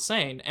this is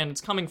insane, and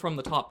it's coming from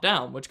the top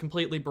down, which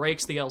completely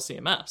breaks the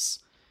LCMS.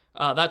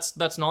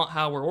 That's not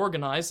how we're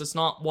organized. It's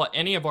not what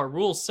any of our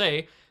rules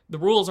say. The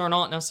rules are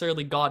not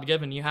necessarily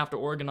God-given. You have to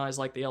organize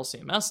like the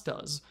LCMS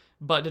does.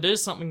 But it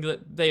is something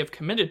that they have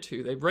committed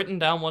to. They've written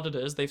down what it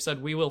is. They've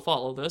said, we will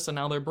follow this, and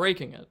now they're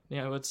breaking it. You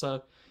know, it's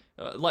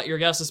let your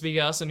guesses be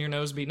yes and your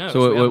no's be no.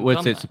 So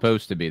what's it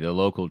supposed to be? The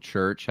local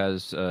church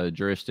has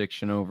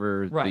jurisdiction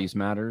over these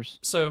matters?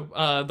 So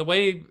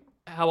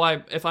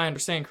if I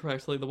understand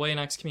correctly, the way an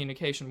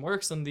excommunication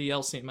works in the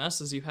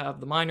LCMS is you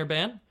have the minor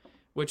ban,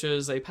 which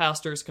is a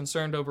pastor is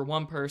concerned over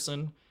one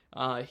person.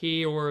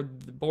 He or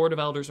the board of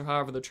elders, or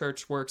however the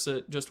church works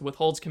it, just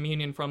withholds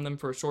communion from them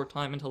for a short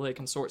time until they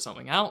can sort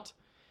something out.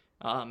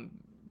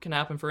 Can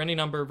happen for any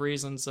number of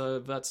reasons.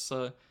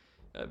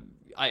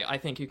 I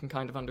think you can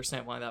kind of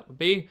understand why that would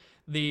be.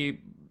 The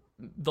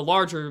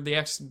larger,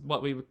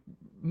 what we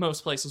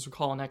most places would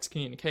call an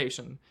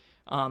excommunication,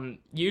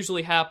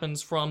 usually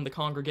happens from the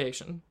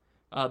congregation.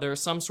 There is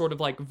some sort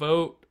of like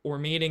vote or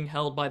meeting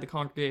held by the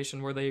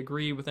congregation where they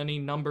agree with any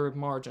number of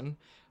margin.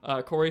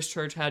 Corey's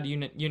church had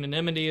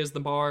unanimity as the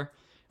bar.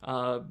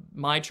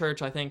 My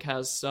church, I think,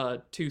 has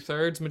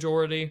 2/3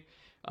 majority.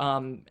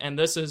 And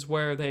this is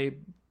where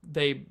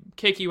they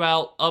kick you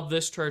out of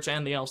this church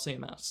and the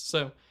LCMS.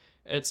 So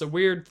it's a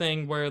weird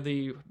thing where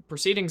the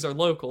proceedings are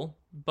local,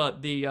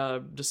 but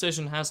the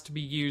decision has to be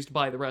used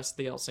by the rest of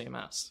the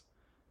LCMS.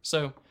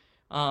 So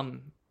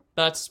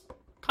that's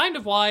kind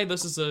of why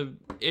this is a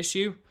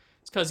issue.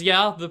 It's because,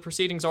 the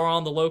proceedings are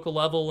on the local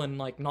level in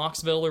like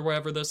Knoxville or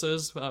wherever this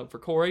is for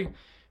Corey.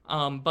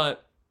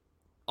 But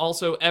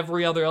also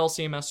every other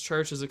LCMS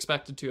church is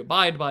expected to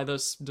abide by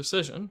this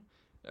decision,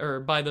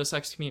 or by this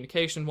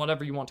excommunication,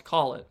 whatever you want to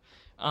call it.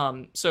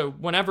 So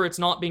whenever it's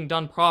not being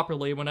done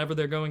properly, whenever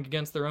they're going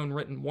against their own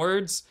written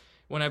words,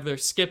 whenever they're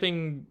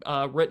skipping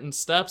written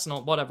steps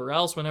and whatever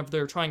else, whenever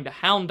they're trying to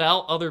hound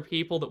out other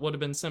people that would have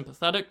been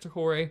sympathetic to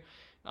Corey,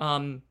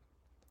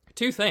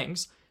 two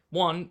things.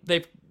 one,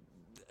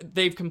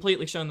 they've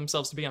completely shown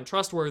themselves to be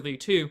untrustworthy.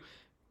 Two,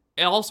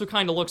 it also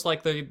kind of looks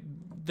like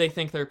they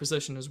think their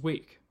position is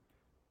weak.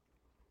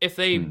 If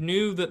they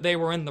knew that they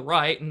were in the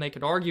right and they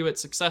could argue it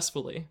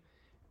successfully,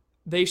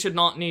 they should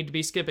not need to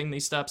be skipping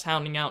these steps,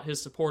 hounding out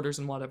his supporters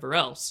and whatever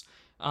else.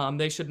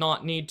 They should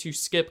not need to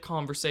skip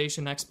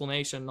conversation,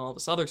 explanation, and all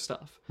this other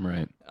stuff.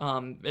 Right.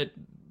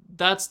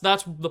 That's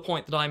the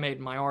point that I made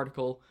in my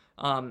article,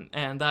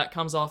 and that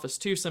comes off as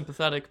too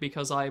sympathetic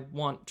because I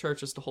want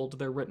churches to hold to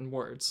their written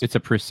words. It's a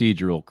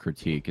procedural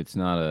critique. It's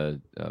not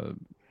you're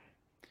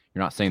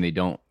not saying they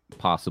don't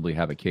possibly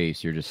have a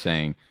case. You're just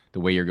saying the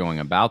way you're going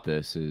about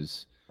this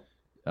is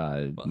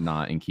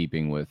not in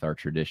keeping with our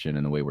tradition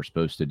and the way we're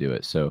supposed to do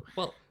it. So,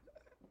 well,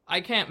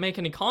 I can't make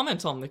any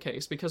comment on the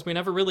case because we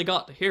never really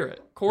got to hear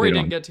it. Corey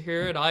didn't get to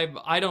hear it.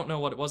 I don't know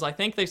what it was. I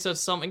think they said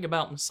something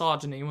about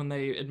misogyny when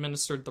they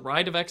administered the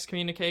rite of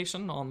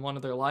excommunication on one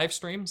of their live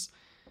streams.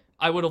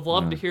 I would have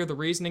loved to hear the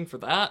reasoning for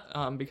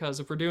that, because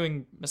if we're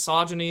doing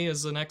misogyny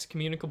as an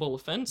excommunicable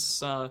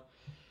offense,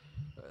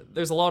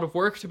 there's a lot of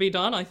work to be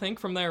done, I think,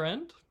 from their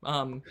end.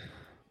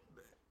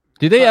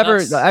 Do they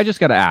ever, I just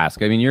got to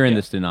ask, I mean, you're in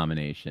this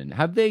denomination.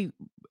 Have they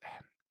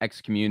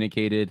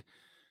excommunicated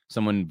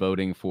someone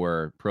voting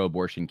for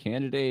pro-abortion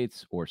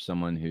candidates or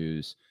someone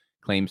who's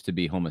claims to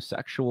be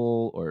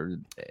homosexual or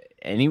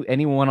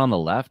anyone on the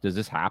left? Does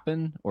this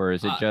happen, or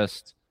is it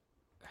just...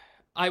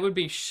 I would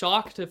be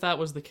shocked if that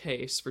was the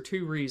case for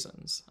two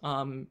reasons.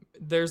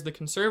 There's the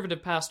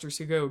conservative pastors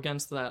who go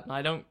against that, and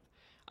I don't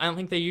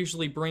think they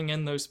usually bring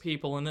in those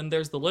people. And then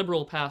there's the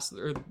liberal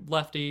pastor, or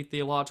lefty,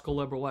 theological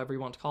liberal, whatever you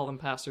want to call them,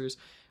 pastors,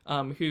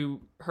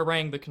 who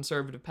harangue the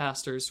conservative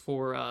pastors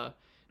for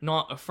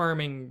not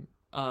affirming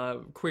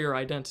queer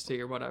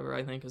identity or whatever,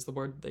 I think is the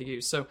word they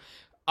use. So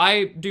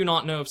I do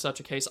not know of such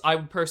a case. I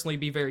would personally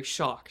be very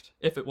shocked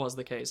if it was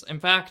the case. In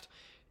fact,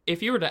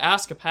 if you were to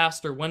ask a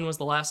pastor when was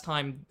the last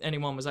time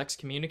anyone was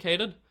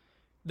excommunicated,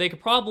 they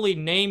could probably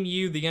name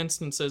you the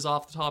instances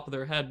off the top of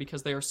their head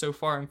because they are so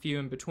far and few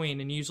in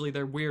between, and usually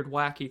they're weird,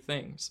 wacky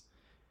things.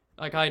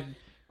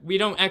 We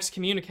don't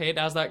excommunicate,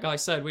 as that guy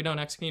said, we don't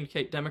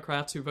excommunicate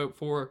Democrats who vote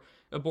for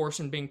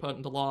abortion being put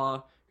into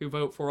law, who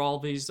vote for all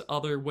these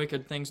other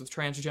wicked things with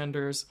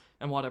transgenders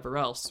and whatever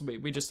else.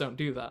 We just don't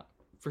do that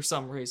for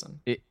some reason.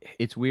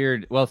 It's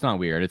weird. Well, it's not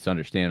weird. It's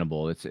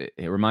understandable. It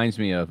reminds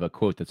me of a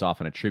quote that's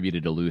often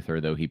attributed to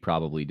Luther, though he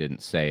probably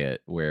didn't say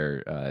it,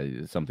 where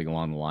something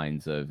along the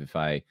lines of, if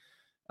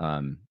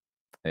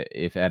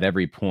at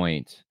every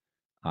point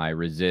I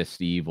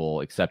resist evil,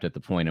 except at the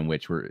point in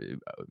which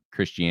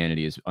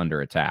Christianity is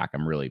under attack,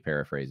 I'm really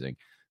paraphrasing,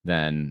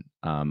 then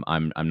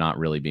I'm not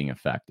really being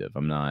effective.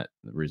 I'm not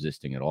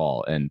resisting at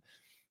all. And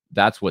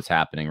that's what's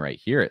happening right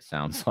here. It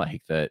sounds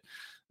like that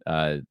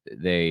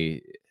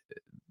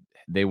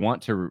they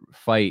want to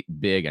fight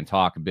big and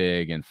talk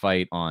big and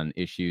fight on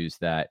issues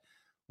that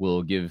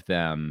will give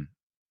them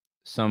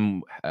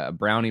some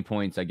brownie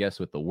points, I guess,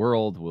 with the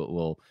world,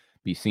 will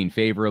be seen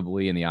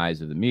favorably in the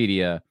eyes of the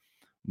media.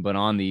 But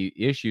on the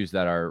issues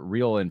that are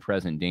real and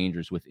present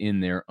dangers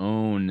within their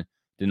own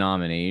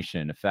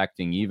denomination,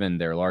 affecting even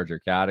their larger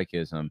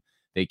catechism,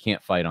 they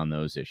can't fight on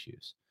those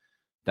issues.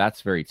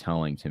 That's very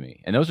telling to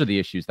me. And those are the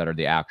issues that are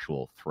the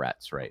actual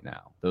threats right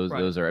now.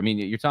 Those are, I mean,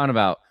 you're talking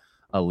about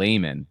a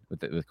layman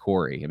with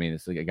Corey. I mean,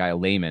 it's like a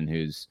layman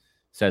who's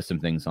says some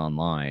things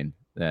online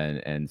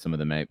and some of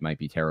them might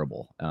be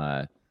terrible,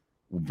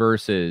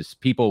 versus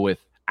people with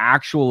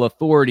actual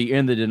authority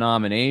in the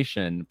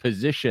denomination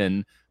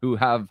position who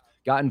have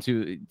gotten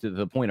to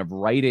the point of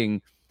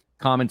writing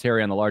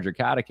commentary on the larger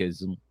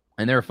catechism,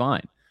 and they're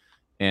fine.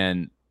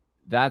 And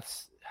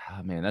that's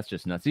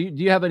just nuts. Do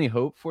you have any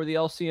hope for the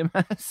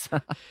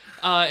LCMS?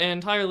 It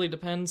entirely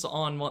depends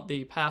on what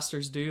the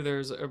pastors do.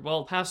 There's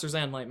pastors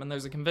and laymen.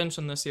 There's a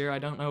convention this year. I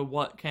don't know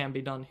what can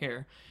be done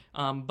here,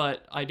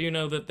 but I do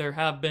know that there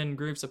have been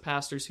groups of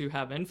pastors who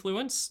have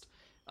influenced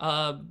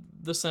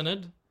the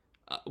synod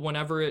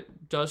whenever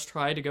it does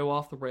try to go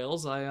off the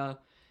rails.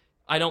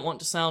 I don't want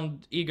to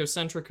sound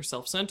egocentric or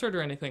self-centered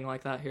or anything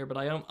like that here, but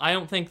I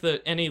don't think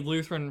that any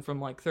Lutheran from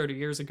like 30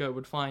 years ago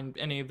would find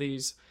any of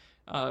these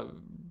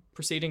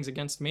proceedings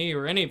against me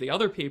or any of the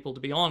other people, to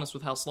be honest,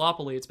 with how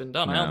sloppily it's been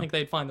done. No. I don't think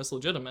they'd find this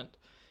legitimate.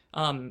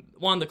 One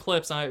of the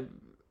clips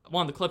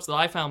that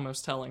I found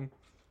most telling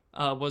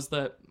was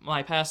that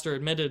my pastor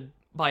admitted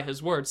by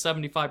his words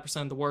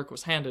 75% of the work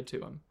was handed to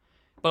him,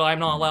 but I'm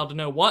not allowed to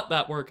know what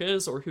that work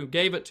is or who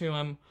gave it to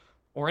him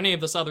or any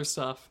of this other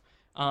stuff.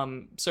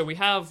 So we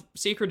have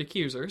secret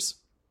accusers,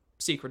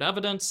 secret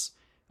evidence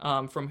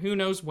from who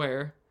knows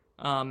where.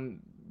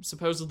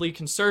 Supposedly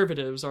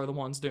conservatives are the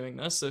ones doing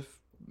this, if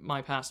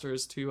my pastor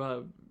is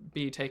to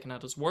be taken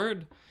at his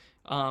word.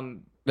 But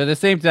the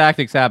same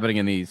tactics happening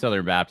in the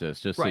Southern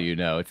Baptists, just right. So you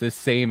know. It's the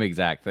same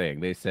exact thing.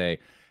 They say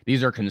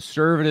these are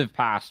conservative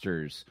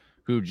pastors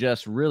who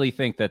just really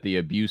think that the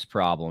abuse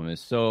problem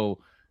is so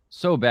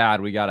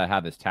bad we got to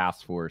have this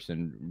task force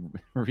and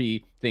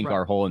rethink right.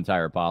 our whole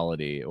entire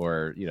polity,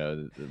 or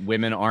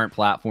women aren't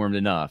platformed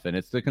enough, and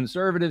it's the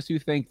conservatives who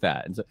think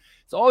that. And so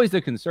it's always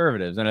the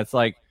conservatives, and it's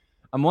like,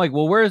 I'm like,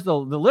 well, where's the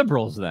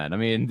liberals then? I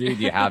mean, do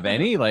you have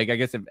any? Like, I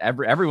guess if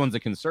everyone's a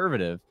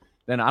conservative,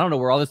 then I don't know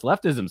where all this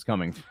leftism's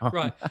coming from.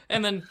 Right.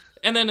 And then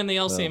in the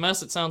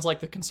LCMS, it sounds like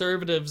the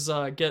conservatives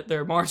get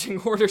their marching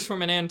orders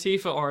from an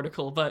Antifa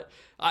article, but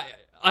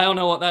I don't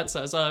know what that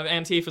says.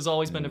 Antifa's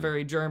always been a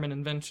very German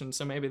invention,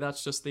 so maybe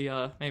that's just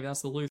maybe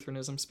that's the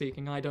Lutheranism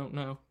speaking. I don't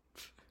know.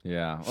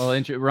 Yeah. Well,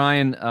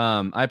 Ryan,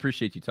 I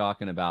appreciate you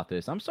talking about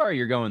this. I'm sorry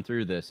you're going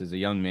through this as a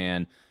young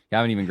man. You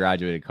haven't even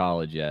graduated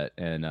college yet,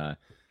 and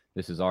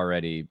this is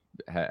already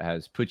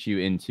has put you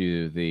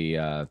into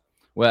the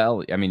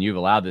well, I mean, you've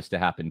allowed this to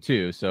happen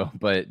too. So,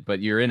 but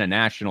you're in a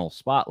national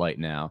spotlight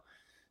now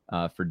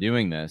for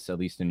doing this, at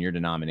least in your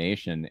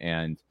denomination.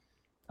 And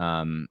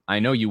I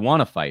know you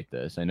want to fight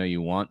this. I know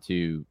you want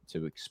to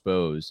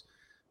expose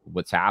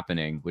what's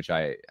happening, which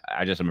I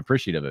just am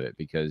appreciative of it,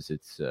 because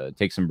it's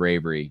takes some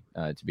bravery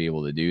to be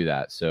able to do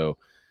that. So,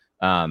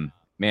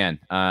 man,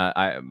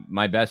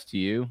 my best to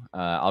you.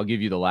 I'll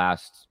give you the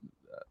last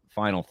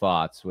final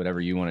thoughts,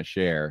 whatever you want to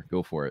share.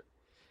 Go for it.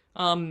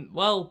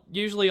 Well,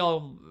 usually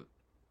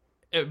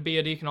be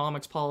it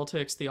economics,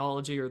 politics,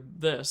 theology, or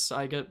this,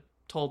 I get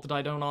told that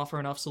I don't offer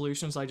enough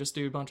solutions. I just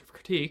do a bunch of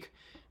critique.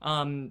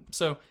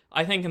 So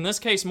I think in this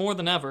case, more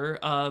than ever,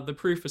 the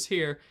proof is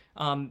here.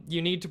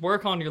 You need to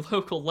work on your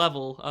local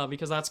level,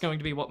 because that's going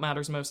to be what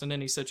matters most in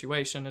any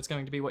situation. It's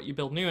going to be what you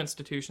build new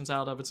institutions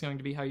out of. It's going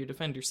to be how you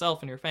defend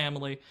yourself and your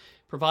family,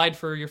 provide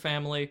for your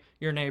family,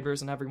 your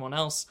neighbors, and everyone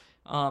else.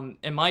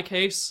 In my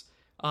case,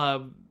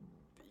 I'm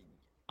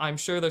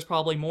sure there's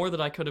probably more that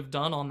I could have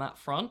done on that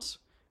front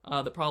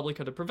that probably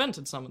could have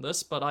prevented some of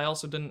this, but I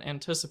also didn't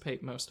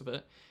anticipate most of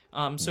it.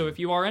 So if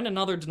you are in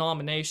another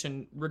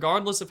denomination,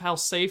 regardless of how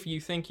safe you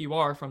think you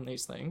are from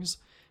these things,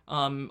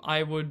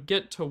 I would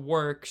get to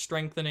work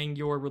strengthening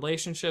your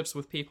relationships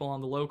with people on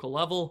the local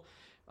level,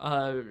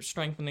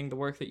 strengthening the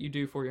work that you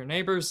do for your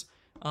neighbors,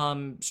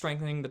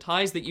 strengthening the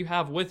ties that you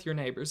have with your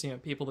neighbors,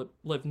 people that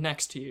live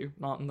next to you,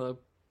 not in the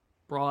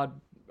broad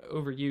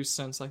overuse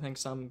sense I think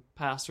some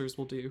pastors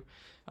will do.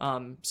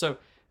 So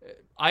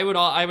I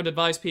would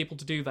advise people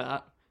to do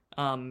that.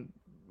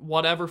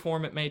 Whatever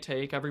form it may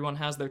take, everyone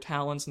has their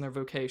talents and their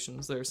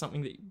vocations. There's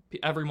something that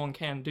everyone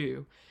can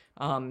do.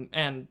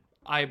 And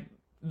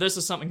this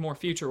is something more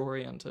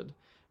future-oriented.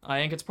 I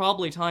think it's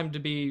probably time to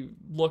be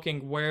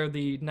looking where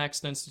the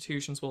next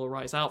institutions will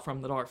arise out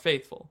from that are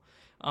faithful.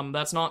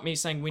 That's not me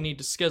saying we need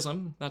to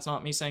schism. That's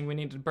not me saying we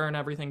need to burn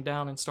everything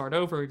down and start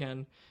over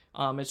again.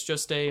 It's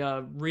just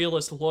a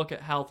realist look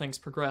at how things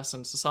progress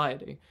in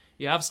society.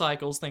 You have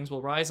cycles, things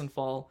will rise and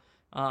fall.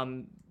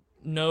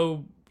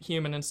 No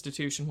human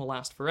institution will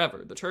last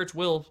forever. The church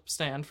will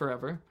stand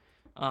forever.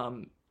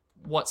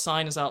 What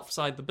sign is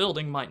outside the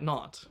building might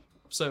not.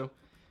 So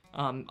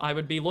I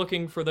would be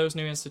looking for those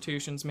new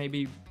institutions,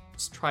 maybe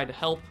try to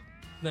help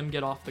them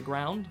get off the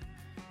ground,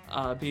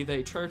 be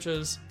they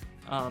churches,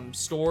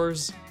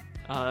 stores,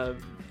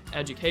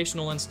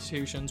 educational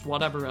institutions,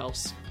 whatever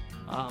else.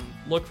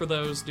 Look for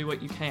those, do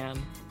what you can,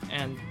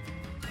 and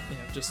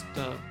just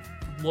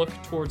look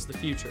towards the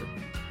future.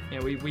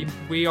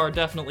 We are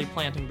definitely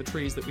planting the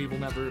trees that we will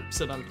never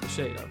sit under the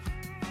shade of.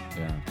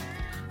 Yeah.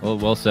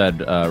 Well said,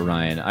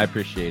 Ryan. I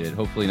appreciate it.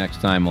 Hopefully next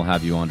time we'll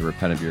have you on to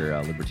repent of your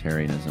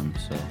libertarianism.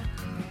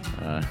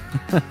 So,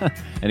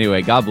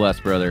 anyway, God bless,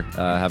 brother.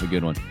 Have a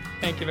good one.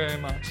 Thank you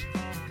very much.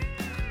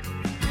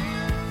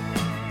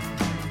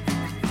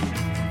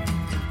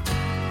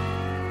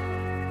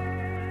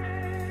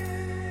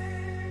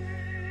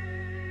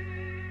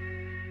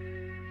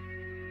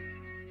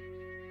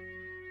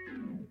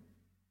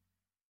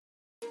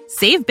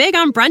 Save big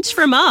on brunch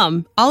for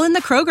mom, all in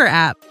the Kroger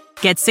app.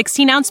 Get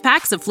 16-ounce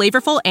packs of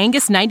flavorful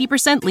Angus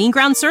 90% lean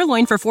ground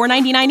sirloin for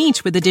 $4.99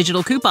 each with a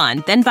digital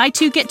coupon. Then buy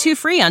 2, get 2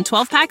 free on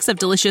 12 packs of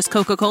delicious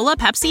Coca-Cola,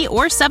 Pepsi,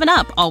 or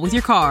 7-Up, all with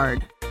your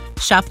card.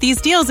 Shop these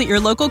deals at your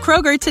local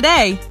Kroger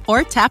today,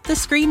 or tap the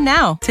screen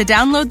now to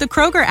download the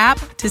Kroger app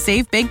to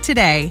save big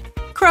today.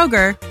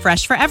 Kroger,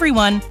 fresh for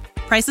everyone.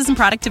 Prices and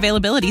product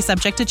availability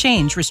subject to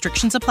change.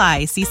 Restrictions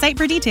apply. See site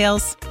for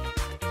details.